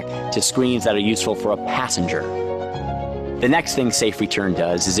flight deck to screens that are useful for a passenger. The next thing Safe Return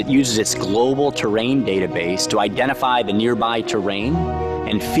does is it uses its global terrain database to identify the nearby terrain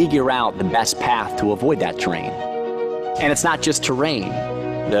and figure out the best path to avoid that terrain. And it's not just terrain.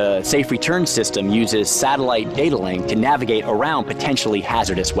 The Safe Return system uses satellite data link to navigate around potentially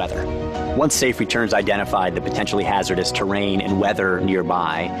hazardous weather. Once Safe Return's identified the potentially hazardous terrain and weather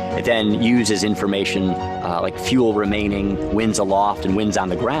nearby, it then uses information like fuel remaining, winds aloft, and winds on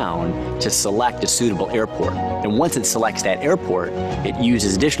the ground to select a suitable airport. And once it selects that airport, it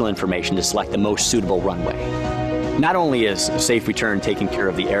uses additional information to select the most suitable runway. Not only is Safe Return taking care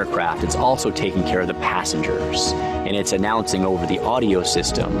of the aircraft, it's also taking care of the passengers. And it's announcing over the audio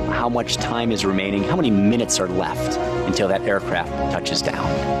system how much time is remaining, how many minutes are left until that aircraft touches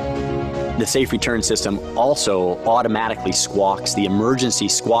down. The Safe Return system also automatically squawks the emergency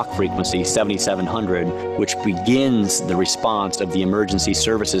squawk frequency 7700, which begins the response of the emergency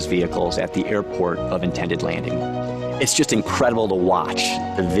services vehicles at the airport of intended landing. It's just incredible to watch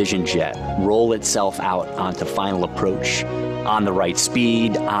the Vision Jet roll itself out onto final approach, on the right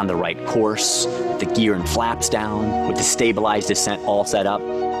speed, on the right course, with the gear and flaps down, with the stabilized descent all set up.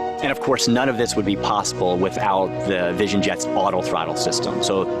 And of course, none of this would be possible without the Vision Jet's auto throttle system.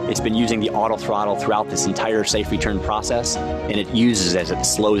 So it's been using the auto throttle throughout this entire Safe Return process, and it uses as it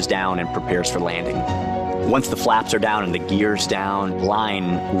slows down and prepares for landing. Once the flaps are down and the gear's down,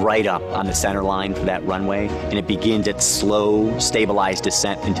 line right up on the center line for that runway, and it begins its slow, stabilized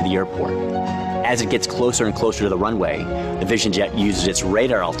descent into the airport. As it gets closer and closer to the runway, the Vision Jet uses its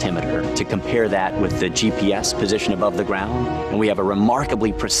radar altimeter to compare that with the GPS position above the ground, and we have a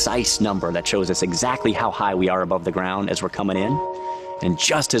remarkably precise number that shows us exactly how high we are above the ground as we're coming in. And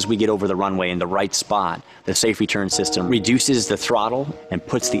just as we get over the runway in the right spot, the Safe Return system reduces the throttle and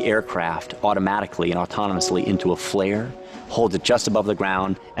puts the aircraft automatically and autonomously into a flare, holds it just above the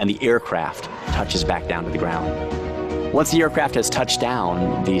ground, and the aircraft touches back down to the ground. Once the aircraft has touched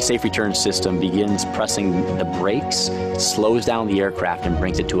down, the Safe Return system begins pressing the brakes, slows down the aircraft, and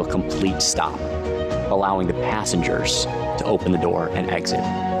brings it to a complete stop, allowing the passengers to open the door and exit.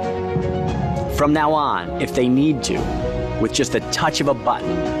 From now on, if they need to, with just the touch of a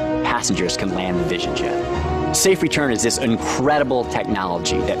button, passengers can land the Vision Jet. Safe Return is this incredible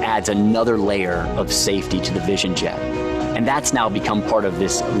technology that adds another layer of safety to the Vision Jet. And that's now become part of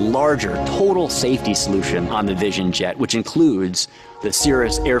this larger total safety solution on the Vision Jet, which includes the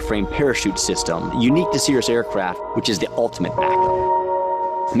Cirrus airframe parachute system, unique to Cirrus aircraft, which is the ultimate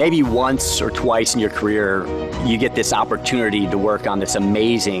backup. Maybe once or twice in your career, you get this opportunity to work on this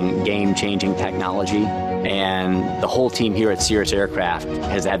amazing game-changing technology, and the whole team here at Cirrus Aircraft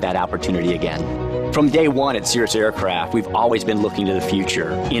has had that opportunity again. From day one at Cirrus Aircraft, we've always been looking to the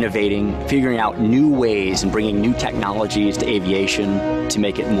future, innovating, figuring out new ways and bringing new technologies to aviation to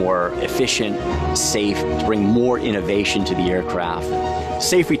make it more efficient, safe, to bring more innovation to the aircraft.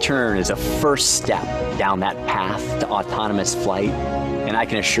 Safe Return is a first step down that path to autonomous flight, and I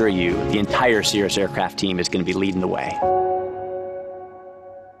can assure you the entire Cirrus Aircraft team is going to be leading the way.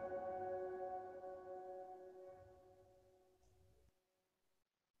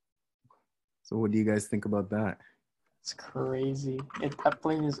 So what do you guys think about that? It's crazy. That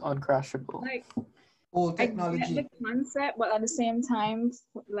plane is uncrashable. Like, old I technology. get the concept, but at the same time,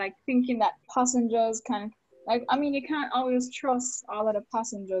 like thinking that passengers can, like, I mean, you can't always trust all of the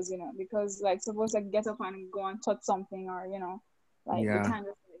passengers, you know, because like suppose like get up and go and touch something, or you know, like Yeah. you kind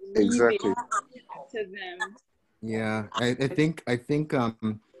of leave Exactly. it to them. Yeah, I think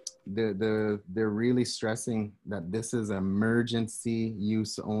they're really stressing that this is emergency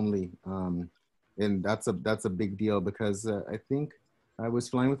use only, and that's a big deal because I think I was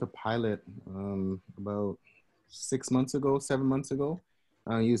flying with a pilot about 7 months ago.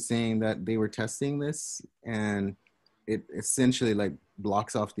 He was saying that they were testing this and it essentially like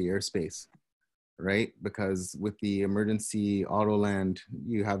blocks off the airspace. right? Because with the emergency auto land,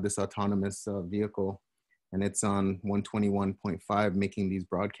 you have this autonomous vehicle, and it's on 121.5 making these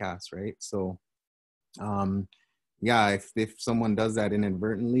broadcasts, right? So yeah, if someone does that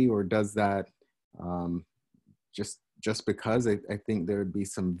inadvertently or does that just because, I think there would be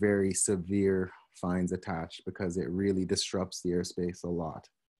some very severe fines attached, because it really disrupts the airspace a lot.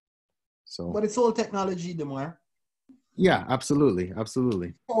 So, but it's all technology, Demar. Yeah, absolutely,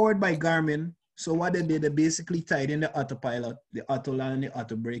 absolutely. Powered by Garmin. So what they did, they basically tied in the autopilot, the auto land, and the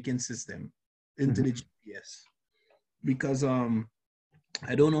auto braking system into the GPS. Because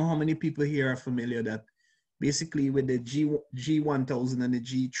I don't know how many people here are familiar that basically with the G1000 and the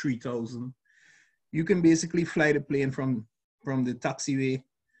G3000, you can basically fly the plane from the taxiway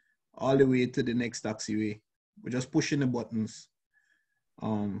all the way to the next taxiway. We're just pushing the buttons.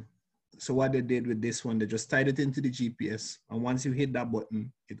 So what they did with this one, they just tied it into the GPS. And once you hit that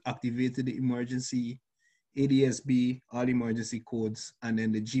button, it activated the emergency, ADSB, all emergency codes, and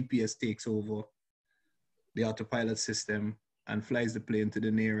then the GPS takes over the autopilot system and flies the plane to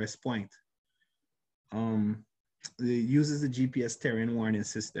the nearest point. It uses the GPS terrain warning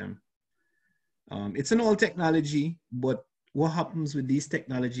system. It's an old technology, but what happens with these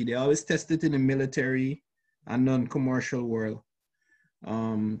technology, they always test it in the military and non-commercial world.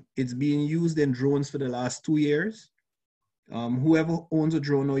 It's being used in drones for the last 2 years. Whoever owns a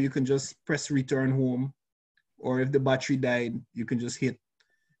drone now, you can just press return home, or if the battery died, you can just hit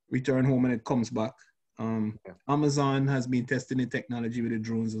return home and it comes back. Amazon has been testing the technology with the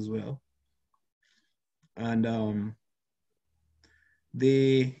drones as well. And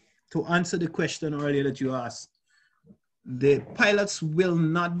to answer the question earlier that you asked, the pilots will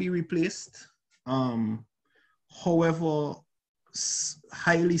not be replaced. However,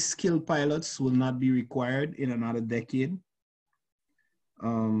 highly skilled pilots will not be required in another decade.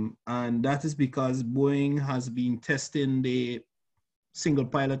 And that is because Boeing has been testing the single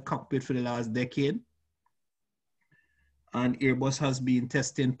pilot cockpit for the last decade. And Airbus has been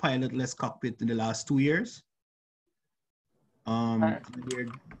testing pilotless cockpit in the last 2 years.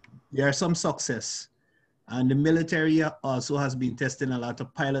 There are some success. And the military also has been testing a lot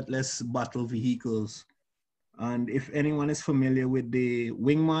of pilotless battle vehicles. And if anyone is familiar with the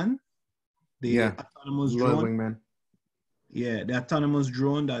Wingman, the autonomous drone. Wingman. Yeah, the autonomous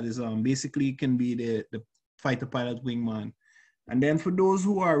drone that is basically can be the fighter pilot Wingman. And then for those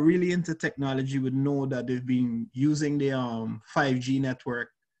who are really into technology would know that they've been using the 5G network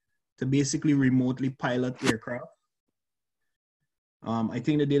to basically remotely pilot aircraft. I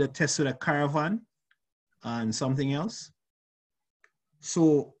think they did a test with a Caravan and something else.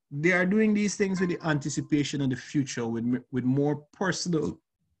 So they are doing these things with the anticipation of the future with more personal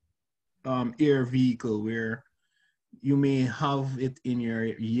air vehicle, where you may have it in your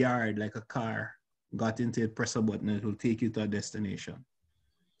yard like a car, got into it, press a button, it will take you to a destination.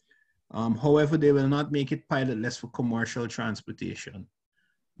 However, they will not make it pilotless for commercial transportation,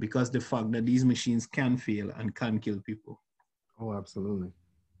 because the fact that these machines can fail and can kill people. Oh, absolutely.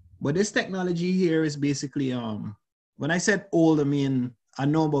 But this technology here is basically, when I said old, I mean, I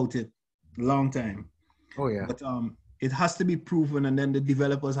know about it a long time. Oh, yeah. But it has to be proven, and then the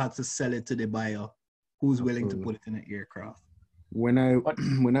developers have to sell it to the buyer who's willing to put it in an aircraft. When I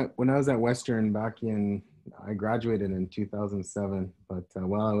was at Western back in, I graduated in 2007, but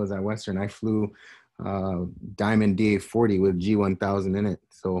while I was at Western, I flew Diamond DA-40 with G1000 in it.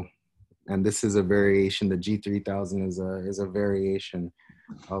 So, and this is a variation. The G3000 is a variation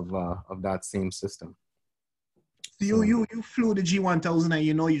of that same system. So you flew the G1000, and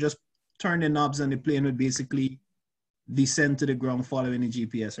you just turn the knobs and the plane would basically descend to the ground following the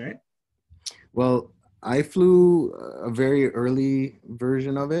GPS, right? Well, I flew a very early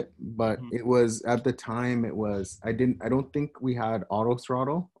version of it, but it was, at the time, I don't think we had auto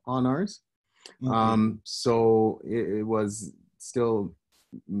throttle on ours. Okay. So it was still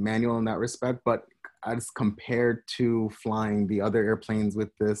manual in that respect, but as compared to flying the other airplanes with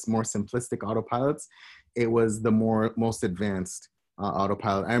this more simplistic autopilots, it was the most advanced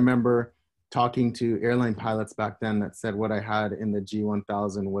autopilot. I remember talking to airline pilots back then that said what I had in the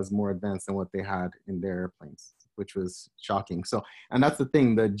G1000 was more advanced than what they had in their airplanes, which was shocking. So, and that's the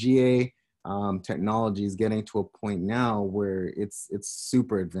thing, the GA technology is getting to a point now where it's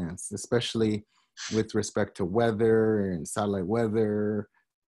super advanced, especially with respect to weather and satellite weather,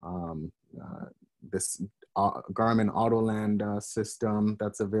 this Garmin Autoland system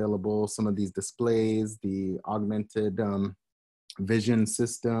that's available, some of these displays, the augmented vision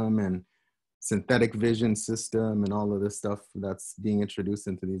system and synthetic vision system and all of this stuff that's being introduced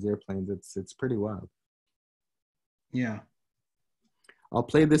into these airplanes. It's pretty wild. Yeah. I'll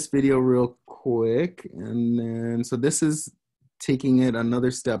play this video real quick. quick. And then, so this is taking it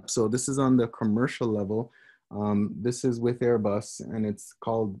another step. So this is on the commercial level. This is with Airbus, and it's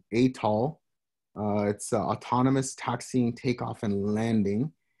called ATOL. It's autonomous taxiing, takeoff, and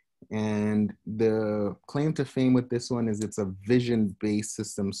landing. And the claim to fame with this one is it's a vision-based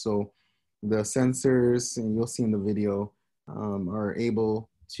system. So the sensors, and you'll see in the video, are able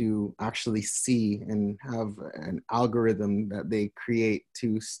to actually see and have an algorithm that they create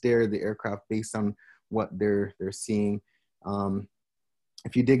to steer the aircraft based on what they're seeing.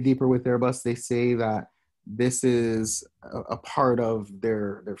 If you dig deeper with Airbus, they say that this is a part of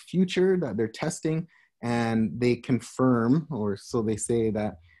their future that they're testing, and they confirm, or so they say,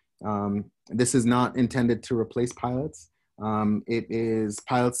 that this is not intended to replace pilots. It is,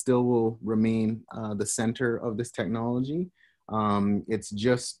 pilots still will remain the center of this technology. It's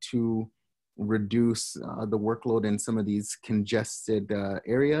just to reduce the workload in some of these congested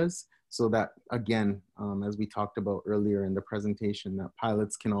areas, so that, again, as we talked about earlier in the presentation, that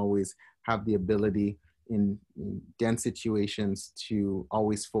pilots can always have the ability in dense situations to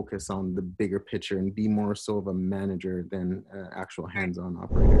always focus on the bigger picture and be more so of a manager than an actual hands-on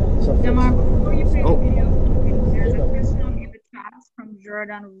operator. Demar, before you play the video, there's a question in the chat from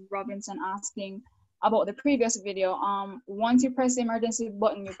Jordan Robinson asking about the previous video. Once you press the emergency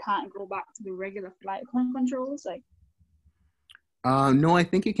button, you can't go back to the regular flight controls, like? No, I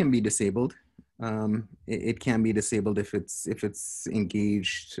think it can be disabled. It can be disabled if it's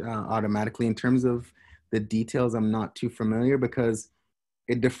engaged automatically. In terms of the details, I'm not too familiar because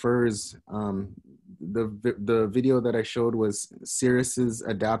it differs. The video that I showed was Cirrus's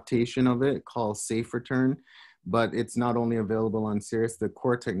adaptation of it called Safe Return, but it's not only available on Cirrus. The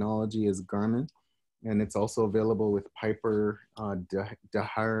core technology is Garmin, and it's also available with Piper,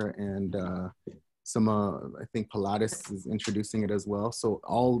 Dahar, and some, I think Pilatus is introducing it as well. So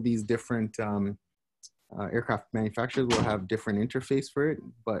all these different aircraft manufacturers will have different interface for it,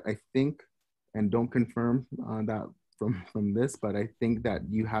 but I think, and don't confirm that from this, but I think that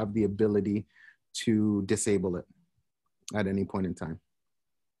you have the ability to disable it at any point in time.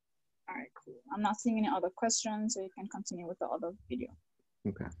 All right, cool. I'm not seeing any other questions, so you can continue with the other video.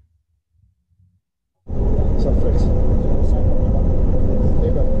 Okay.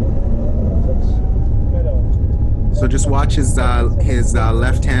 So just watch his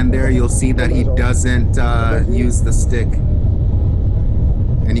left hand there. You'll see that he doesn't use the stick.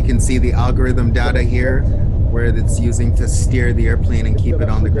 And you can see the algorithm data here where it's using to steer the airplane and keep it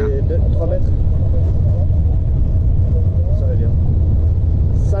on the ground.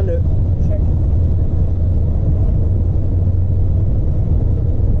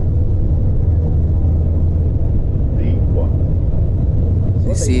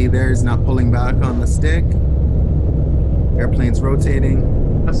 You see there's not pulling back on the stick. Airplane's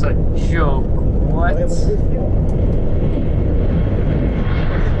rotating. That's a joke. What?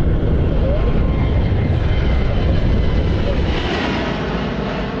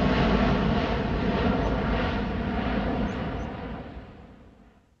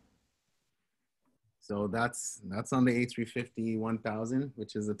 So that's on the A350-1000,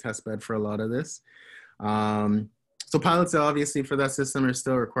 which is a test bed for a lot of this. So pilots, obviously, for that system are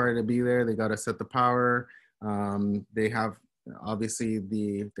still required to be there. They got to set the power. They have, obviously,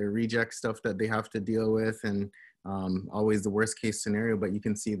 their reject stuff that they have to deal with, and always the worst case scenario, but you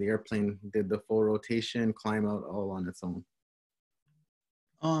can see the airplane did the full rotation, climb out all on its own.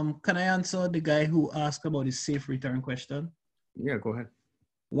 Can I answer the guy who asked about the safe return question? Yeah, go ahead.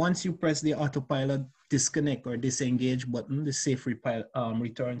 Once you press the autopilot disconnect or disengage button, the safe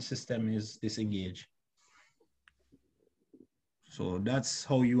return system is disengaged. So that's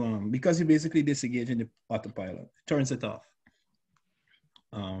how you, because you basically disengage in the autopilot, it turns it off.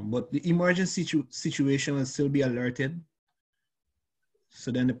 But the emergency situation will still be alerted.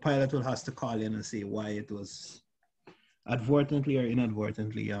 So then the pilot will have to call in and say why it was advertently or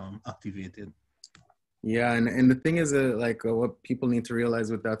inadvertently activated. Yeah, and the thing is, what people need to realize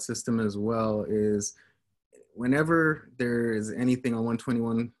with that system as well is whenever there is anything on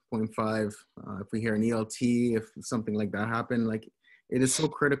 121.5, if we hear an ELT, if something like that happened, like, it is so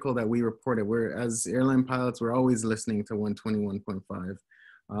critical that we report it. We're, as airline pilots, we're always listening to 121.5,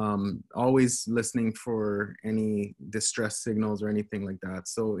 always listening for any distress signals or anything like that.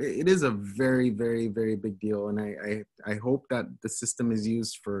 So it is a very, very, very big deal. And I hope that the system is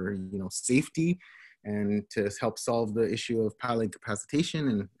used for, safety and to help solve the issue of pilot incapacitation.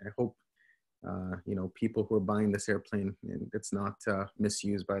 And I hope, people who are buying this airplane, it's not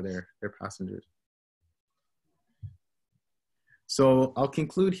misused by their passengers. So I'll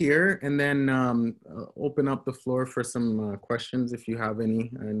conclude here and then open up the floor for some questions if you have any.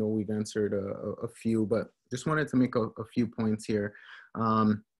 I know we've answered a few, but just wanted to make a few points here.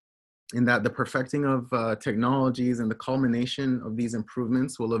 In that the perfecting of technologies and the culmination of these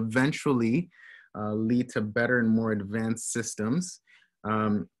improvements will eventually lead to better and more advanced systems.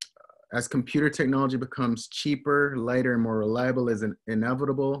 As computer technology becomes cheaper, lighter, and more reliable, is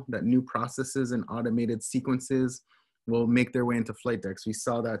inevitable that new processes and automated sequences will make their way into flight decks. We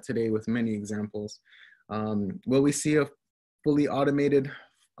saw that today with many examples. Will we see a fully automated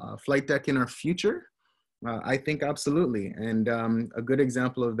flight deck in our future? I think absolutely. And a good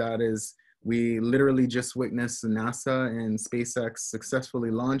example of that is we literally just witnessed NASA and SpaceX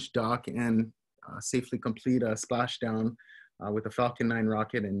successfully launch, dock, and safely complete a splashdown with the Falcon 9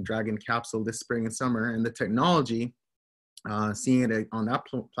 rocket and Dragon capsule this spring and summer. And the technology, seeing it on that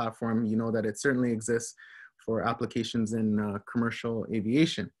platform, you know that it certainly exists for applications in commercial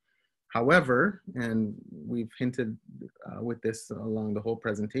aviation. However, and we've hinted with this along the whole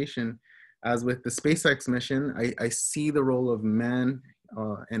presentation, as with the SpaceX mission, I see the role of man,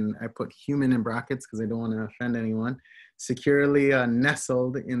 and I put human in brackets because I don't want to offend anyone, securely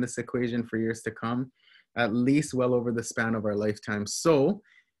nestled in this equation for years to come, at least well over the span of our lifetime. So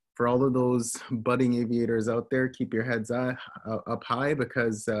for all of those budding aviators out there, keep your heads up high,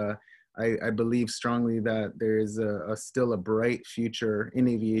 because I believe strongly that there is still a bright future in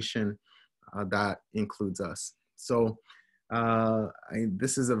aviation that includes us. So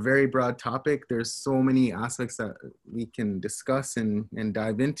this is a very broad topic. There's so many aspects that we can discuss and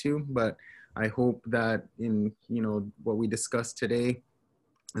dive into, but I hope that in what we discussed today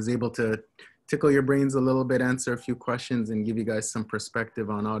is able to tickle your brains a little bit, answer a few questions, and give you guys some perspective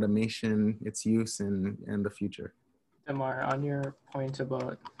on automation, its use, and the future. Demar, on your point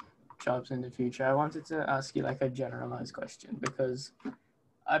about jobs in the future, I wanted to ask you like a generalized question, because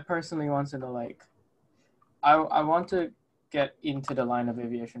I personally want to know, like, I want to get into the line of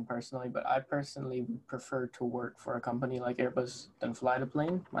aviation personally, but I personally would prefer to work for a company like Airbus than fly the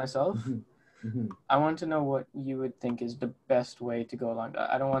plane myself. I want to know what you would think is the best way to go along.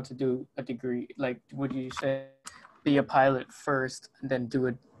 I don't want to do a degree. Like, would you say be a pilot first, then do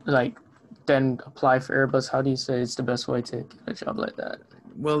it, like, then apply for Airbus? How do you say it's the best way to get a job like that?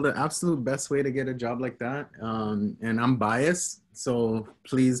 Well, the absolute best way to get a job like that, and I'm biased, so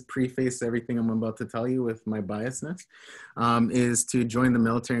please preface everything I'm about to tell you with my biasness, is to join the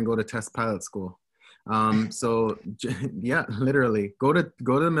military and go to test pilot school. So yeah, literally go to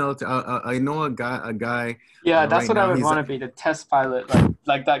the military. I know a guy. Yeah, that's what I would want to be, the test pilot,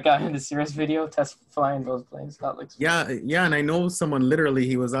 like that guy in the Cirrus video, test flying those planes. That looks fun. Yeah, and I know someone literally.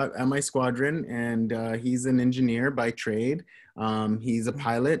 He was at my squadron, and he's an engineer by trade. He's a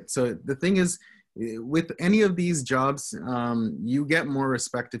pilot. So the thing is, with any of these jobs, you get more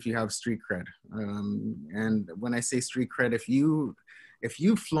respect if you have street cred. And when I say street cred, if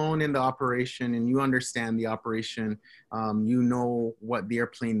you've flown in the operation and you understand the operation, you know what the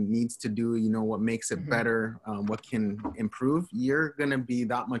airplane needs to do, you know what makes it better, what can improve, you're gonna be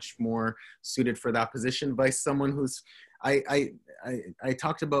that much more suited for that position by someone who's, I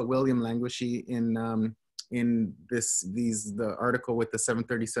talked about William Languishy in the article with the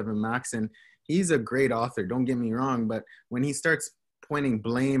 737 MAX, and he's a great author, don't get me wrong, but when he starts pointing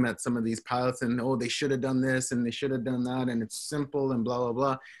blame at some of these pilots and, oh, they should have done this and they should have done that and it's simple and blah, blah,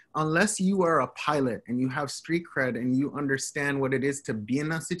 blah. Unless you are a pilot and you have street cred and you understand what it is to be in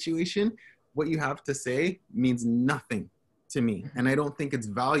that situation, what you have to say means nothing to me. And I don't think it's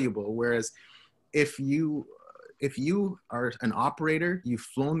valuable. Whereas if you are an operator, you've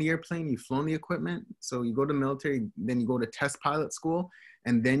flown the airplane, you've flown the equipment, so you go to military, then you go to test pilot school,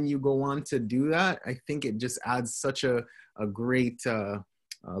 and then you go on to do that, I think it just adds such a great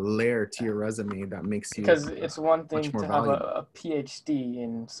layer to your resume that makes you because it's one thing to have valuable. a PhD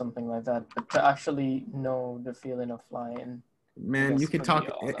in something like that, but to actually know the feeling of flying. Man, you can talk.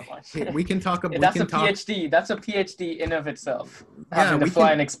 We can talk about. That's a PhD. That's a PhD in of itself. Having the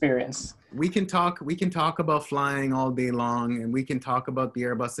flying experience. We can talk about flying all day long, and we can talk about the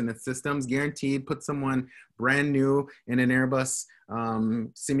Airbus and its systems. Guaranteed, put someone brand new in an Airbus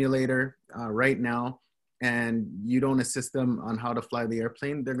simulator right now, and you don't assist them on how to fly the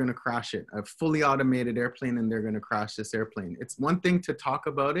airplane, they're going to crash it. A fully automated airplane, and they're going to crash this airplane. It's one thing to talk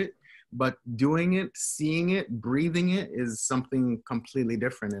about it, but doing it, seeing it, breathing it is something completely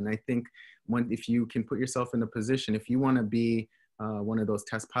different. And I think if you can put yourself in a position, if you want to be one of those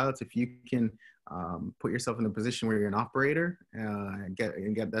test pilots, if you can put yourself in a position where you're an operator,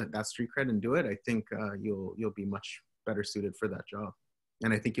 get that street cred and do it, I think you'll be much better suited for that job.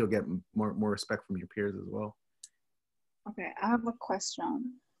 And I think you'll get more respect from your peers as well. Okay, I have a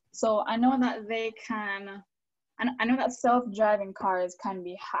question. So I know that they can, I know that self-driving cars can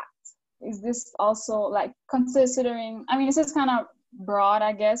be hacked. Is this also like considering, I mean, this is kind of broad,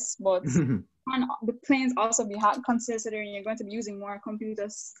 I guess, but can the planes also be hacked considering you're going to be using more computer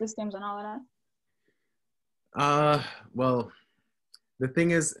systems and all of that? Well, the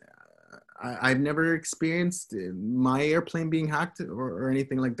thing is, I've never experienced my airplane being hacked or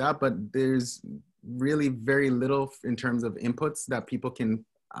anything like that, but there's really very little in terms of inputs that people can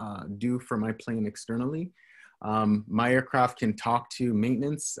do for my plane externally. My aircraft can talk to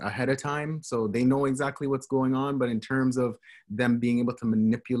maintenance ahead of time, so they know exactly what's going on, but in terms of them being able to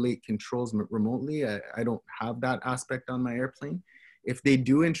manipulate controls remotely, I don't have that aspect on my airplane. If they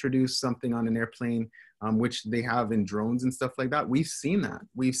do introduce something on an airplane, which they have in drones and stuff like that, we've seen that.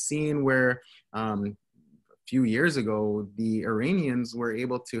 We've seen where a few years ago, the Iranians were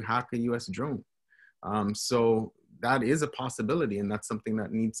able to hack a US drone. So that is a possibility, and that's something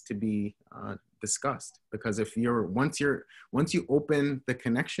that needs to be discussed, because if once you open the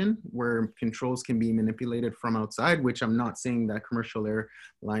connection where controls can be manipulated from outside, which I'm not saying that commercial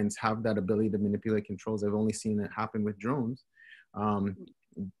airlines have that ability to manipulate controls. I've only seen it happen with drones.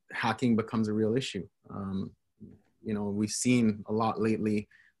 Hacking becomes a real issue. You know, we've seen a lot lately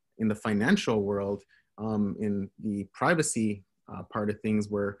in the financial world, in the privacy part of things,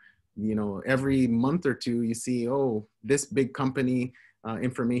 where, you know, every month or two you see, oh, this big company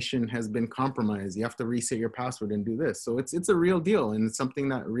information has been compromised. You have to reset your password and do this. So it's a real deal, and it's something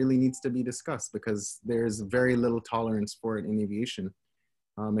that really needs to be discussed, because there's very little tolerance for it in aviation,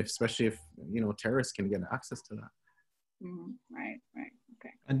 especially if, you know, terrorists can get access to that. Right,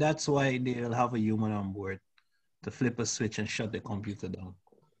 okay. And that's why they'll have a human on board to flip a switch and shut the computer down.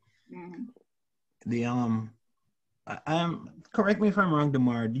 Correct me if I'm wrong,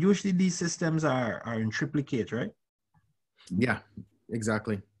 Demar. Usually these systems are in triplicate, right? Yeah,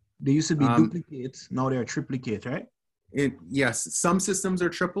 exactly. They used to be duplicates. Now they're triplicate, right? Yes, some systems are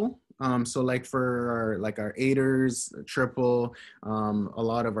triple. So like for our aiders, triple, a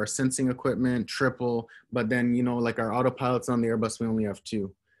lot of our sensing equipment, triple, but then, you know, like our autopilots on the Airbus, we only have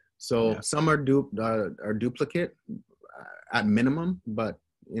 2. So some are duplicate at minimum, but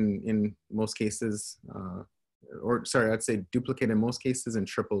in most cases, I'd say duplicate in most cases and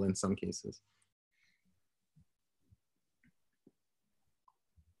triple in some cases.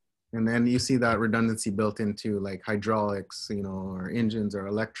 And then you see that redundancy built into like hydraulics, you know, or engines or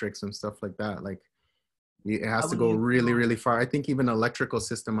electrics and stuff like that. Like it has to go really, really far. I think even electrical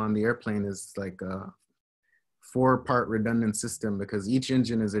system on the airplane is like a 4-part redundant system, because each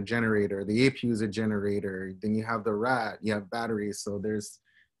engine is a generator. The APU is a generator. Then you have the RAT, you have batteries. So there's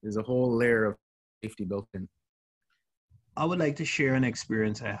a whole layer of safety built in. I would like to share an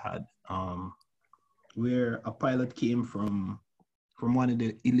experience I had where a pilot came from one of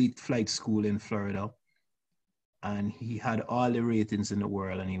the elite flight school in Florida, and he had all the ratings in the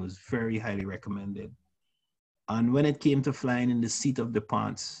world, and he was very highly recommended. And when it came to flying in the seat of the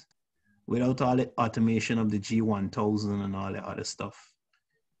pants, without all the automation of the G1000 and all the other stuff,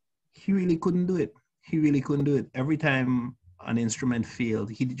 he really couldn't do it. He really couldn't do it. Every time an instrument failed,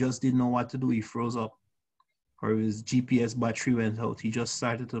 he just didn't know what to do. He froze up, or his GPS battery went out. He just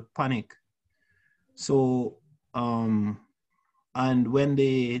started to panic. So, and when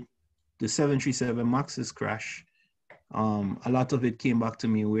the 737 Maxes crash, a lot of it came back to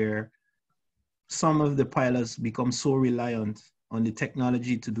me, where some of the pilots become so reliant on the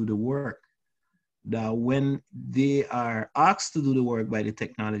technology to do the work that when they are asked to do the work by the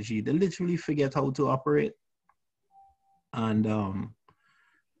technology, they literally forget how to operate. And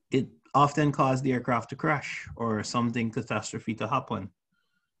it often caused the aircraft to crash or something catastrophe to happen.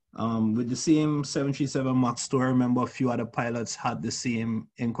 With the same 737 MAX 2, I remember a few other pilots had the same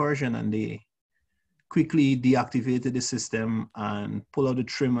incursion, and they quickly deactivated the system and pull out the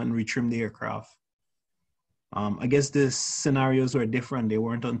trim and retrim the aircraft. I guess the scenarios were different. They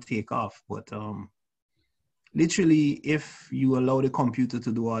weren't on takeoff, but literally, if you allow the computer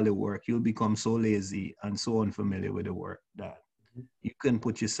to do all the work, you'll become so lazy and so unfamiliar with the work that you can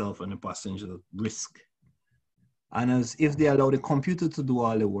put yourself on a passenger risk. And as if they allow the computer to do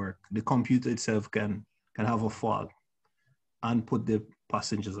all the work, the computer itself can have a fault and put the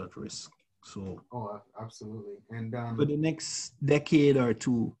passengers at risk. So, Absolutely. And for the next decade or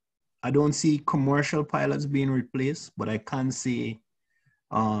two, I don't see commercial pilots being replaced, but I can say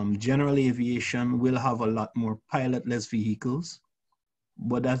general aviation will have a lot more pilotless vehicles,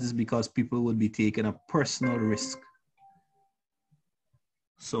 but that is because people will be taking a personal risk.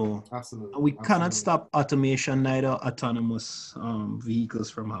 So we cannot stop automation, neither autonomous vehicles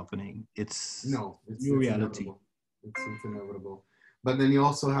from happening. It's new reality. It's inevitable. But then you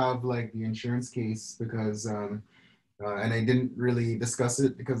also have like the insurance case because, and I didn't really discuss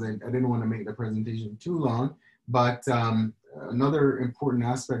it because I didn't want to make the presentation too long. But another important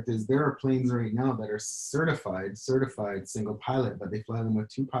aspect is there are planes right now that are certified single pilot, but they fly them with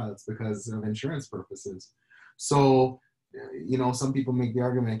 2 pilots because of insurance purposes. So, you know, some people make the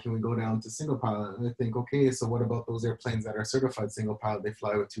argument, can we go down to single pilot? And I think, okay, so what about those airplanes that are certified single pilot? They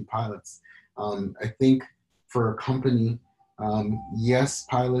fly with 2 pilots. I think for a company, yes,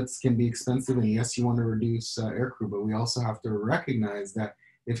 pilots can be expensive, and yes, you want to reduce aircrew, but we also have to recognize that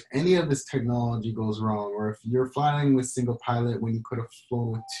if any of this technology goes wrong, or if you're flying with single pilot when you could have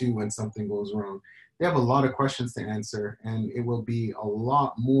flown with 2 when something goes wrong, they have a lot of questions to answer, and it will be a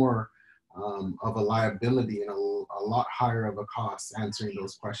lot more of a liability and a lot higher of a cost answering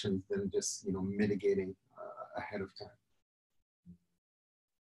those questions than just, you know, mitigating ahead of time.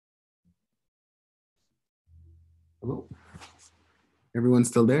 Hello? Everyone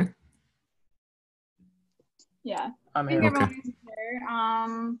still there? Yeah, I'm I think here. everyone is there.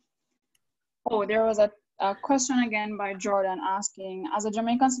 Oh, there was a question again by Jordan asking, as a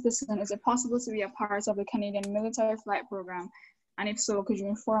Jamaican citizen, is it possible to be a part of the Canadian military flight program? And if so, could you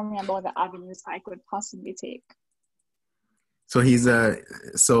inform me about the avenues I could possibly take? So he's a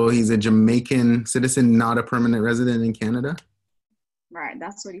Jamaican citizen, not a permanent resident in Canada? Right,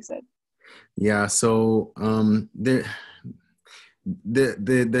 that's what he said. Yeah, so the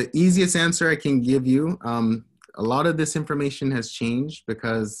easiest answer I can give you, a lot of this information has changed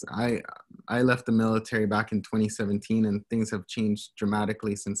because I left the military back in 2017 and things have changed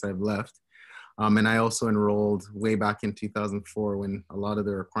dramatically since I've left. And I also enrolled way back in 2004 when a lot of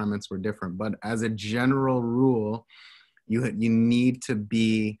the requirements were different. But as a general rule, you need to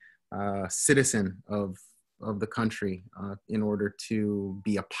be a citizen of the country in order to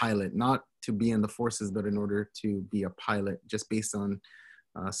be a pilot, not to be in the forces, but in order to be a pilot, just based on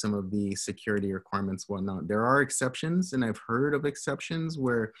some of the security requirements, whatnot. There are exceptions, and I've heard of exceptions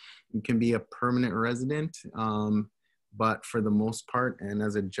where you can be a permanent resident, but for the most part, and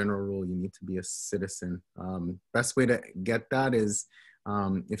as a general rule, you need to be a citizen. Best way to get that is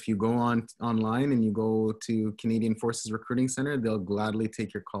if you go online and you go to Canadian Forces Recruiting Center, they'll gladly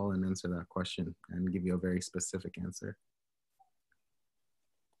take your call and answer that question and give you a very specific answer.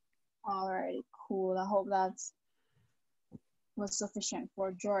 All right, cool. I hope that was sufficient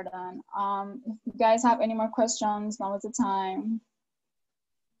for Jordan. If you guys have any more questions, now is the time.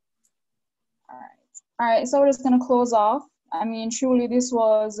 All right, so we're just gonna close off. I mean, truly this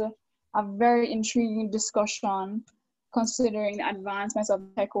was a very intriguing discussion considering the advancements of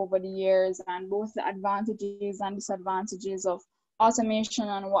tech over the years and both the advantages and disadvantages of automation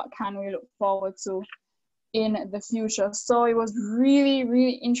and what can we look forward to in the future. So it was really,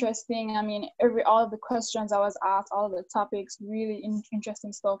 really interesting. I mean, all of the questions I was asked, all of the topics, really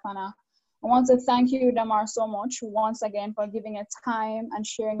interesting stuff. And I want to thank you, Demar, so much once again for giving your time and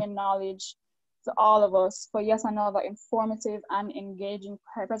sharing your knowledge to all of us for yet another informative and engaging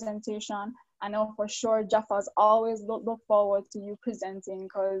presentation. I know for sure Jaffa's always look forward to you presenting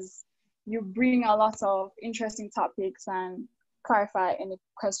because you bring a lot of interesting topics and clarify any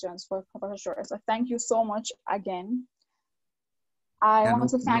questions for sure. So thank you so much again. I want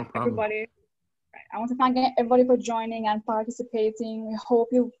to thank everybody. I want to thank everybody for joining and participating. We hope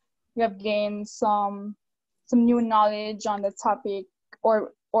you have gained some new knowledge on the topic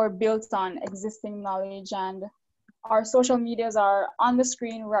or built on existing knowledge. And our social medias are on the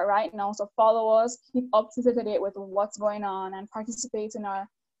screen right now. So follow us, keep up to date with what's going on, and participate in our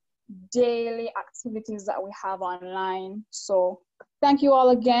daily activities that we have online. So thank you all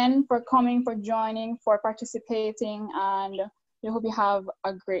again for coming, for joining, for participating, and we hope you have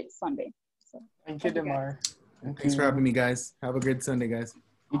a great Sunday. So, thank you, Demar. Thanks for having me, guys. Have a great Sunday, guys.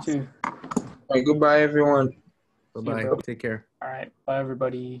 You too. All right, goodbye, everyone. Bye-bye. Take care. All right. Bye,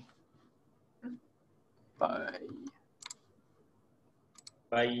 everybody. Bye.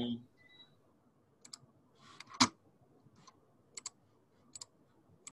 Bye.